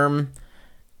White Worm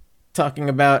talking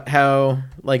about how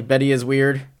like Betty is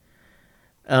weird.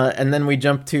 And then we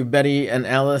jump to Betty and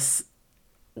Alice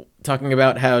talking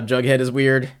about how Jughead is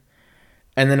weird.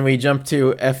 And then we jump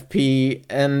to FP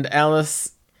and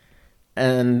Alice,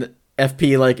 and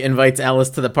FP like invites Alice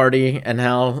to the party, and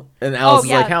Alice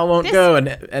is like, Hal won't go,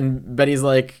 and Betty's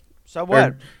like, so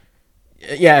what?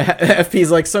 FP's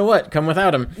like, so what? Come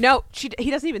without him. No, he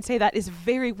doesn't even say that. Is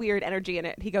very weird energy in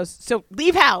it. He goes, so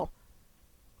leave Hal.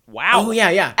 Wow. Oh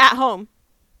yeah. At home.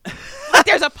 Like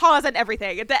there's a pause and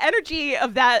everything. The energy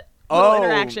of that little Oh,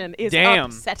 interaction is damn.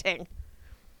 upsetting.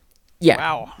 Yeah.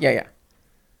 Wow. Yeah.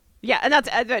 Yeah, and that's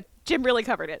Jim really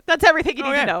covered it. That's everything you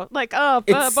need to know. Like,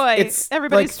 everybody's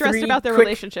like stressed 3 about their quick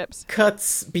relationships.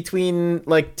 Cuts between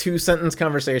like 2-sentence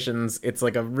conversations. It's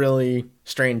like a really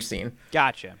strange scene.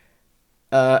 Gotcha.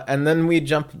 And then we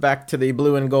jump back to the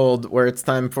blue and gold where it's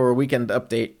time for a weekend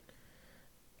update.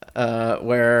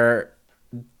 Where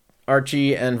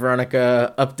Archie and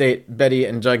Veronica update Betty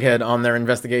and Jughead on their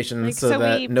investigations Like, so so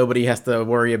that we- nobody has to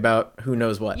worry about who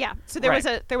knows what. Yeah. So there Right.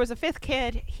 was a 5th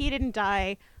kid. He didn't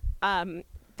die.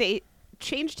 They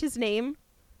changed his name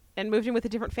and moved him with a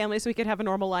different family so he could have a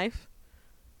normal life.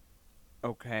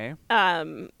 Okay.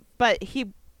 But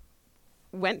he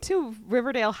went to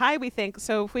Riverdale High, we think.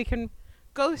 So if we can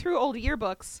go through old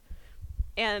yearbooks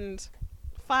and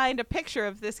find a picture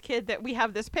of this kid that we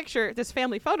have this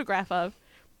family photograph of,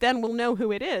 then we'll know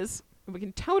who it is. And we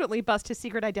can totally bust his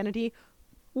secret identity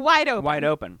wide open. Wide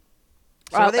open.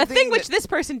 So A are they thing thinking which that- this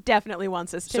person definitely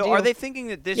wants us to do. So are they thinking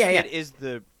that this Yeah, kid yeah. is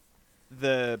the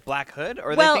Black Hood,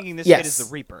 or are Well, they thinking this yes. kid is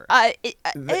the Reaper?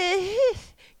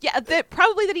 Yeah,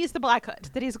 probably that he's the Black Hood.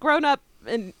 That he's grown up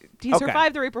and he Okay.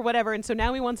 survived the Reaper, whatever, and so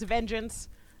now he wants vengeance.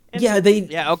 And Yeah, so-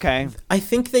 Yeah. Okay. I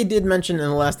think they did mention in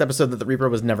the last episode that the Reaper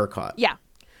was never caught. Yeah.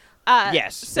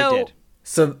 Yes, so, they did.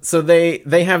 So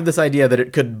they have this idea that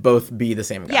it could both be the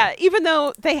same guy. Yeah, even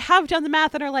though they have done the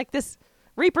math and are like, this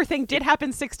Reaper thing did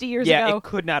happen 60 years Yeah, ago. it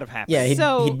could not have happened. Yeah,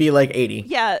 So- he'd be like 80.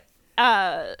 Yeah.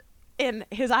 And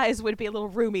his eyes would be a little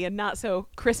roomy and not so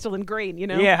crystalline green, you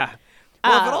know? Yeah.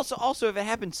 Well, but Uh, also if it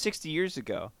happened 60 years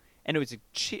ago and it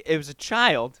was a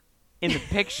child in the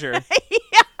picture,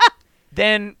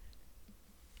 then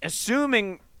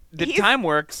assuming the He's time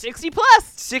works, 60 plus.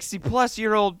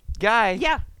 60-plus-year-old guy.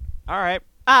 Yeah. All right.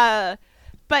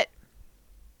 But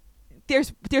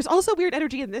there's also weird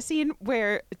energy in this scene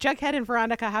where Jughead and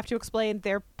Veronica have to explain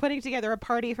they're putting together a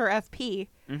party for FP.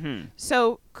 Mm-hmm.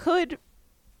 So could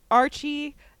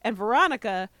Archie and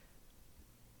Veronica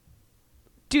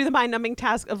do the mind-numbing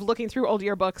task of looking through old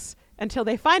yearbooks until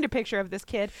they find a picture of this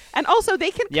kid? And also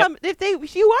they can Yep. come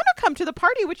if you want to come to the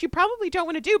party, which you probably don't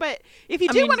want to do, but if you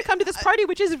I do mean, want to come to this party,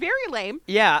 which is very lame,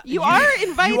 Yeah. you are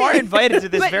invited. You are invited to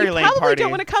this but very you lame probably party. don't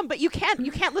want to come, but you can't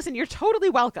listen. You're totally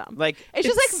welcome. Like, it's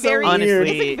just it's like so very weird.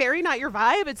 it's like very not your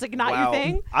vibe. It's like not wow. your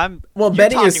thing. Well, you're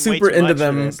Betty talking is way super too into much for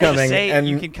them this. coming, Just say and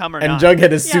you can come or and not.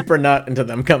 Jughead is Yeah. super not into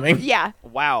them coming. Yeah.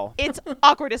 Wow. It's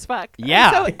awkward as fuck.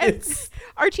 Yeah. And so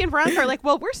Archie and Veronica are like,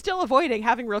 well, we're still avoiding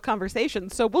having real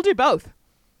conversations, so we'll do both.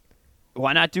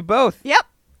 Why not do both? Yep.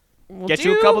 We'll Get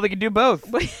you a couple that can do both.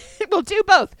 We'll do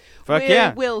both. Fuck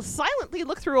yeah. We'll silently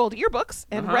look through old yearbooks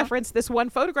and Uh-huh. reference this one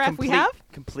photograph we have.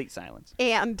 Complete silence.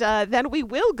 And then we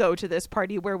will go to this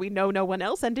party where we know no one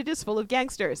else and it is full of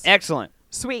gangsters. Excellent.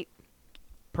 Sweet.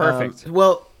 Perfect.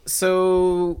 Well,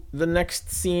 so the next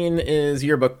scene is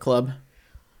Yearbook Club,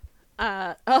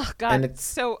 Oh, God. and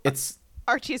it's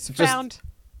Archie's just- found.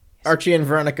 Archie and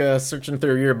Veronica searching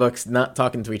through yearbooks, not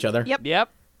talking to each other. Yep. Yep.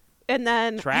 And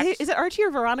then, Tracks. is it Archie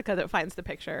or Veronica that finds the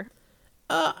picture?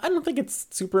 I don't think it's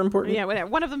super important. Yeah, whatever.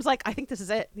 One of them's like, I think this is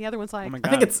it. The other one's like, Oh my I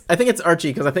god. think it's Archie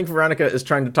because I think Veronica is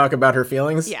trying to talk about her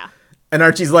feelings. yeah. And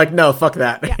Archie's like, no, fuck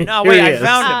that. Yeah. No, Here wait, he I is.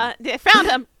 found him. They found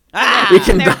him. We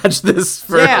can And they're- dodge this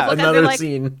for Yeah. And they're another like-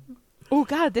 scene. Oh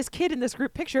God, this kid in this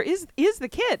group picture is the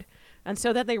kid. And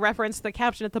so then they reference the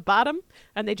caption at the bottom,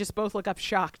 and they just both look up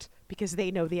shocked because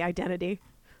they know the identity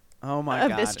Oh my of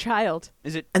god. this child.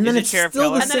 Is it? And is then it it's Sheriff still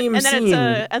Keller? the same and then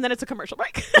scene. it's a commercial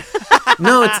break.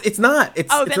 No, it's not.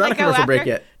 It's Oh, it's then not they a go commercial break after-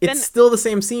 yet. then- It's still the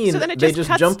same scene. So then it they just just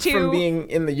cuts jumped to- from being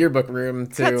in the yearbook room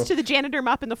to Cuts to the janitor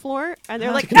mopping the floor, and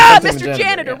they're like, confronting the Mr. janitor,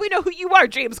 Janitor, yeah. we know who you are,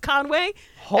 James Conway." And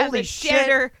Holy the shit.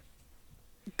 janitor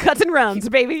cuts and runs,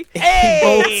 baby.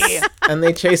 Hey. and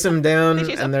they chase him down, They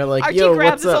chase him. and they're like, Archie "Yo,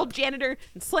 grabs what's this up?" old janitor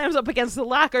and slams up against the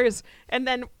lockers, and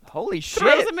then Holy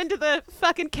throws shit. him into the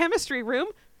fucking chemistry room.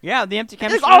 Yeah, the empty He's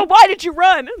chemistry. like, "Oh, why did you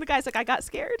run?" And the guy's like, "I got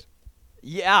scared."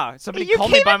 Yeah, somebody You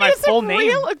called came me by at my with full some name.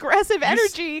 real aggressive You s-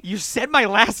 energy, You said my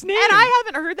last name. and I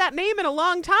haven't heard that name in a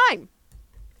long time.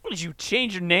 What, did you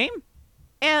change your name?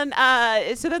 And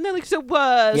so then they're like,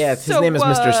 Yeah, his name is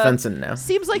Mr. Svensson now.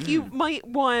 Seems like you might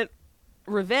want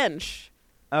revenge."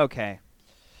 Okay.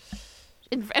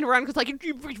 And Veronica's like,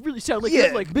 "You really sound like Yeah,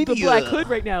 you're like maybe, the Black Hood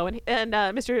right now." And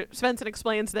Mr. Svensson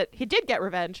explains that he did get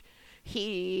revenge.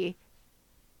 He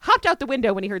hopped out the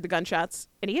window when he heard the gunshots,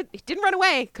 and he didn't run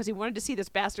away because he wanted to see this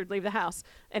bastard leave the house.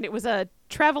 And it was a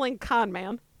traveling con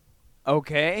man.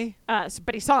 Okay.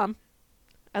 But he saw him.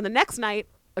 And the next night,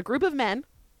 a group of men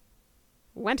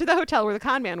went to the hotel where the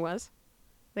con man was.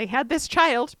 They had this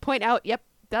child point out, "Yep,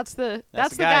 that's the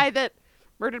That's the guy guy that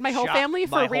murdered my whole Shot family my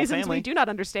for whole reasons family. we do not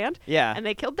understand. Yeah. And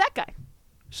they killed that guy.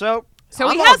 So So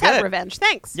I'm he all has had good. revenge.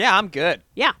 Thanks. Yeah, I'm good.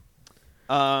 Yeah.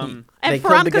 Um, And they killed the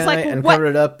Veronica's guy like, and what? covered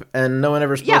it up, and no one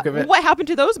ever spoke of it. What happened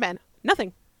to those men?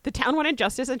 Nothing. The town wanted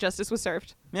justice, and justice was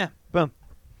served. yeah, boom.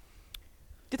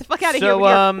 Get the fuck out of So, here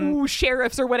with your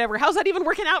sheriffs or whatever. How's that even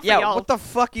working out for Yeah, y'all? what the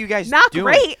fuck are you guys Not doing?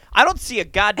 great. I don't see a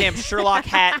goddamn Sherlock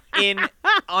hat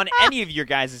on any of your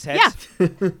guys' heads.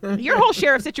 Yeah. Your whole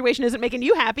sheriff situation isn't making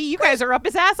you happy. You guys are up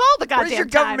his ass all the goddamn Where's your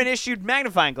time. government-issued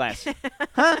magnifying glass? And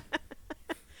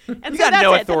You so got that's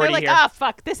no it. Then authority they're like, here. ah,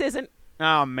 fuck, this isn't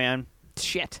Oh, man.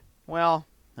 shit. Well,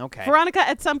 okay. Veronica,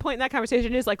 at some point in that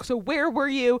conversation, is like, so where were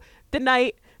you the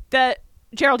night that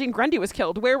Geraldine Grundy was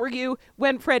killed? Where were you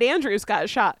when Fred Andrews got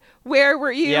shot? Where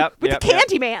were you with the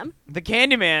Candyman? The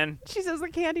Candyman. She says the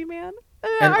Candyman.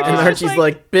 And Archie's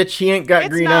like, bitch, he ain't got it's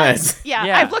green not- eyes. Yeah,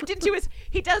 Yeah. I've looked into his.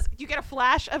 He does. You get a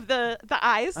flash of the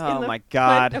eyes. Oh, in the my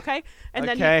God. hood, okay, and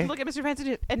then Okay. you look at Mr.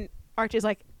 Francis, and Archie's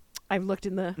like, I've looked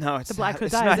in the No, it's the Black not,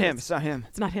 Hood's it's eyes. not and him. It's not him.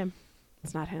 It's not him.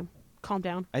 It's not him. Calm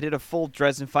down. I did a full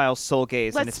Dresden Files soul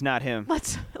gaze, and Let's- it's not him.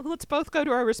 Let's both go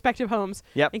to our respective homes.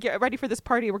 Yep. And get ready for this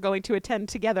party we're going to attend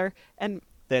together and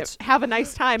That's have a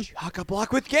nice time.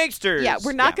 chock-a-block with gangsters. Yeah,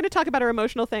 we're not going to talk about our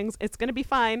emotional things. It's going to be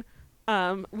fine.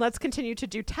 Let's continue to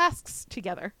do tasks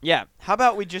together. Yeah. How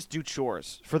about we just do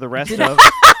chores for the rest of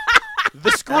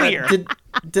the school year?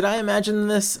 Did I imagine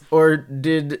this, or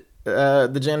did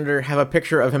the janitor have a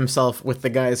picture of himself with the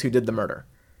guys who did the murder?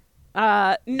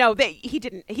 No, he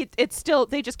didn't. It's still,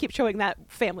 they just keep showing that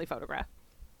family photograph.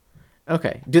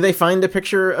 Okay. Do they find a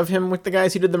picture of him with the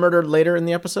guys who did the murder later in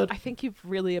the episode? I think you've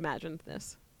really imagined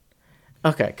this.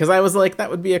 Okay, because I was like, that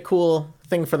would be a cool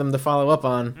thing for them to follow up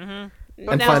on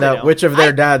and Now- find they out don't. which of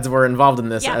their dads were involved in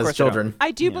this Yeah, of as course they don't. children.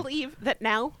 I do Yeah. believe that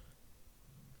now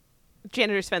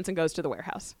Janitor Svensson goes to the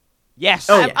warehouse. Yes.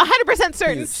 Oh, I'm yeah. 100%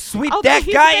 certain. Sweep Although that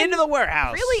he's guy been into the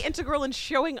warehouse. Really integral in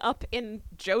showing up in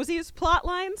Josie's plot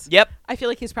lines. Yep. I feel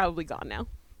like he's probably gone now.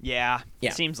 Yeah.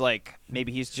 Yeah. Seems like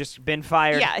maybe he's just been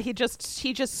fired. Yeah, he just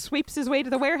sweeps his way to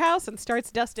the warehouse and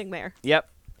starts dusting there. Yep.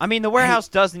 I mean, the warehouse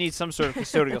does need some sort of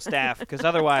custodial staff, because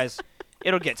otherwise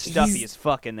it'll get stuffy He's- as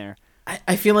fuck in there.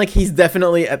 I feel like he's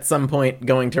definitely at some point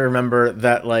going to remember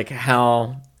that like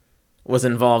Hal was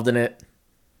involved in it,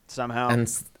 Somehow.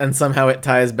 and somehow it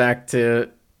ties back to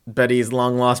Betty's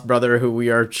long lost brother, who we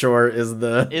are sure is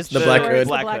the Black Sure, Hood. it's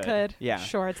Black the Black Hood. Hood. Yeah.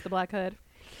 Sure, it's the Black Hood.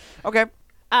 Okay.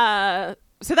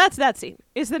 So that's that scene.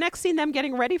 Is the next scene them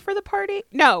getting ready for the party?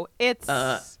 No, it's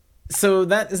So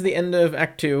that is the end of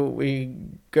Act 2. We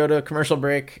go to a commercial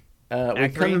break. We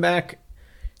Act come 3. back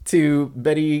to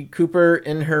Betty Cooper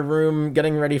in her room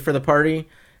getting ready for the party,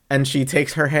 and she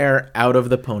takes her hair out of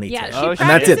the ponytail. yeah. She Oh, and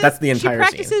that's it. practices- That's the entire She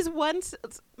scene. practices one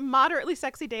moderately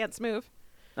sexy dance move,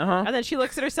 Uh-huh. and then she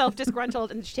looks at herself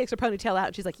disgruntled, and she takes her ponytail out,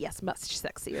 and she's like, "Yes, much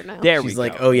sexier now." There we She's go.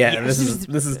 like, oh yeah, Yes.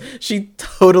 this is she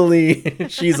totally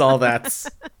she's all that.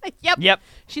 Yep. Yep.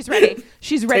 She's ready.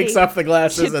 She's ready. Takes off the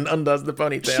glasses Should- and undoes the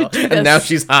ponytail, should do this. and now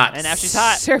she's hot. And now she's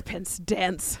hot. Serpents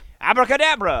dance.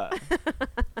 Abracadabra.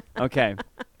 Okay.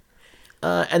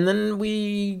 And then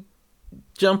we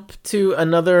jump to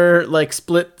another like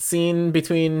split scene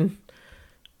between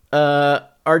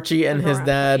Archie and his Veronica,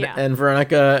 dad yeah. and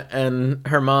Veronica and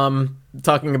her mom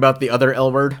talking about the other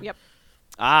L word. Yep.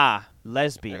 Ah,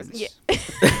 lesbians. Yeah.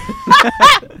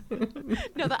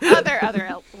 No, the other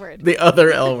L word. The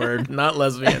other L word, not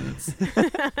lesbians.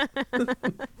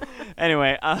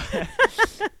 Anyway,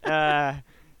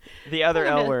 the other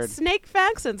L word. Snake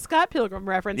facts and Scott Pilgrim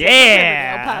references.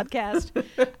 Yeah. On the Riverdale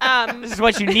podcast. This is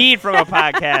what you need from a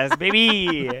podcast,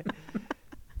 baby.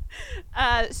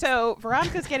 So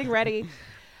Veronica's getting ready.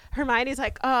 Hermione's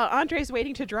like, Andre's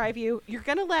waiting to drive you. You're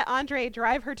going to let Andre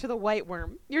drive her to the White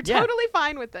Worm. You're Yeah. totally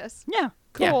fine with this. Yeah.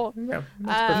 Cool. Yeah.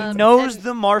 He knows and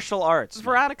the martial arts.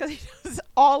 Veronica knows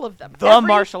all of them. The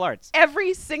martial arts.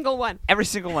 Every single one. Every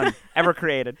single one ever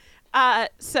created.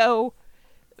 So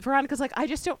Veronica's like, I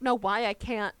just don't know why I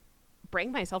can't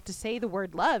bring myself to say the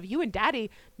word love. You and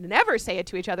Daddy never say it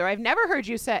to each other. I've never heard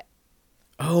you say.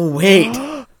 Oh wait.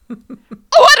 Oh,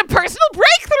 what a personal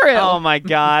breakthrough! Oh my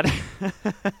god.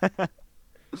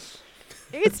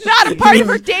 It's not a part of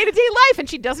her day-to-day life, and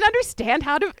she doesn't understand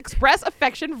how to express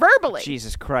affection verbally.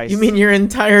 Jesus Christ. You mean your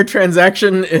entire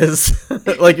transaction is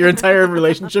like your entire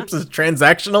relationships is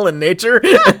transactional in nature?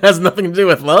 It has nothing to do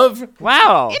with love?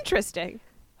 Wow. Interesting.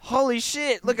 Holy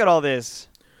shit. Look at all this.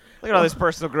 Look at all this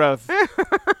personal growth.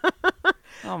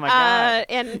 Oh my god.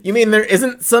 And You mean there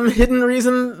isn't some hidden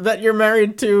reason that you're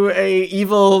married to a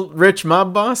evil rich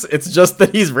mob boss? It's just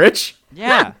that he's rich?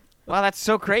 Yeah. Wow, that's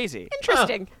so crazy.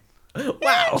 interesting.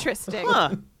 Wow. Interesting.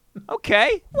 Huh.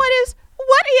 Okay. What is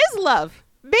love?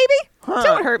 baby, Huh.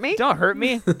 don't hurt me. Don't hurt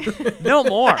me. No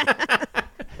more.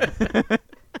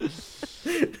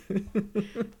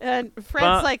 And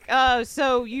Fred's like,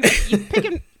 so you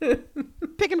picking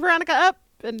Veronica up?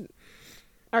 And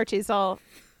Archie's all,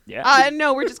 Yeah.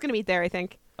 no, we're just going to meet there, I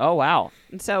think. Oh, wow.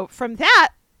 And so from that,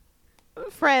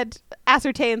 Fred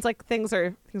ascertains like things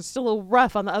are still a little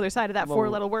rough on the other side of that Whoa.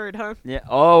 four-letter word, huh? Yeah.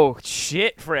 Oh,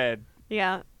 shit, Fred.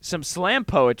 Yeah. Some slam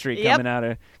poetry Yep.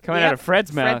 coming out of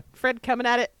Fred's mouth. Fred coming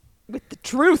at it with the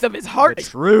truth of his heart. The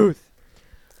truth.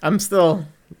 I'm still,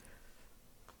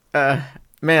 man,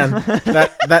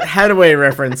 that Hadaway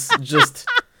reference just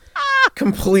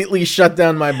completely shut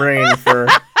down my brain for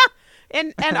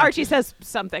And Archie says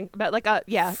something about like,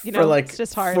 for like it's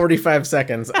just hard. 45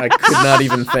 seconds. I could not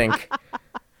even think.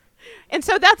 And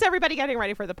so that's everybody getting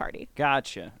ready for the party.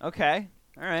 Gotcha. Okay.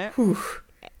 All right.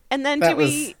 And then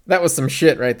That was some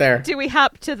shit right there. do we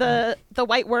hop to the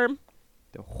white worm?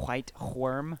 The white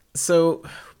worm. So,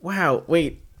 wow,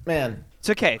 wait, man. It's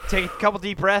okay. Take a couple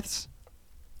deep breaths.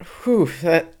 Whew,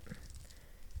 that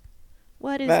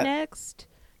What is That- next?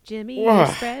 Jimmy, Whoa. your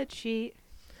spreadsheet.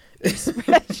 Your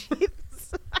spreadsheet.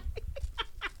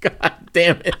 God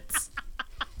damn it.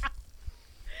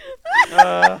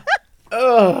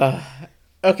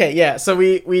 Okay, yeah. So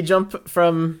we jump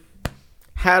from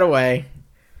Hadaway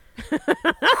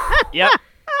Yep.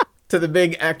 to the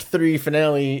big Act 3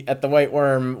 finale at the White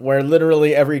Worm, where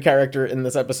literally every character in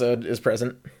this episode is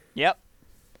present, Yep.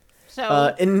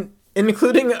 So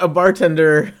including a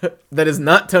bartender that is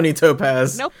not Tony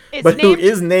Topaz, Nope, it's but who named-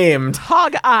 is named,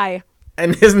 Hog Eye.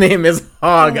 and his name is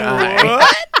Hog Eye.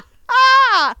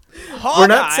 Ah!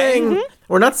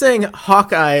 We're not saying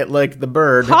Hawkeye like the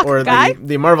bird or Hawkeye?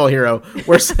 the Marvel hero.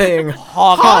 We're saying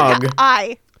Hog. Hog.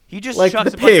 Eye. He just Like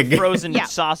chucks the a bunch pig. of frozen Yeah.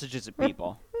 sausages at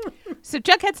people. So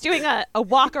Jughead's doing a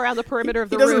walk around the perimeter of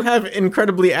the He doesn't room. have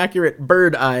incredibly accurate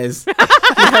bird eyes. He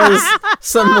has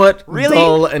somewhat Really-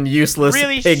 dull and useless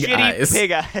Really pig shitty eyes.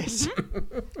 pig eyes.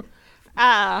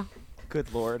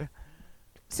 Good lord.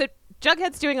 So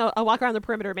Jughead's doing a walk around the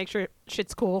perimeter, make sure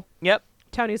shit's cool. Yep.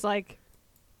 Tony's like,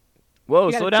 Whoa,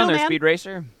 You gotta slow down chill, there, man. Speed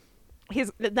Racer.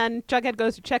 then Jughead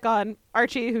goes to check on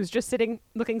Archie, who's just sitting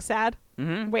looking sad,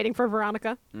 waiting for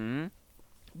Veronica. Mm-hmm.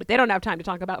 But they don't have time to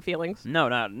talk about feelings No,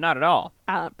 not at all.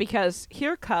 because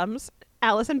here comes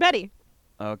Alice and Betty.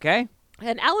 Okay.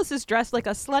 And Alice is dressed like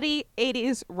a slutty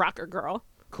 80s rocker girl.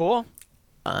 Cool.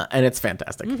 And it's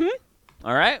fantastic.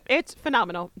 All right. It's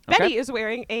phenomenal. Okay. Betty is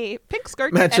wearing a pink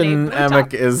skirt and a Imagine blue Amik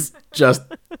top. is just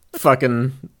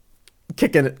fucking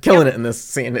killing it in this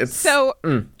scene. It's So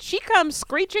she comes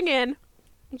screeching in.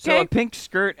 Okay, So a pink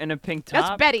skirt and a pink top.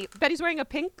 that's Betty. Betty's wearing a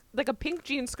pink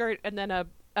jean skirt and then a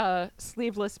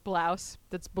sleeveless blouse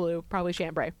that's blue, probably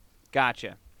chambray.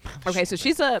 Gotcha. Okay, so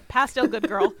she's a pastel good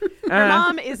girl. Her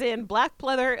mom is in black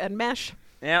pleather and mesh,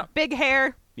 Yeah. big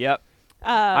hair. Yep.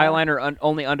 Eyeliner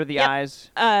only under the yep. eyes.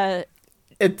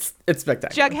 it's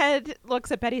spectacular. Jughead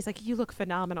looks at Betty. He's like, "You look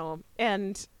phenomenal."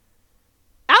 And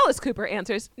Alice Cooper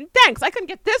answers, "Thanks, I couldn't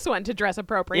get this one to dress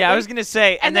appropriately." Yeah, I was gonna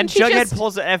say, and then she Jughead just-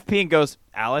 pulls the FP and goes,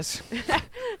 "Alice."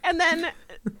 And then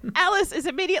Alice is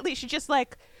immediately, she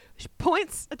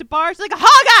points at the bar. She's like,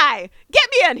 "Hog Eye, get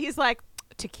me in." He's like,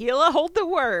 "Tequila, hold the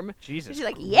worm." Jesus. And she's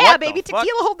like, "Yeah, What the baby, fuck?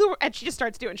 tequila, hold the worm." And she just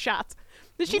starts doing shots.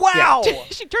 Then she, Wow.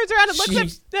 She turns around and looks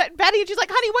She- at Betty and she's like,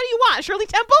 "Honey, what do you want? Shirley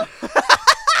Temple?"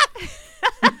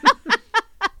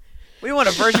 We want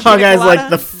a version. Hog pina Eye's colada? like,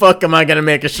 the fuck am I gonna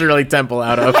make a Shirley Temple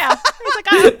out of? Yeah. He's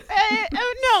like,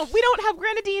 no, we don't have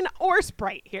grenadine or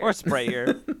Sprite here. or Sprite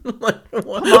here. Like,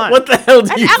 on. what the hell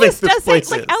do And you Alice think does this say, place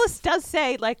like, is? Alice does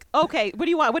say, like, "Okay, what do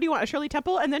you want? What do you want? A Shirley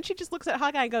Temple?" And then she just looks at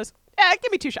Hog Eye and goes,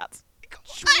 "Give me 2 shots."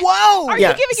 Whoa! Are Yeah,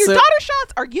 you giving your so- daughter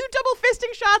shots? Are you double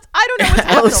fisting shots? I don't know what's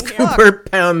Alice happening here. Cooper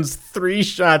pounds 3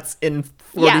 shots in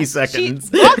 40 Yeah, seconds.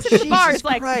 She walks into the bar, Jesus is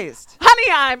like, Christ.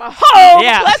 "Honey, I'm home.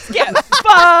 Yeah. Let's get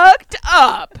fucked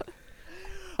up."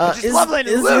 Which is lovely and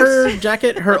is loose. her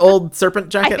jacket her old serpent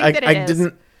jacket? think that it is.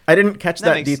 I didn't catch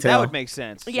that detail. That would make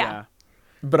sense. Yeah.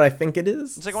 but I think it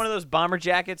is. It's like one of those bomber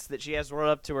jackets that she has rolled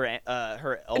up to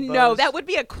her elbows. No, that would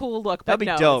be a cool look, but That'd be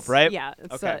no, dope, it's- right? Yeah,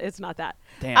 it's Okay. it's not that.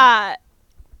 Damn.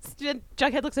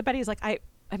 Jughead looks at Betty. He's like, I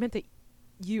meant that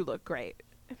you look great."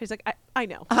 He's like, I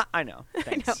know. I know.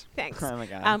 Thanks. I know. Thanks. Oh my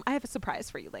god. I have a surprise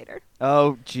for you later.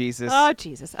 Oh Jesus. Oh,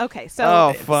 Jesus. Okay, so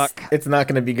Oh fuck. It's not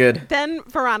going to be good. then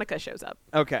Veronica shows up.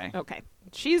 Okay. Okay.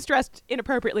 She's dressed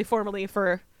inappropriately formally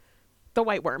for the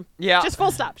White Worm. Yeah. Just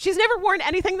full stop. She's never worn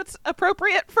anything that's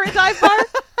appropriate for a dive bar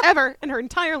ever in her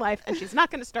entire life, and she's not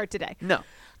going to start today. No.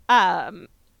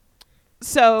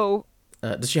 So,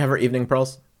 Does she have her evening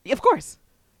pearls? of course.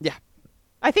 Yeah.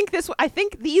 I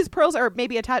think these pearls are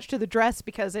maybe attached to the dress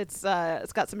because it's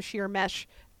got some sheer mesh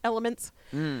elements.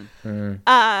 Okay.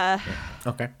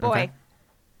 Boy. Okay.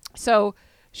 So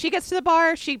she gets to the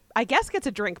bar. She, I guess, gets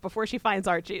a drink before she finds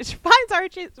Archie. She finds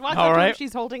Archie. Walks All up to him. right.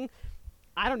 She's holding,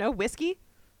 I don't know, whiskey.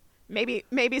 Maybe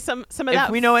some of If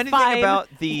that. we know anything fine about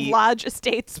the Lodge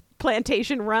Estates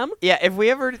plantation rum. Yeah, if we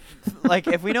ever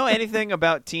if we know anything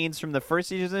about teens from the first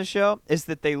season of the show, is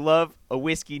that they love a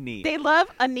whiskey neat. They love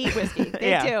a neat whiskey. They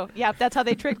Yeah. do. Yeah, that's how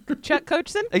they trick Chuck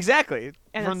Coachson. Exactly.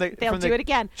 And they'll do it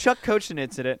again. Chuck Coachson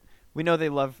incident. We know they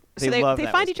love. They love they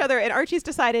that find whiskey. each other, and Archie's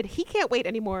decided he can't wait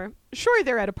anymore. Sure,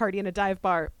 they're at a party in a dive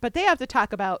bar, but they have to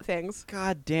talk about things.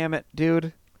 God damn it,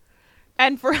 dude.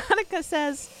 And Veronica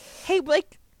says, "Hey,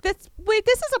 Blake, this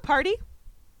is a party,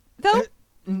 though.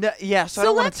 No, yeah. So I So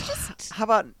don't want let's to. just- How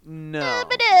about no?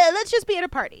 But let's just be at a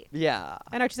party." Yeah.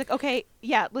 And Archie's like, "Okay,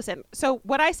 yeah, listen. So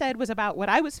what I said was about what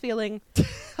I was feeling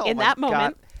Oh in my that God.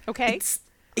 moment. Okay,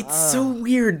 It's so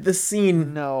weird, this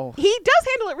scene. No. he does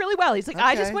handle it really well. He's like,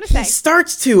 I just Okay. want to He say."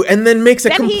 starts to and then makes a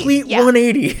Then he- complete yeah.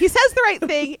 180. He says the right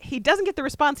thing. He doesn't get the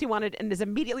response he wanted, and is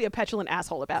immediately a petulant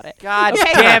asshole about it. God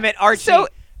Okay? damn it, Archie. So-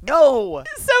 no.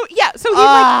 So yeah, so he's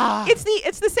Ah. like,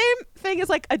 it's the same thing as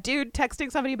like a dude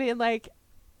texting somebody being like,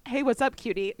 "Hey, what's up,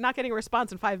 cutie?" Not getting a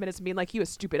response in 5 minutes and being like, "You a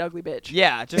stupid ugly bitch."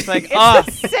 Yeah, just like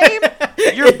It's the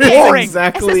same. you're It's boring.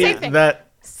 exactly same thing.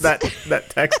 that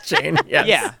text chain. Yes.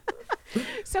 Yeah.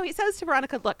 So he says to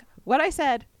Veronica, "Look, what I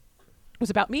said was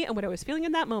about me and what I was feeling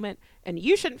in that moment, and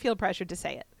you shouldn't feel pressured to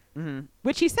say it." Mm-hmm.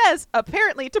 Which he says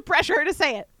apparently to pressure her to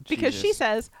say it because she Jesus.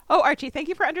 says, "Oh, Archie, thank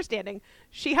you for understanding."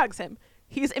 She hugs him.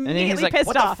 He's And then immediately he's like, pissed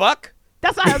 "What off. the fuck?"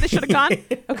 That's not how this should have gone.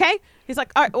 Okay? He's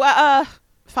like, "All right, well,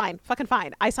 fine, fucking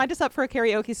fine. I signed us up for a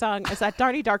karaoke song. It's that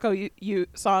Darnie Darko you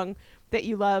song that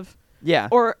you love, Yeah.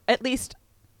 or at least,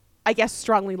 I guess,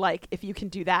 strongly like. If you can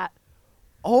do that."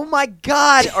 Oh my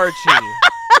God, Archie.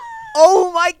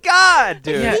 Oh my God,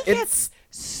 dude. Yeah, He it's gets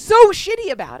so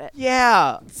shitty about it.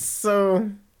 Yeah.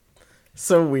 so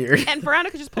weird. And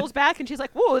Veronica just pulls back and she's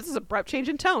like, "Whoa, this is an abrupt change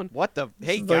in tone." What the?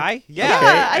 Hey, It's like- guy. Yeah, Yeah.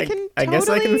 Okay, I can. I guess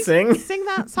I can totally sing.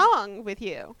 that song with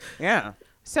you. Yeah.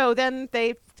 So then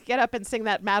they get up and sing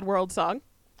that Mad World song.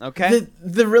 Okay.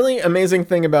 The really amazing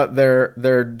thing about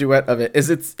their duet of it is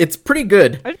it's pretty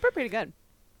good. It's pretty good.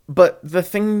 But the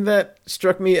thing that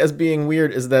struck me as being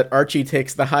weird is that Archie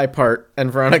takes the high part and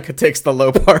Veronica takes the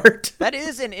low part. That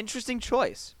is an interesting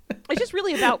choice. It's just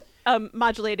really about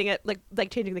modulating it, like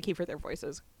changing the key for their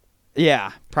voices.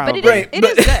 Yeah, probably. it is- it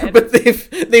is good. But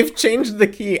they've changed the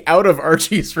key out of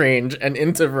Archie's range and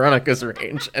into Veronica's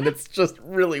range, and it's just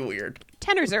really weird.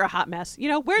 Tenors are a hot mess. You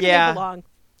know, where do Yeah. they belong?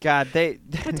 God,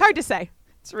 It's hard to say.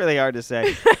 it's really hard to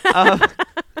say.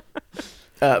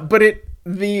 But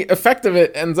the effect of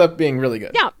it ends up being really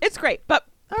good. Yeah, it's great. But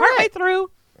partway through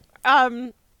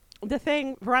the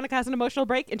thing, Veronica has an emotional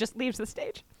break and just leaves the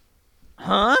stage.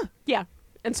 Huh? Yeah.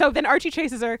 And so then Archie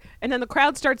chases her, and then the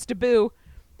crowd starts to boo,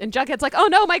 and Jughead's like, "Oh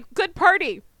no, my good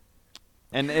party."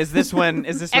 And is this when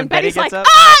And Betty Betty's gets like, up?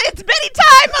 It's Betty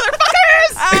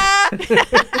time,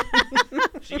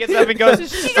 motherfuckers! She gets up and goes. So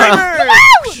she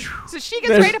gets, so she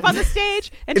gets right up on the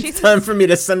stage, and she It's says, time for me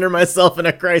to center myself in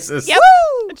a crisis. "Yep."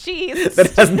 And she's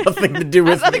That has nothing to do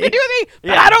with has nothing me. to do with me, but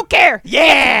Yeah. I don't care.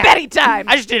 Yeah. It's Betty time.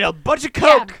 I just did a bunch of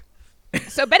coke.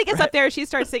 So Betty gets up there, she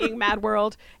starts singing Mad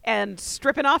World and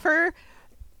stripping off her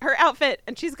outfit,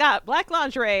 and she's got black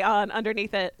lingerie on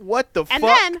underneath it. What the And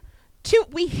fuck? then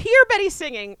we hear Betty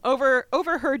singing over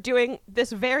her doing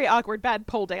this very awkward bad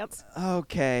pole dance,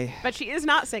 Okay. but she is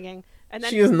not singing. And then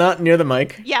She is not near the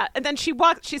mic. yeah, and then she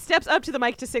steps up to the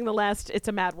mic to sing the last "It's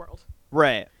a Mad World."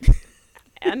 Right.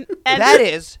 And That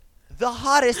is the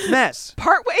hottest mess.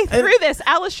 partway through this,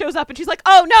 Alice shows up and she's like,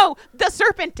 "Oh no, the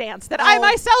serpent dance that I Oh.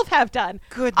 myself have done.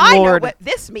 Good I Lord. know what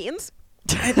this means."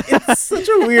 It's such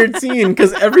a weird scene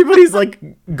because everybody's like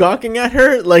gawking at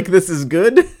her like this is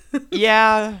good,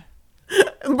 Yeah.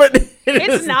 but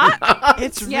It's not.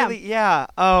 It's Yeah. really, yeah.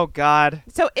 Oh, God.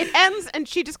 So it ends, and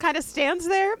she just kind of stands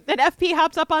there. And FP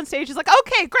hops up on stage. He's like,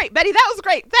 "Okay, great, Betty, that was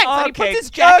great. Thanks." And he Okay, puts his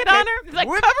jacket okay. on her. He's like,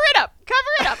 Whip. "Cover it up.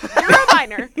 You're a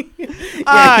minor."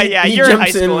 Yeah, he you're in high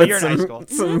jumps in school. with You're in high school.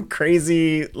 some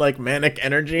crazy like manic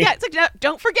energy. Yeah, it's like, "No,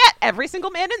 don't forget, every single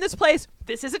man in this place,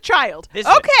 this is a child." This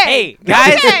Okay. Hey,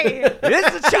 guys. Okay.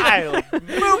 This is a child.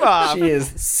 Move on. She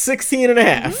is 16 and a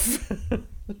half.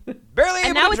 Barely And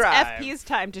able now to it's drive. FP's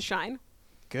time to shine.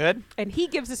 Good. And he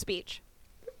gives a speech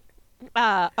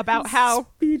about how,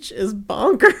 Speech is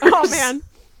bonkers. oh man,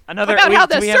 Another. about how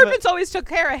do the we have serpents always took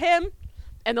care of him.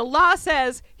 And the law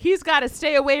says he's got to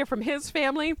stay away from his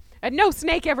family. and no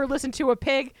snake ever listened to a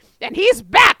pig, and he's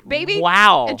back, baby.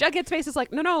 Wow. And Jughead's face is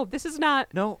like, no, this is not.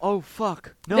 No. Oh,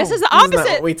 fuck. No. This is the Isn't that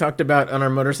opposite. what we talked about on our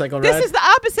motorcycle ride? This is the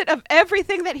opposite of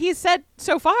everything that he's said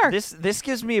so far. This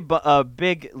gives me a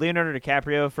big Leonardo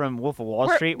DiCaprio from Wolf of Wall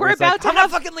Street. We're Where it's about like, to I'm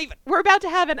have not fucking leaving. We're about to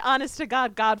have an honest to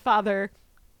God Godfather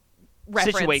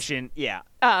reference. Situation. Yeah.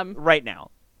 Um, Right now.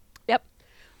 Yep.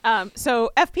 So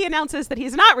FP announces that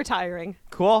he's not retiring.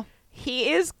 Cool. He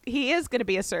is going to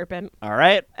be a serpent All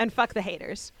right. and fuck the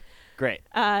haters. Great.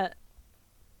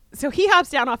 So he hops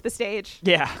down off the stage.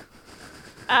 Yeah.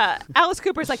 Alice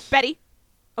Cooper's like, Betty,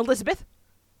 Elizabeth,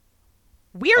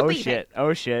 we are leaving.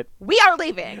 Oh shit. We are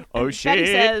leaving. Oh, And shit. Betty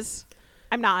says,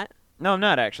 I'm not. No, I'm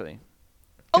not actually.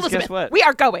 'Cause Elizabeth, guess what? we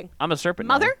are going. I'm a serpent.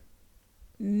 now. Mother?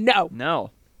 No.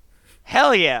 No.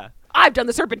 Hell yeah. I've done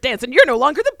the serpent dance and you're no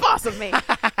longer the boss of me.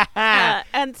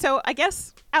 And so I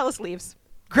guess Alice leaves.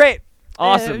 Great.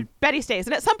 Awesome. Betty stays.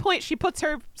 And at some point, she puts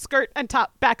her skirt and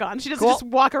top back on. She doesn't Cool. just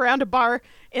walk around a bar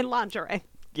in lingerie.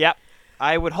 Yep.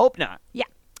 I would hope not. Yeah.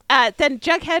 Then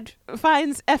Jughead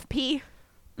finds FP.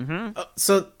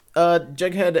 So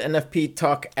Jughead and FP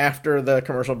talk after the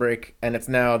commercial break, and it's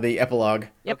now the epilogue.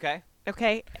 Yep. Okay.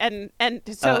 Okay. And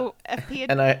so FP...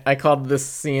 And I called this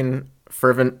scene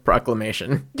Fervent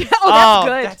Proclamation. oh, that's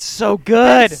good. That's so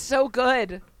good. That's so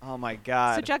good. Oh my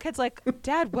god. So Jughead's like,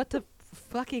 Dad, what the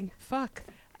fucking fuck?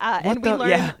 And we the- learn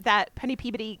yeah. that Penny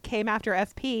Peabody came after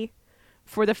FP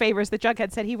for the favors that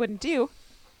Jughead said he wouldn't do.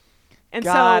 And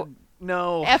God, so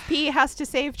no. FP has to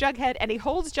save Jughead, and he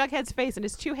holds Jughead's face in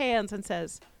his two hands and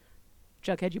says,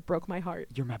 Jughead, you broke my heart.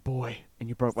 You're my boy, and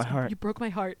you broke my heart. You broke my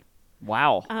heart.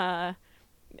 Wow.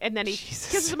 And then he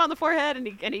Jesus. kisses him on the forehead,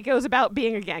 and he goes about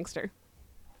being a gangster.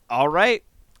 All right.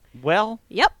 Well.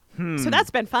 Yep. So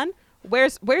that's been fun.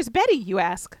 Where's Betty, you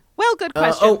ask? Well, good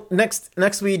question.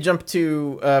 Next we jump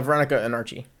to Veronica and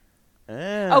Archie.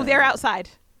 Oh, they're outside.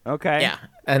 Okay. Yeah,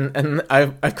 and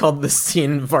I've called this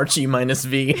scene Varchi minus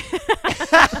V.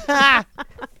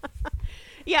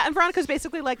 Yeah, and Veronica's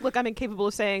basically like, look, I'm incapable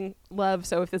of saying love,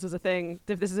 so if this is a thing,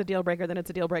 if this is a deal breaker, then it's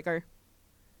a deal breaker.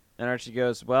 And Archie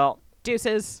goes, well,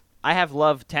 Deuces. I have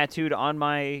love tattooed on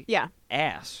my Yeah.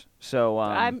 ass. So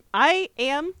I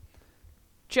am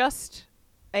just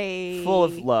a full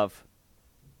of love.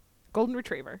 golden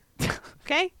retriever.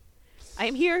 Okay? I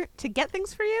am here to get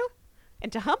things for you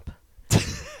and to hump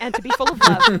and to be full of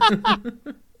love.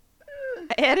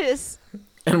 It is.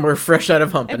 And we're fresh out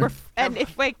of humping. And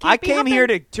if we can't I be came humping, here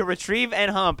to retrieve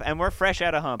and hump, and we're fresh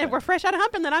out of hump. and we're fresh out of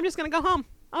humping, then I'm just going to go home.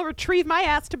 I'll retrieve my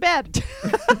ass to bed.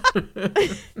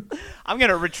 I'm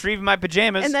gonna retrieve my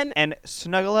pajamas and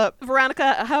snuggle up.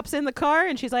 Veronica hops in the car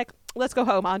and she's like, let's go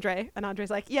home, Andre. And Andre's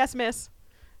like, yes, miss.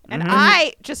 And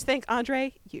I just think,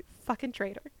 Andre, you fucking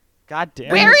traitor. God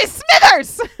damn. Where is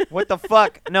Smithers? What the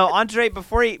fuck? No, Andre,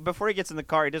 before he gets in the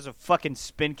car, he does a fucking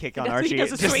spin kick on Archie. He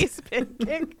does a Just- sweet spin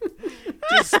kick.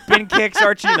 just spin kicks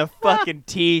Archie in the fucking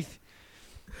teeth.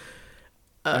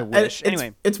 I wish.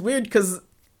 Anyway. It's weird because,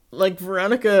 like,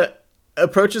 Veronica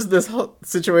approaches this whole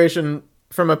situation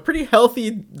from a pretty healthy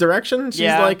direction.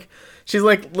 She's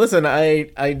like, listen, I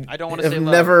don't wanna have say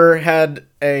love. never had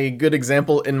a good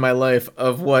example in my life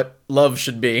of what love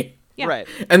should be. Yeah. Right.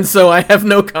 And so I have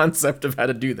no concept of how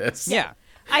to do this. Yeah.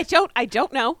 I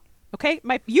don't know. Okay,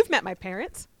 you've met my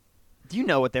parents. Do you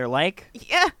know what they're like?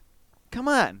 Yeah. Come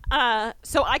on.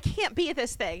 So I can't be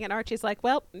this thing. And Archie's like,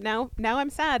 well, now I'm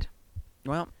sad.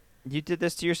 Well, you did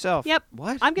this to yourself. Yep.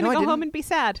 What? I'm gonna No, I go didn't. home and be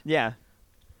sad. Yeah.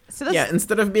 So this, Yeah,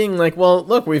 instead of being like, well,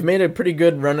 look, we've made a pretty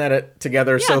good run at it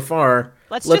together Yeah. so far.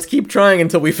 Let's Let's just- keep trying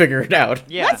until we figure it out.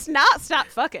 Yeah. let's not stop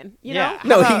fucking. You Yeah. know.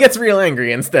 No, How he about- gets real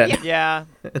angry instead. Yeah.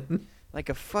 Like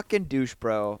a fucking douche,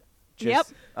 bro.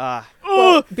 Just, Yep.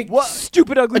 What?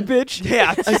 Stupid ugly bitch.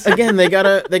 Yeah. Again, they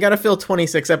gotta fill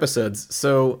 26 episodes,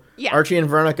 so Yeah. Archie and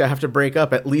Veronica have to break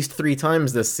up at least 3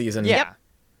 times this season. Yeah.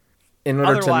 In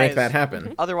order to Otherwise- make that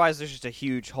happen. Otherwise, there's just a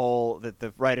huge hole that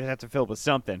the writers have to fill with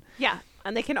something. Yeah,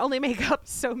 and they can only make up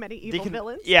so many evil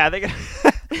villains. Yeah, they can.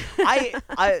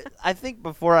 I think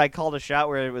before I called a shot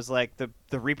where it was like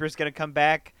the Reaper's gonna come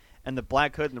back and the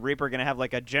Black Hood and the Reaper are gonna have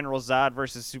like a General Zod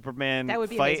versus Superman That would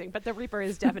be fight. amazing. But the Reaper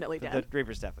is definitely The dead.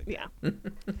 Reaper's definitely dead.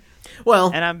 Yeah.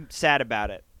 Well, And I'm sad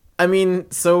about it. I mean,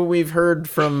 so we've heard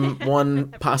from one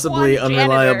possibly One janitor.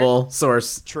 unreliable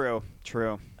source. True.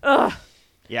 Ugh.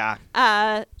 Yeah.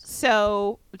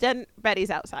 So then Betty's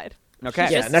outside, Okay.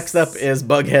 Yeah, Just- next up is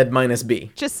Bughead minus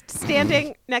B. just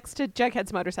standing next to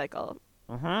Jughead's motorcycle,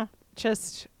 Uh-huh.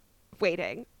 just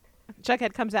waiting.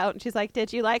 Jughead comes out and she's like,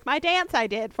 "Did you like my dance I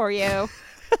did for you?"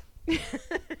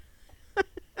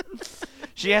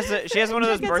 She has one of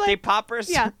those Jughead's birthday like- poppers.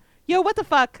 Yeah. yo, what the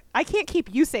fuck? I can't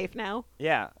keep you safe now.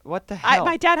 Yeah. What the hell?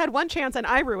 My dad had one chance and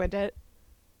I ruined it.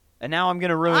 And now I'm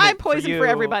gonna ruin it. I'm poison for for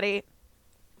you. everybody.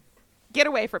 Get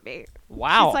away from me.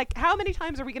 Wow. She's like, how many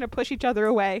times are we gonna push each other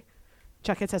away?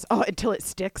 Jughead says, oh, until it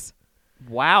sticks.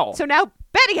 Wow. So now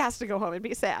Betty has to go home and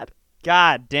be sad.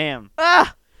 God damn. Ugh.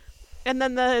 And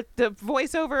then the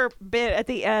voiceover bit at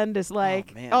the end is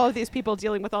like, man. all of these people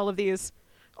dealing with all of these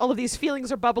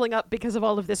feelings are bubbling up because of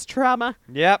all of this trauma.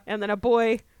 Yep. And then a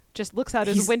boy just looks out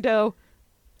his window.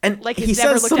 And Like he he's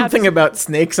never says looked out something his- about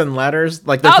snakes and ladders,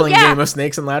 like they're Oh, playing yeah. a game of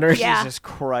snakes and ladders. Yeah. Jesus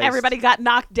Christ. Everybody got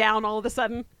knocked down all of a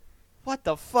sudden. What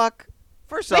the fuck?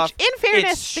 First Which, off, in it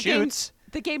fairness, shoots.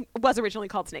 the game was originally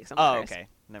called Snakes and Oh, Ladders. okay.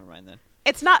 Never mind then.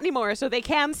 It's not anymore, so they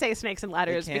can say Snakes and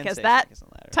Ladders They can because say that Snakes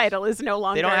and Ladders. title is no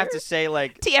longer. They don't have to say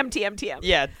like. TM.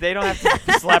 Yeah, they don't have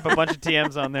to slap a bunch of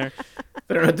TMs on there.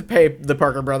 They don't have to pay the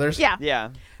Parker brothers. Yeah. Yeah.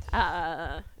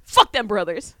 Fuck them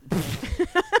brothers.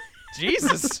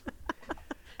 Jesus.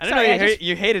 I didn't Sorry, know I just-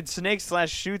 you hated snakes /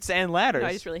 shoots and ladders. No,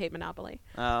 I just really hate Monopoly.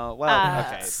 Oh, well, okay.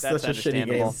 That's Such a shitty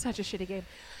understandable. game. Such a shitty game.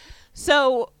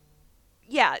 So,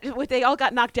 yeah, they all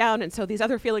got knocked down, and so these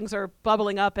other feelings are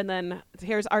bubbling up, and then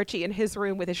here's Archie in his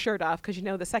room with his shirt off, because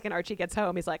the second Archie gets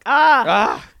home, he's like,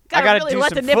 I gotta really do let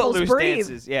some the nipples footloose breathe.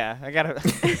 dances. Yeah, I gotta.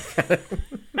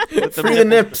 Free the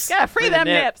nips. Yeah, free For the them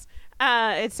nip. nips.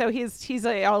 And so he's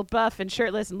all buff and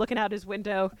shirtless and looking out his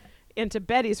window into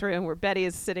Betty's room, where Betty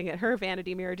is sitting at her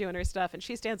vanity mirror doing her stuff, and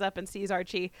she stands up and sees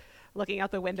Archie looking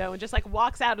out the window and just like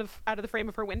walks out of the frame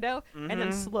of her window and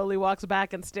then slowly walks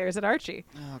back and stares at Archie.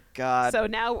 Oh God. So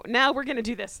now we're gonna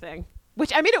do this thing,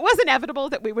 which I mean it was inevitable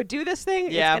that we would do this thing.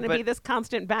 Yeah, it's gonna be this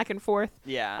constant back and forth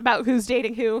Yeah. about who's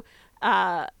dating who.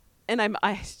 And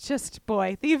I just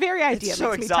boy, the very idea It's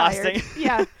so makes exhausting. me tired.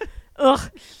 Yeah.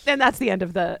 Ugh. And that's the end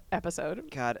of the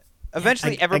episode. God.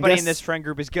 Eventually, I everybody in guess- this friend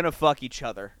group is gonna fuck each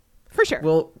other. For sure.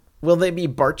 Will they be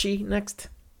Barchi next?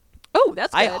 Oh,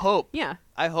 that's good. I hope. Yeah.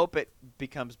 I hope it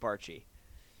becomes Barchi.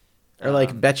 Or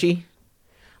like Betchy?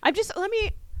 I'm just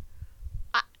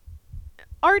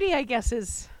Artie, I guess,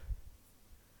 is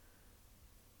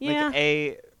yeah.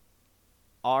 Like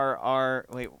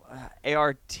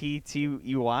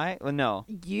ARRTTUY? Well, no.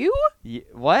 You?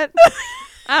 What?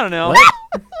 I don't know.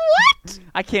 What?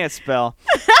 I can't spell.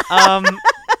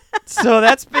 So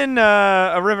that's been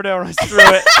a Riverdale Runs Through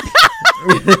It.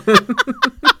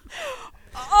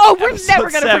 Oh, we're Episode never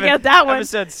gonna 7. forget that one.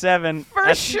 Episode 7. For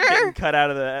That's sure. getting cut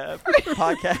out of the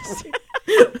podcast.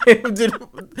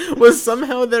 Was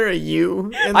somehow there a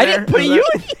U in I there? didn't put a Is U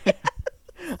that-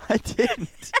 in. I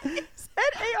didn't. You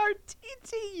said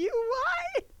ARTTUY.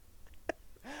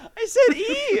 I said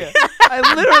E.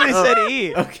 I literally said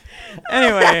E. Okay.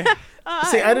 Anyway.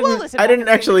 See, I we'll listen didn't back and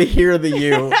actually hear the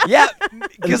U Yeah.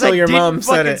 Because until I your didn't mom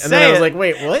said fucking it, and then I say was it. like,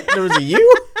 "Wait, what? There was a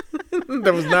U?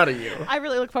 There was not a U." I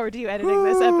really look forward to you editing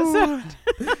this episode.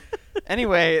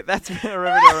 Anyway, that's been a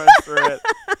Riverdale Runs Through It.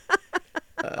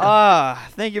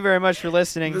 Thank you very much for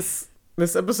listening.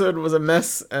 This episode was a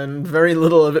mess, and very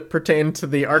little of it pertained to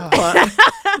the arc plot,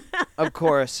 Of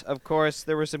course,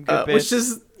 there were some good bits. which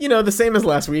is the same as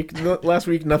last week. Last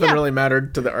week, nothing Yeah. really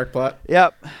mattered to the arc plot.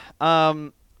 Yep.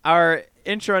 Our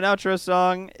intro and outro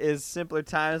song is Simpler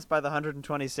Times by the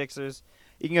 126ers.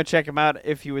 You can go check them out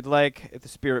if you would like, if the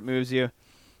spirit moves you.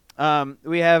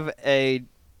 We have a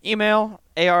email,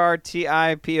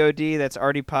 ARRTIPOD, that's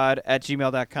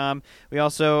artipod@gmail.com. We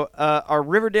also are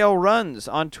Riverdale Runs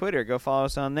on Twitter. Go follow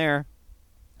us on there.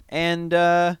 And,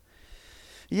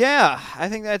 yeah, I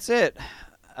think that's it.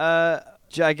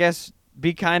 I guess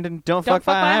be kind and don't fuck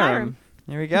by Hiram.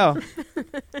 There we go.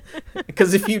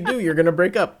 Because if you do, you're gonna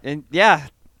break up And yeah.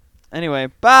 Anyway,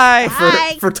 bye.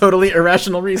 Bye. for totally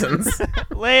irrational reasons.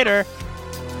 Later.